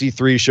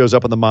 EC3 shows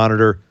up on the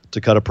monitor to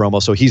cut a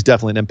promo. So he's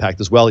definitely an Impact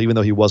as well, even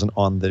though he wasn't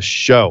on this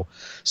show.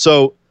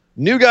 So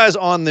new guys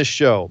on this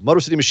show. Motor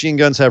City Machine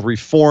Guns have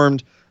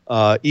reformed.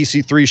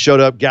 EC3 showed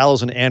up.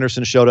 Gallows and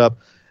Anderson showed up.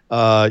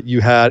 You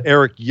had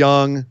Eric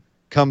Young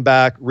come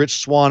back.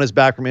 Rich Swann is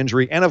back from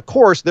injury. And, of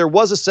course, there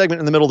was a segment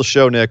in the middle of the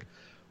show, Nick,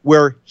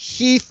 where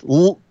Heath,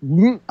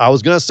 I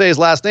was going to say his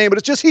last name, but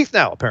it's just Heath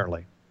now,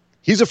 apparently.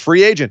 He's a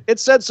free agent. It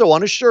said so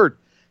on his shirt.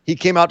 He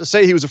came out to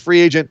say he was a free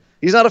agent.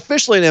 He's not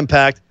officially an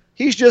Impact.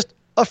 He's just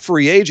a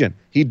free agent.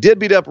 He did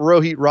beat up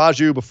Rohit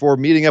Raju before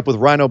meeting up with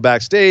Rhino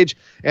backstage,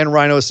 and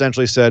Rhino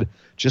essentially said,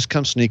 just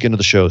come sneak into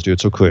the shows, dude.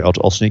 It's okay.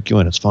 I'll sneak you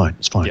in. It's fine.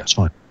 It's fine. Yeah. It's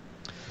fine.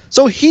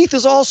 So Heath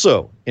is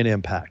also an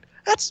Impact.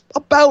 That's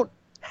about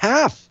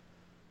half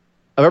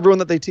of everyone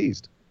that they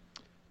teased.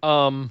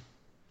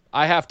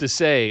 I have to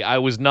say, I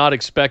was not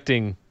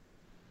expecting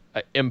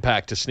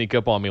Impact to sneak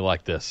up on me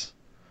like this.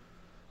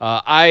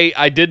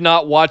 I did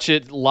not watch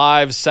it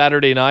live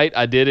Saturday night.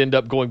 I did end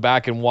up going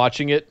back and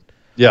watching it.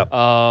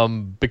 Yeah.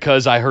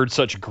 Because I heard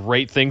such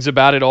great things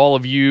about it. All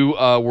of you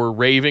were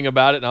raving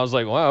about it, and I was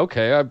like, well,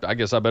 okay, I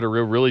guess I better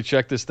really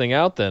check this thing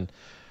out then.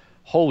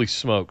 Holy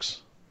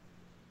smokes.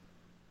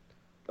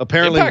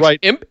 Apparently,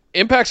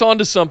 Impact's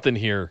onto something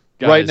here.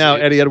 Guys. Right now,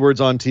 Eddie Edwards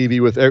on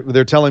TV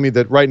they're telling me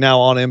that right now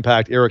on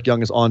Impact, Eric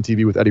Young is on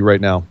TV with Eddie right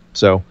now.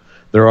 So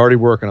they're already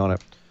working on it.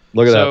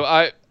 Look at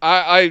that. So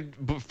I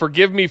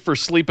forgive me for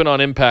sleeping on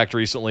Impact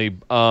recently.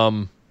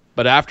 But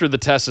after the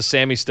Tessa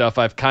Sammy stuff,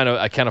 I kind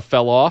of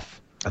fell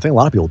off. I think a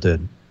lot of people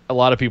did. A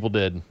lot of people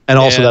did. And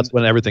also that's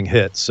when everything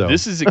hit. So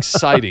this is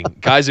exciting.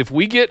 Guys, if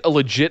we get a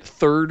legit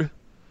third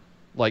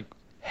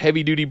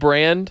heavy duty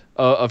brand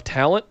of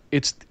talent,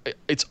 it's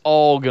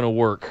all going to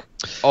work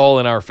all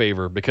in our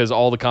favor because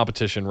all the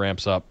competition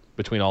ramps up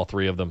between all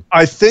three of them.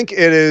 I think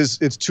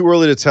it's too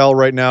early to tell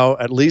right now.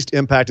 At least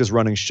Impact is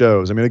running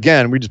shows. I mean,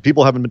 again,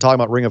 people haven't been talking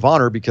about Ring of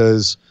Honor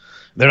because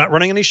they're not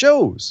running any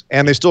shows,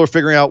 and they still are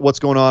figuring out what's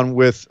going on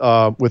with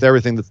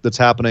everything that's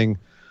happening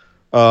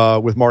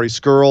with Marty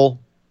Scurll.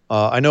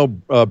 I know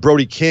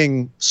Brody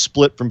King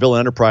split from Villain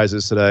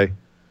Enterprises today,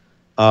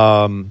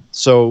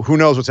 so who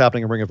knows what's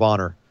happening in Ring of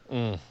Honor.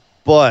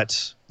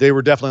 But they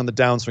were definitely on the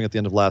downswing at the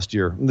end of last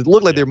year. It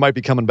looked like they might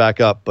be coming back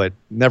up, but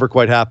never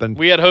quite happened.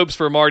 We had hopes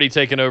for Marty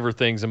taking over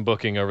things and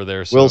booking over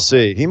there. So. We'll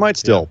see. He might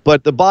still. Yeah.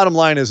 But the bottom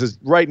line is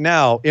right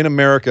now in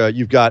America,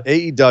 you've got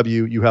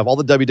AEW, you have all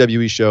the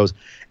WWE shows,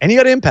 and you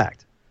got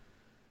Impact.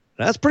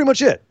 And that's pretty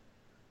much it.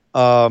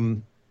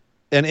 And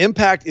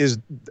Impact is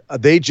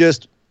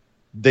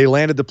they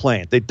landed the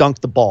plane. They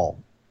dunked the ball.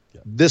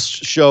 Yeah. This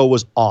show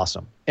was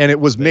awesome. And it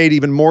was made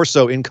even more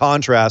so in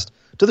contrast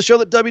to the show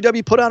that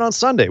WWE put out on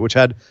Sunday, which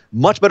had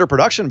much better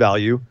production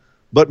value,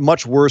 but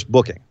much worse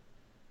booking.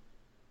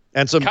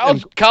 And so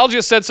Kyle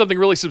just said something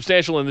really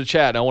substantial in the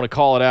chat, and I want to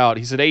call it out.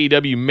 He said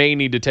AEW may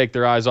need to take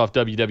their eyes off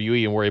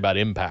WWE and worry about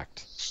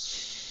Impact.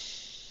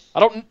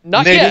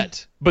 Not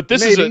yet, but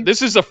this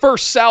is a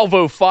first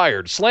salvo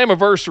fired.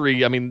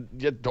 Slammiversary, I mean,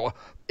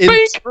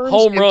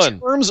 home run. In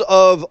terms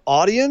of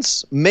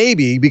audience,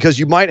 maybe, because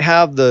you might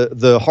have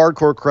the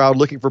hardcore crowd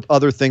looking for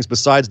other things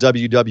besides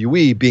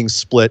WWE being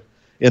split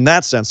in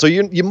that sense. So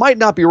you might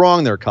not be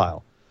wrong there,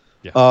 Kyle.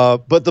 Yeah.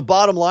 But the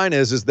bottom line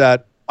is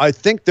that I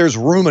think there's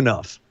room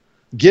enough,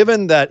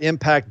 given that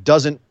Impact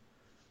doesn't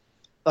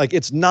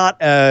it's not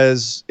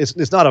as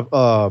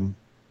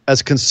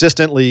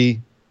consistently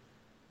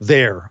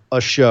there a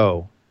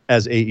show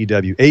as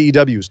AEW.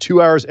 AEW is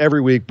 2 hours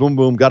every week. Boom,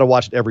 boom. Got to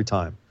watch it every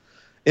time.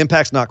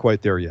 Impact's not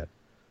quite there yet.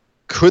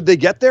 Could they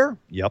get there?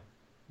 Yep.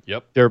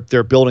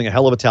 They're building a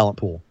hell of a talent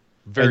pool.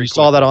 And you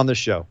saw that on this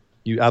show.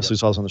 You absolutely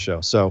saw this on the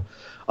show. So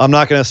I'm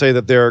not going to say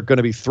that they're going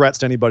to be threats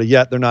to anybody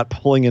yet. They're not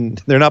pulling in.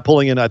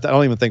 I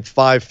don't even think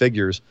 5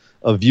 figures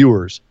of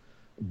viewers.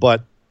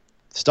 But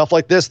stuff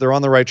like this, they're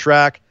on the right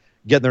track,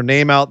 getting their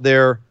name out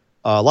there.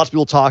 Lots of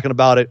people talking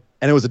about it,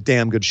 and it was a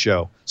damn good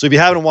show. So if you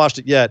haven't watched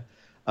it yet,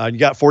 you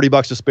got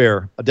 $40 to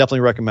spare. I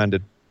definitely recommend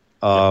it.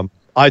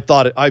 I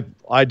thought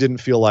I didn't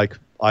feel like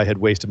I had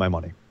wasted my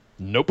money.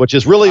 Nope. Which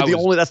is really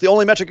that's the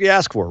only metric you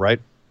ask for, right?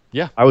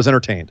 Yeah. I was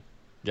entertained.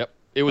 Yep.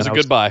 It was a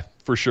good buy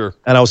for sure.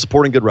 And I was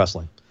supporting good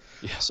wrestling.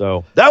 Yeah.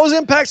 So that was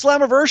Impact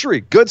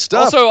Slammiversary. Good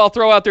stuff. Also, I'll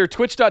throw out there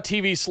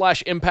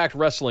twitch.tv/Impact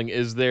Wrestling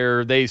is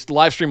there. They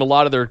live stream a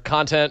lot of their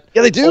content.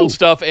 Yeah, they do. Old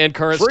stuff and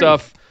current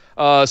stuff.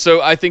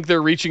 So I think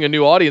they're reaching a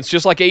new audience,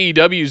 just like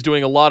AEW is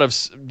doing a lot of,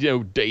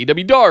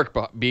 AEW Dark,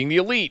 being the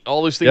Elite,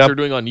 all those things they're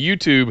doing on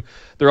YouTube.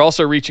 They're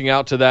also reaching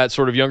out to that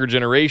sort of younger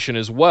generation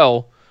as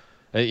well.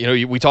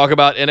 We talk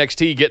about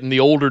NXT getting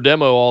the older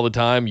demo all the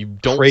time. You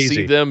don't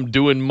see them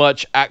doing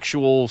much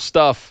actual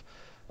stuff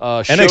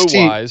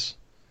show-wise.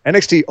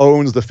 NXT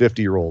owns the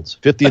 50-year-olds,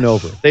 50 and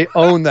over. They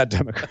own that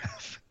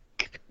demographic.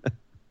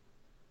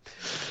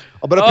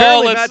 But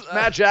apparently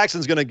Matt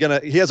Jackson's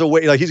he has a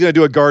way, he's gonna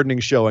do a gardening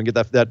show and get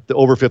that the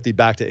over 50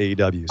 back to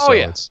AEW. So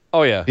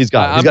He's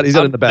got it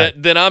in the bag.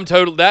 Then I'm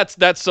totally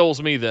that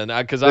souls me then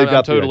because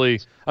I'm totally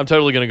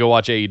gonna go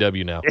watch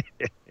AEW now.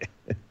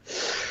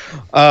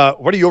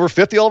 What are you, over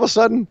 50 all of a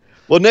sudden?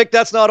 Well, Nick,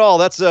 that's not all.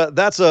 That's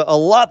a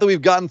lot that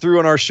we've gotten through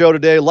on our show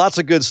today. Lots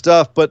of good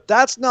stuff, but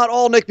that's not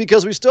all, Nick,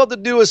 because we still have to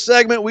do a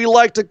segment we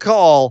like to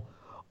call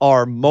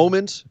our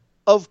Moment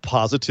of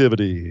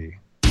Positivity.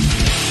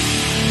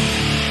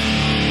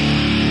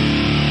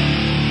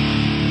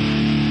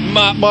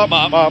 That's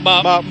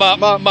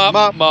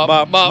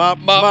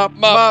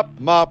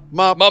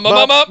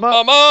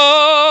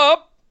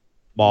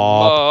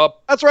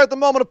right, the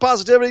moment of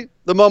positivity,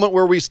 the moment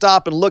where we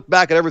stop and look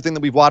back at everything that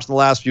we've watched in the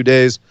last few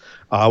days,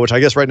 which I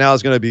guess right now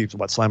is going to be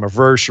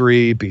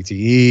Slammiversary,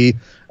 BTE,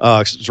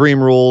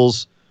 Extreme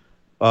Rules,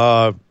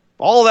 all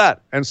of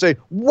that, and say,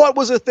 what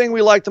was the thing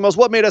we liked the most?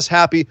 What made us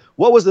happy?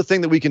 What was the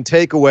thing that we can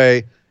take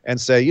away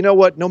and say, you know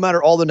what, no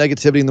matter all the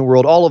negativity in the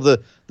world, all of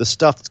the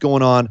stuff that's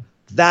going on,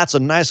 that's a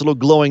nice little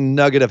glowing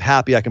nugget of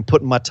happy I can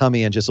put in my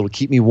tummy and just it'll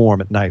keep me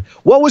warm at night.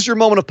 What was your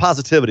moment of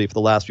positivity for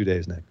the last few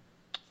days, Nick?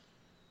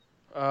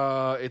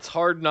 It's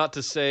hard not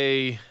to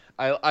say.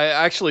 I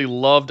actually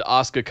loved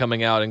Asuka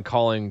coming out and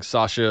calling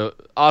Sasha.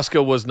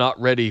 Asuka was not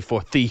ready for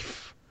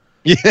Thief.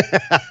 Yeah.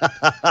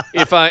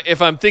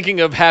 If I'm thinking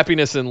of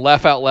happiness and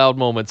laugh out loud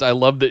moments, I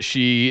love that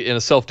she, in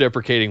a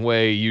self-deprecating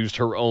way, used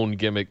her own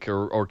gimmick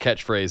or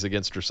catchphrase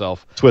against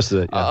herself.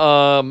 Twisted it.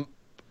 Yeah.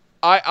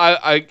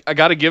 I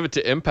got to give it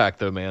to Impact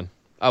though, man.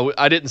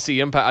 I didn't see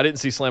Impact. I didn't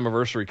see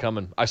Slammiversary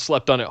coming. I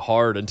slept on it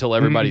hard until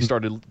everybody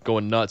started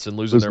going nuts and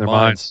losing their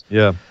minds.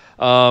 Yeah.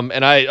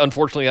 And I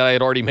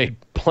had already made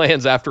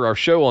plans after our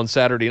show on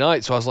Saturday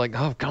night, so I was like,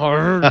 oh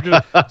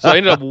god. So I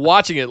ended up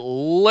watching it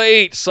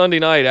late Sunday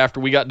night after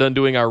we got done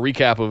doing our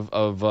recap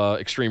of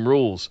Extreme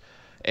Rules,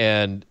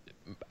 and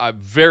I'm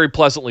very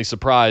pleasantly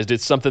surprised.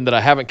 It's something that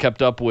I haven't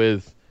kept up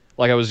with,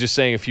 like I was just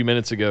saying a few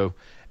minutes ago,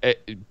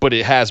 but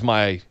it has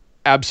my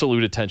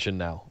absolute attention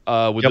now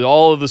with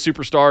all of the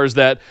superstars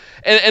that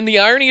and the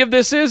irony of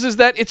this is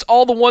that it's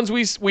all the ones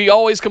we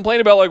always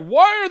complain about, like,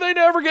 why are they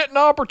never getting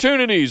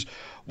opportunities?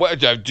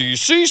 Do you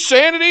see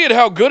Sanity and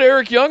how good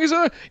Eric Young is?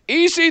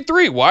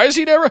 EC3, why is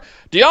he never?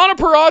 Deonna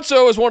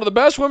Purrazzo is one of the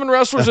best women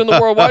wrestlers in the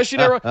world. Why is she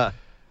never?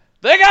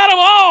 They got them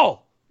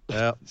all.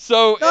 Yeah.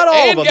 So not all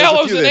and of them.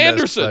 Gallows and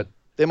Anderson. Missed,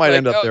 they might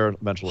end up there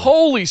eventually.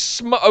 Holy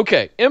smoke!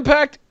 Okay,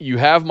 Impact, you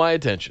have my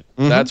attention.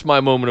 Mm-hmm. That's my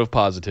moment of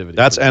positivity.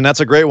 That's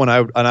a great one.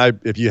 I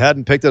if you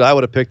hadn't picked it, I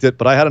would have picked it.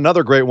 But I had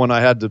another great one.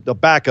 I had to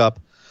back up,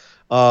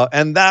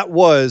 and that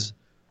was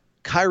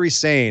Kairi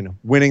Sane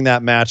winning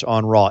that match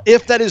on Raw.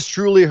 If that is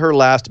truly her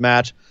last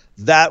match,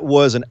 that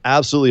was an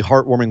absolutely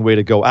heartwarming way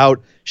to go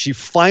out.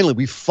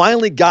 We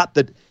finally got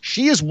that.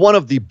 She is one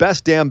of the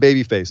best damn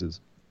baby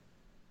faces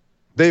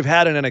they've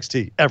had in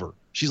NXT ever.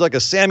 She's like a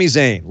Sami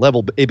Zayn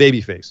level a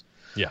baby face.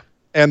 Yeah.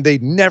 And they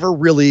never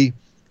really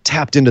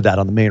tapped into that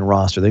on the main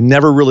roster. They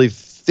never really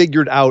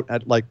figured out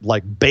at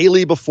like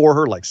Bayley before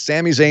her, like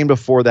Sami Zayn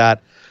before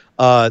that.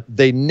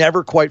 They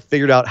never quite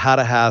figured out how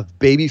to have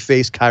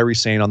babyface Kairi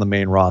Sane on the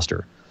main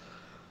roster.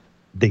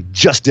 They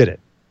just did it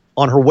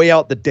on her way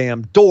out the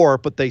damn door,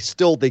 but they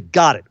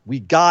got it. We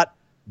got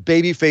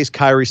babyface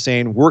Kairi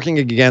Sane working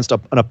against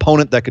an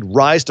opponent that could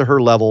rise to her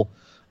level,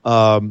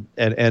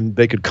 and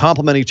they could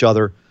complement each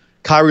other.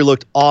 Kairi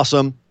looked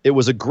awesome. It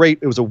was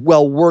a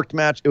well-worked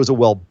match. It was a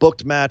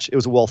well-booked match. It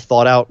was a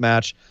well-thought-out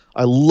match.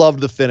 I loved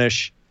the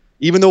finish,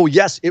 even though,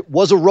 yes, it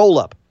was a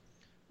roll-up.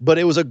 But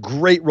it was a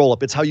great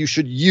roll-up. It's how you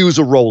should use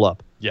a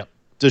roll-up. Yep.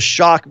 To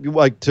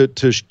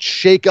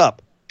shake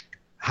up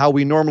how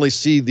we normally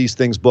see these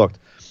things booked.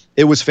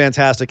 It was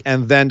fantastic.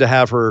 And then to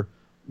have her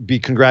be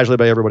congratulated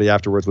by everybody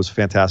afterwards was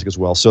fantastic as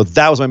well. So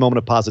that was my moment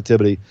of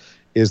positivity,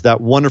 is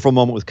that wonderful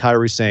moment with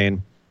Kairi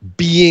Sane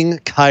being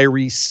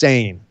Kairi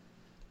Sane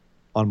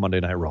on Monday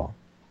Night Raw.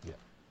 Yeah.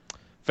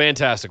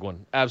 Fantastic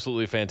one.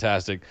 Absolutely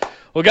fantastic.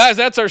 Well, guys,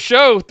 that's our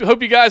show.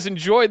 Hope you guys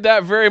enjoyed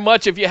that very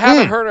much. If you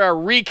haven't heard our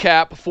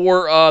recap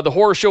for the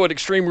horror show at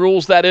Extreme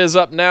Rules, that is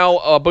up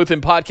now, both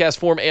in podcast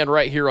form and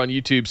right here on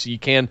YouTube, so you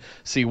can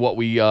see what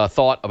we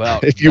thought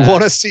about If you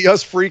want to see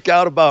us freak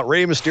out about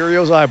Rey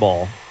Mysterio's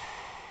eyeball,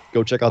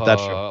 go check out that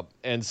show.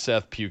 And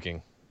Seth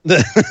puking.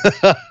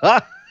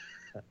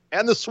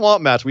 And the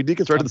swamp match. We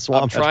deconstructed the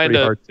swamp match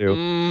pretty hard,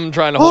 too.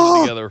 Trying to hold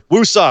it together.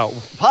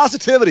 Woosah.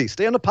 Positivity.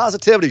 Stay on the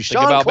positivity. Think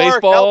Sean about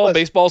Clark, baseball.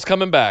 Baseball's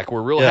coming back.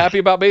 We're real happy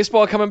about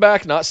baseball coming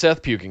back, not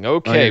Seth puking.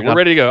 Okay, we're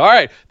ready to go. All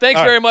right.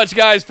 Thanks very much,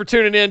 guys, for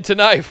tuning in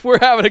tonight. We're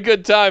having a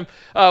good time.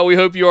 We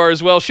hope you are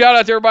as well. Shout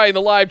out to everybody in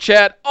the live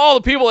chat, all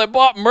the people that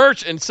bought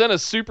merch and sent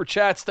us super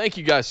chats. Thank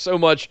you guys so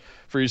much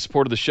for your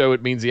support of the show.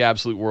 It means the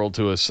absolute world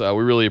to us. We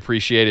really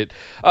appreciate it.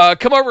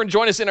 Come over and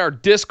join us in our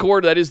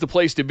Discord. That is the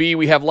place to be.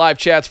 We have live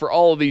chats for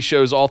all of these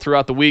shows all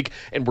throughout the week,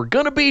 and we're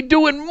going to be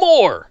doing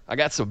more. I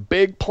got some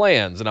big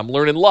plans, and I'm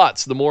learning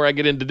lots. The more I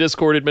get into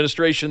Discord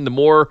administration, the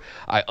more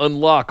I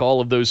unlock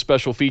all of those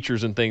special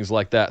features and things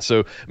like that.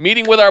 So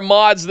meeting with our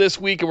mods this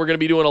week, and we're going to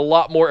be doing a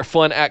lot more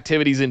fun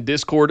activities in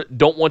Discord.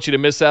 Don't want you to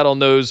miss out on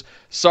those.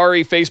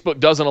 Sorry, Facebook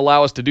doesn't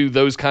allow us to do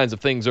those kinds of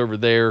things over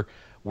there.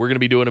 We're going to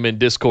be doing them in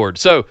Discord.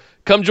 So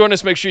come join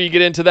us. Make sure you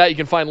get into that. You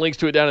can find links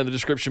to it down in the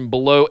description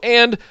below.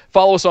 And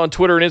follow us on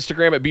Twitter and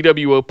Instagram at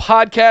BWO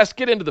Podcast.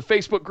 Get into the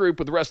Facebook group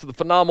with the rest of the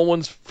phenomenal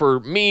ones for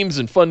memes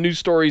and fun news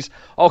stories.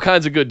 All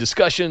kinds of good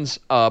discussions.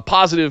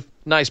 Positive,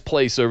 nice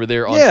place over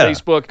there on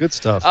Facebook. Good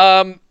stuff.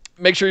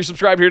 Make sure you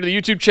subscribe here to the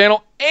YouTube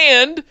channel.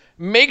 And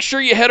make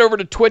sure you head over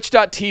to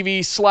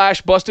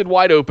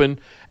twitch.tv/bustedwideopen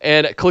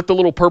and click the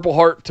little purple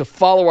heart to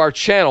follow our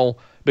channel.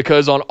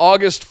 Because on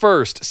August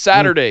 1st,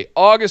 Saturday,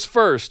 August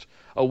 1st,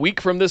 a week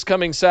from this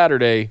coming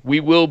Saturday, we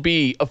will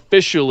be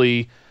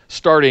officially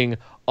starting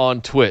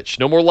on Twitch.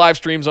 No more live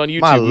streams on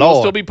YouTube.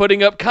 We'll still be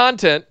putting up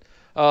content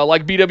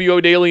like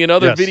BWO Daily and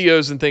other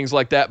videos and things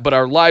like that, but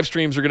our live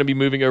streams are going to be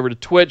moving over to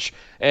Twitch,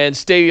 and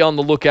stay on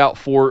the lookout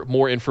for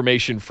more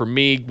information from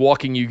me,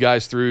 walking you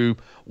guys through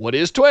what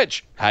is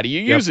Twitch, how do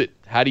you use it,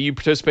 how do you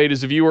participate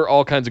as a viewer,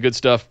 all kinds of good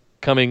stuff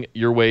coming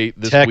your way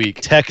this week.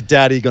 Tech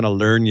Daddy going to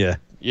learn you.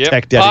 Yep.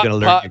 Tech Daddy gonna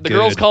learn the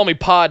girls call me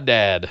Pod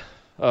Dad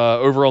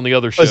over on the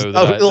other show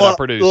that I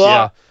produce.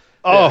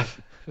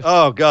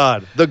 Oh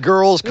God, the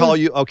girls call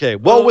you. Okay,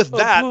 well with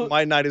that,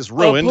 my night is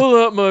ruined. I'll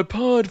pull out my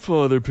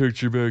Podfather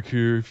picture back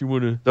here if you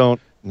want to.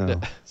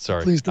 No.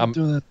 Sorry. Please don't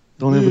do that.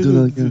 Don't ever do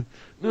that again.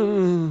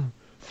 No.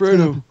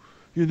 Fredo,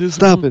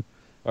 Stop it.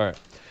 All right.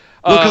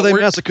 Look how they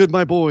massacred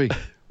my boy.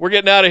 We're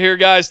getting out of here,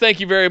 guys. Thank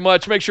you very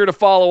much. Make sure to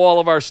follow all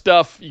of our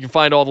stuff. You can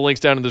find all the links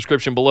down in the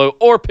description below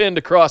or pinned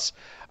across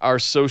our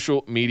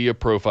social media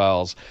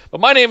profiles.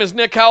 But my name is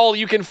Nick Howell.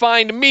 You can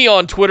find me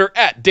on Twitter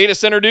at Data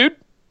Center Dude.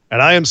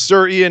 And I am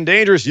Sir Ian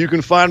Dangerous. You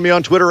can find me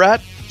on Twitter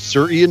at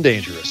Sir Ian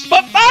Dangerous.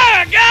 But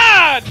by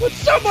God, would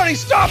somebody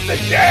stop the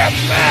damn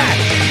match?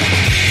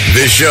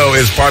 This show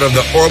is part of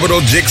the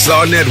Orbital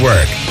Jigsaw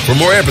Network. For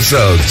more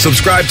episodes,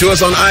 subscribe to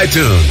us on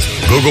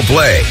iTunes, Google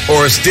Play,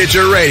 or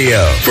Stitcher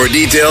Radio. For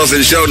details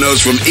and show notes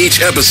from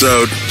each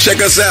episode, check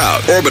us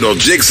out,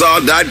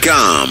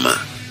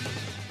 orbitaljigsaw.com.